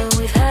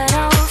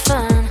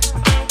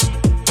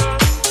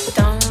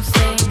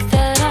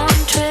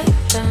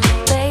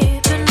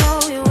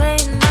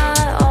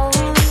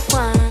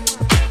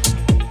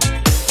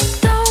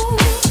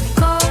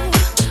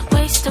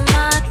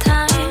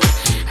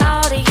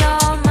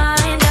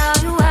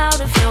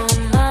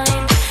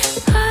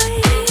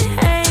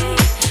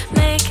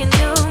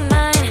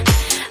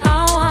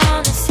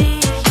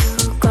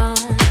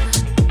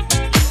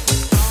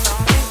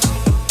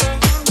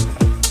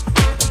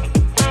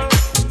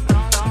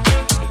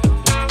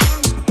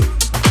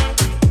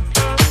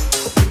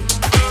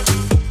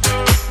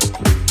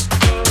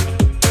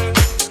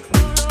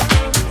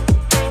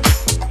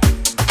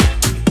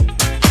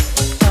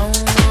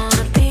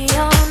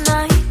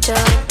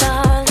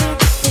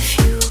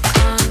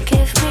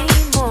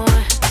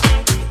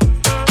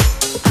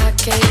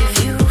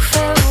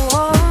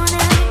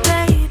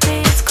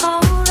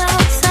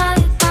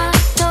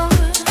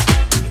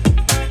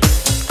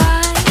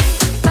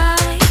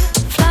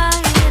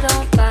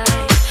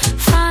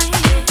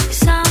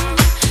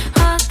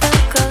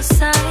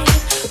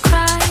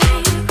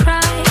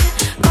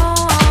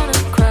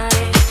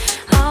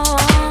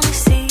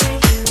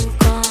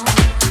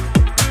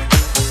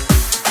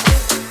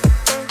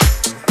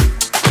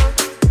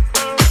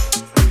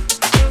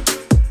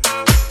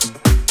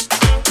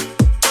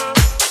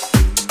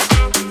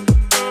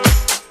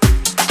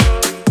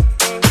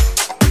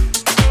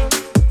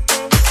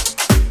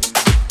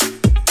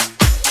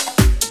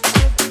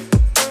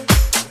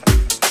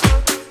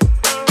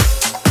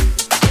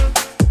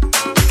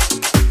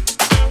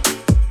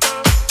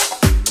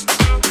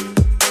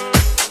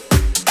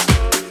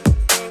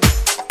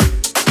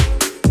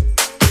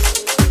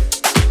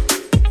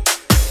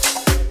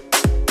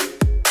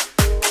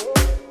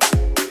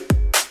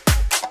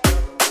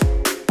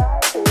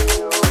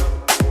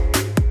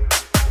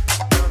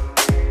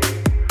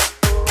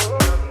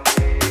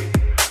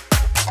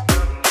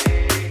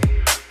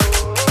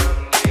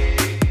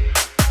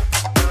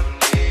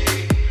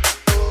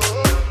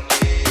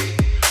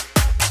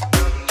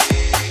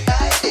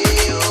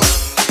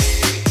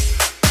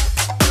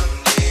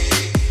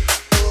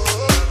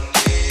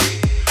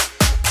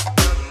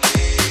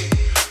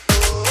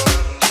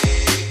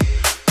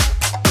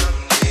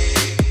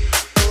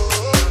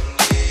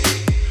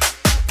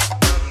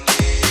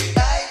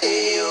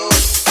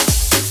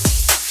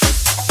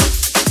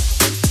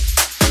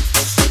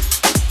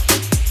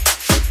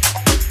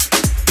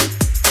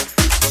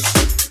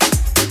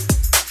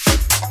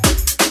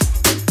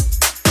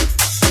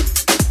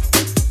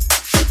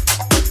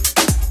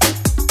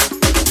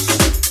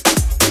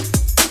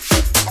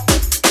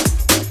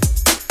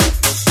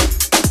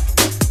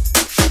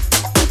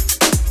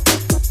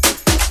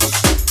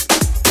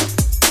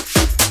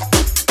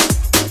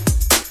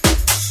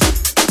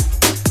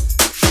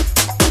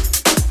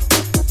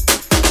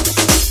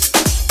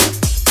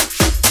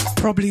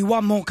 Probably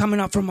one more coming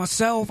up from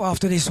myself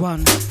after this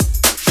one,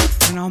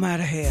 and I'm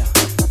out of here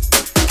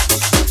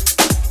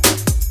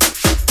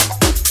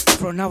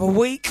for another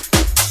week.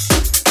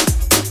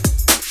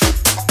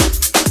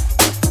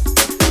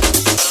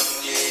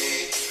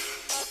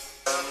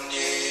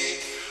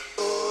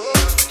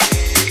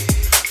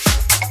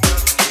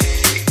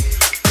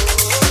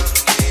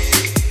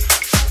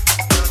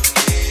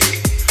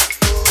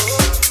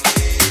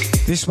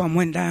 This one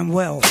went down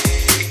well.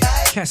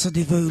 Casa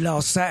de Vu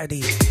last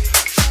Saturday.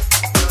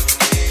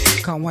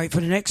 Can't wait for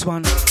the next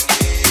one.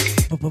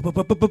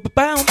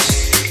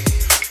 Bounce.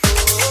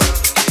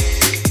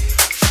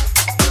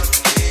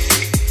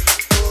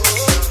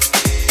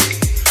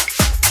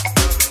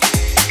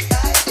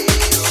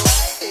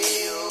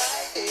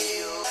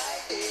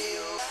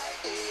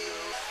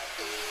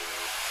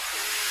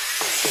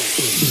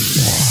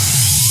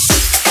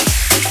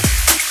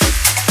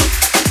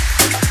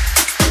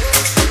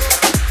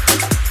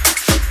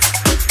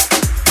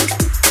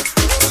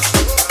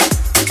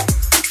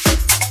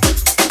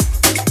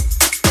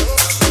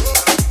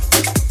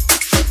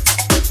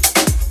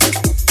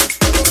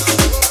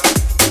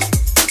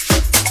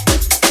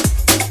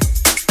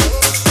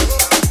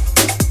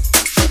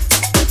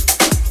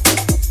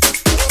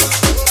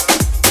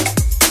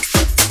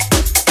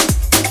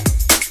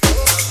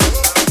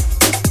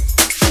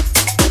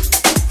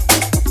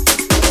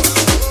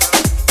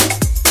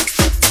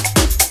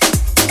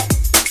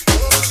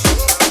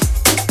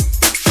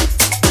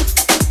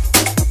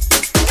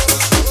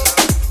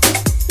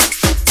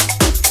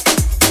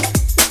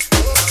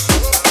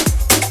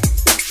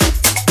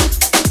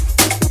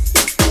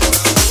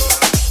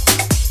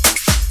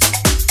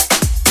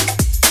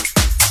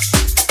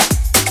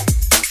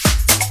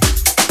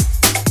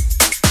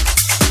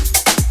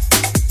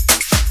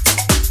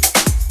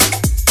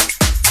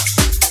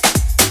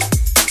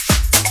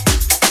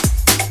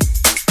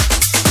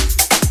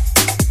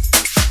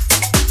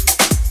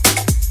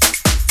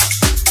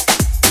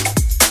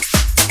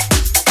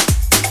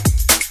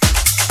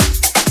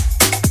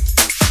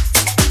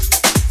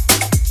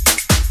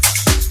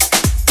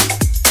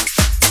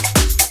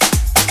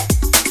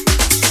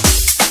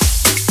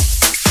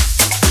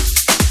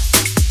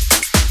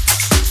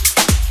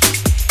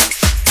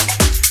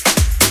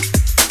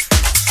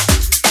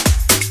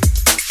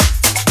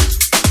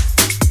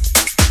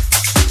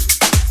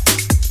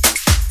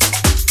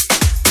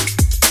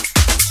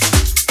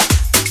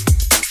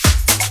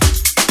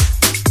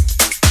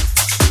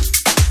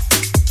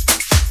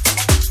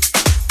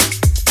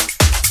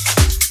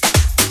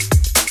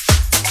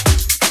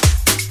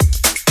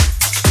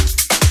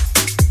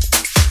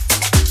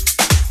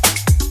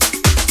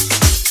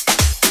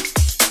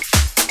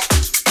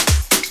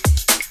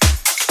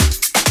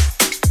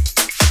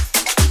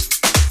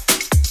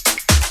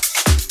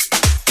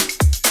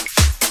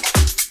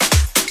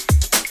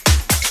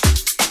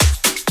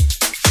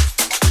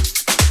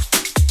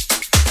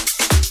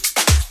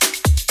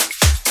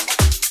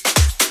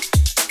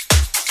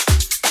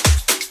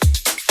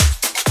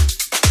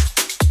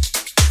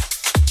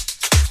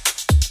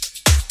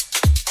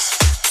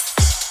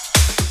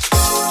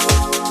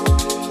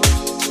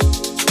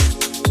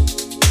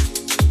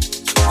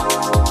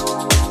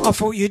 I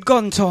thought you'd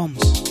gone,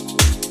 Toms.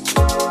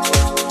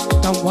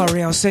 Don't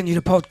worry, I'll send you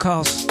the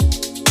podcast.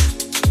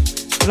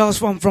 Last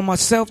one from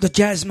myself, the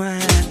Jazz Man.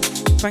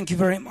 Thank you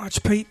very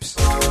much, peeps.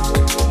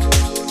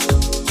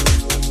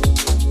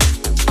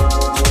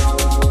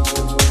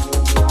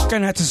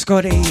 Going out to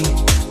Scotty,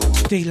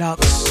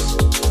 Deluxe,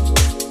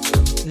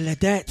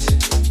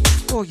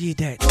 Ledette, or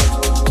Yedette.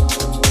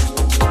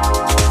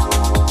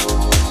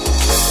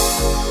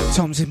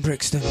 Tom's in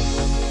Brixton.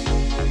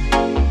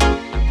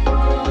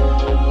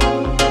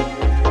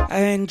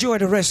 Enjoy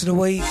the rest of the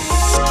week.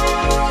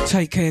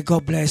 Take care,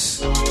 God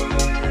bless.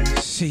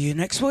 See you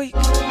next week.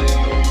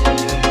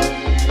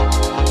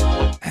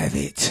 Have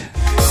it.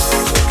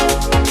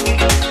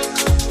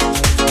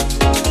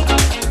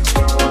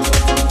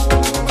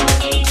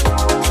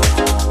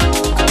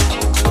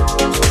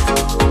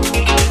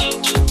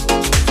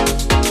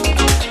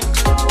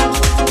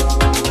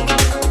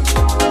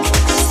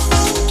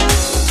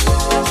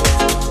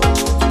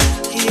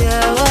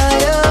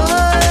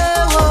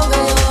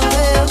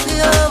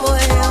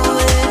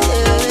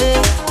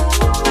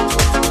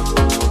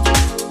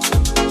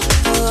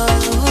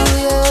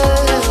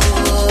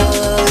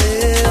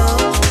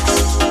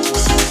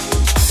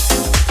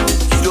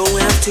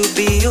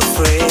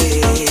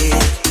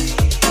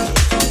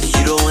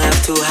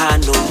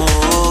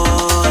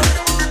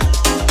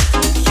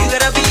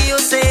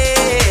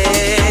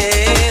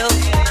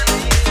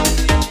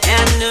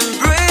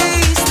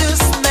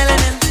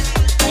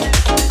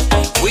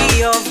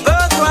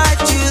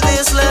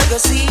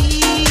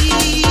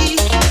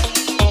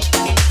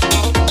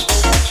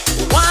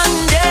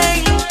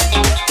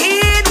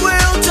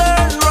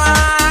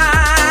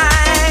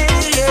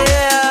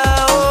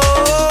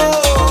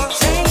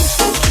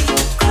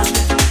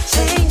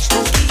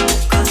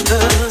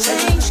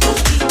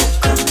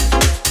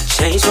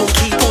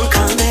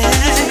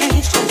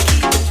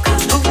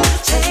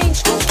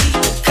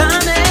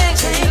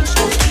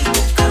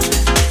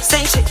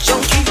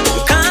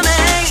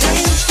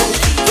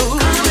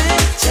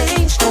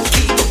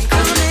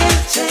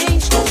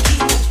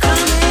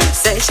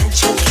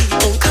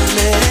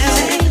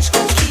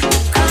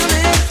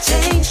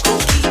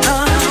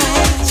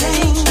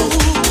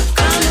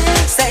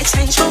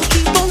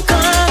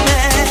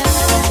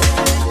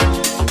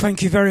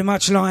 Thank you very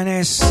much,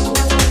 Lioness.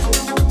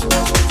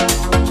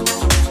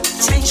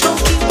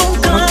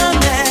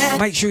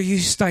 Make sure you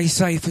stay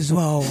safe as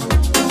well.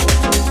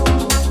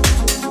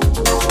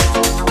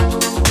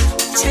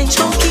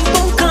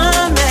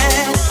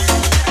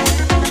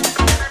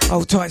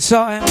 Hold tight,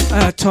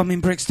 Tom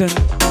in Brixton.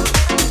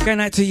 Going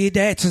out to your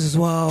daughters as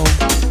well.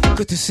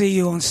 Good to see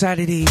you on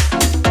Saturday.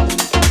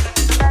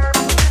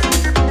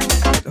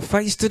 Put the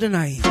face to the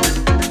name.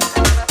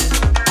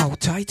 Hold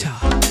tighter.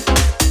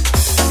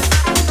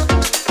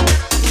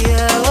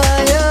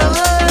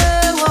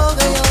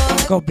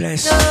 God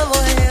bless.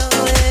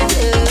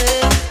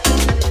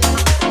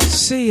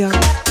 See ya.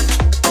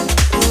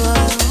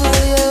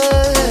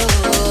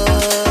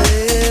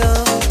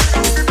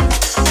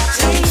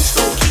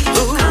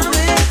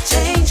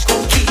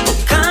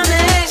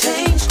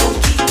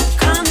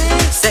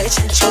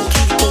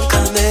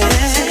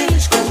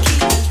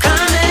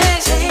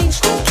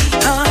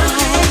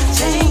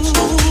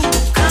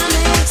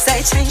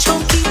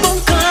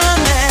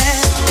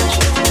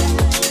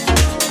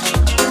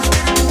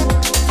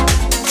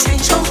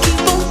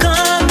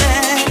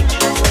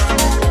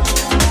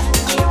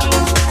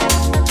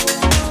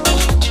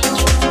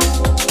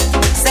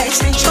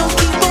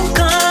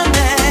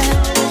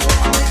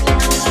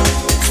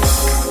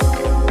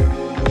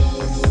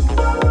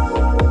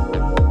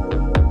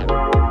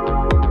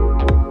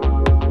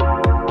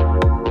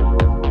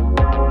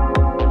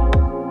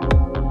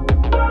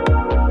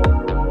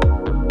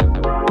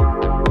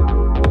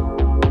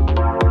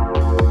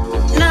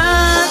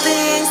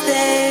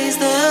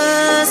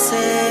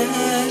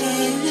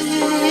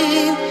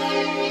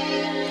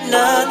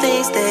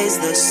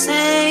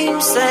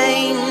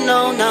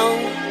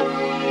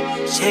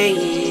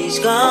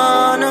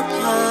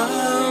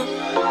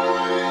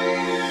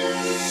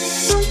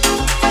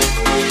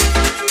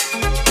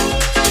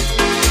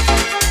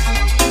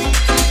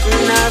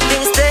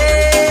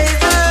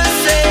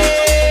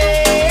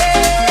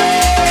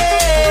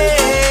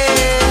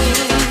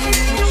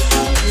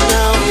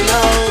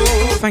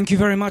 Thank you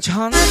very much,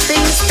 Hunt.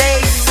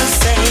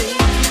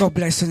 God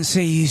bless and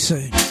see you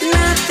soon.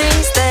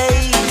 Nothing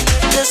stays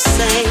the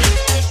same.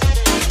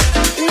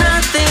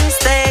 Nothing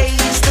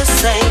stays the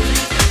same.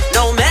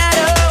 No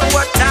matter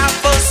what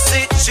type of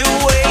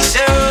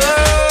situation.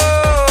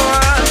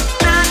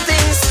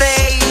 Nothing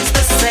stays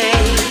the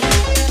same.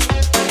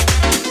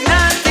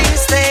 Nothing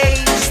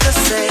stays the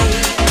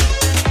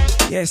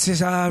same. Yes,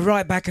 it's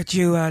right back at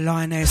you,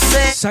 Lioness.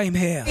 Same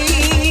here.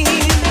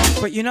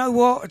 But you know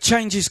what? A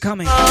change is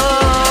coming.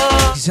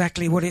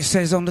 Exactly what it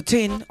says on the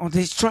tin on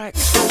this track.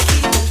 Change don't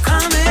keep on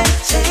coming.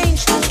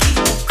 Change don't keep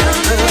on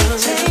coming.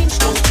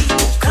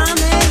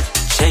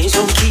 Change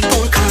don't keep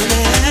on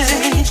coming.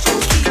 Change don't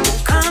keep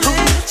on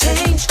coming.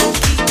 Change don't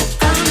keep on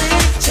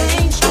coming.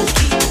 Change don't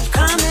keep on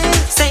coming.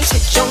 Same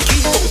shit don't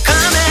keep on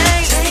coming.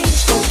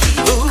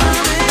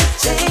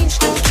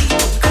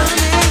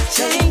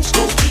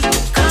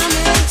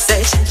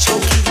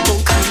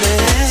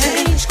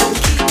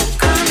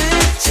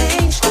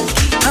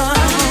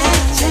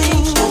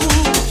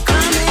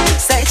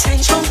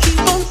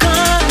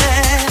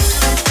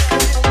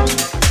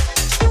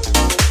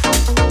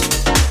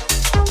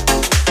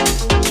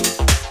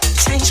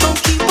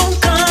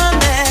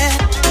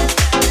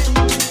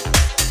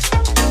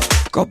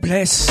 God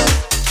bless.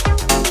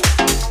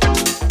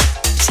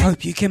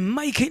 Hope you can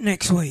make it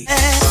next week.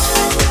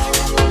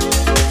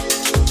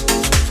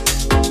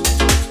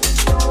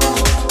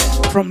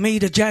 From me,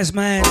 the Jazz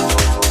Man,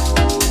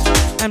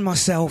 and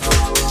myself.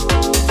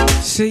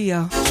 See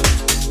ya.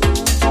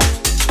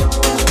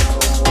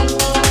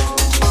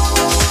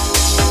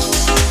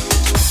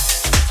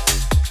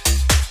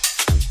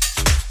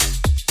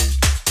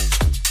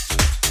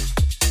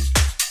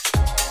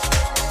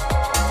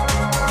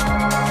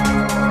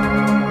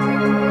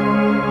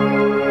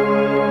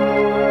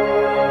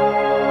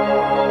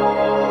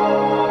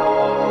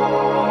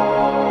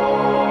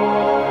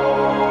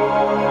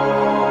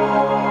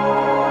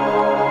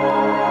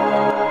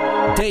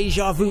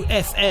 DejaVu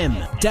FM.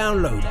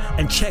 Download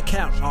and check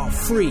out our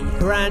free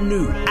brand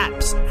new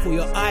apps for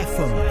your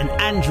iPhone and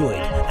Android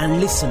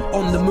and listen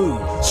on the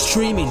move.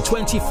 Streaming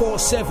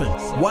 24/7.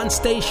 One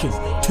station,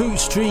 two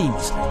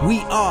streams.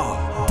 We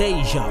are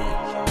Deja.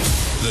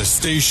 The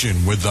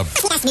station with the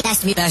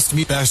best me.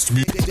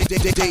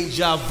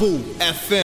 DejaVu FM.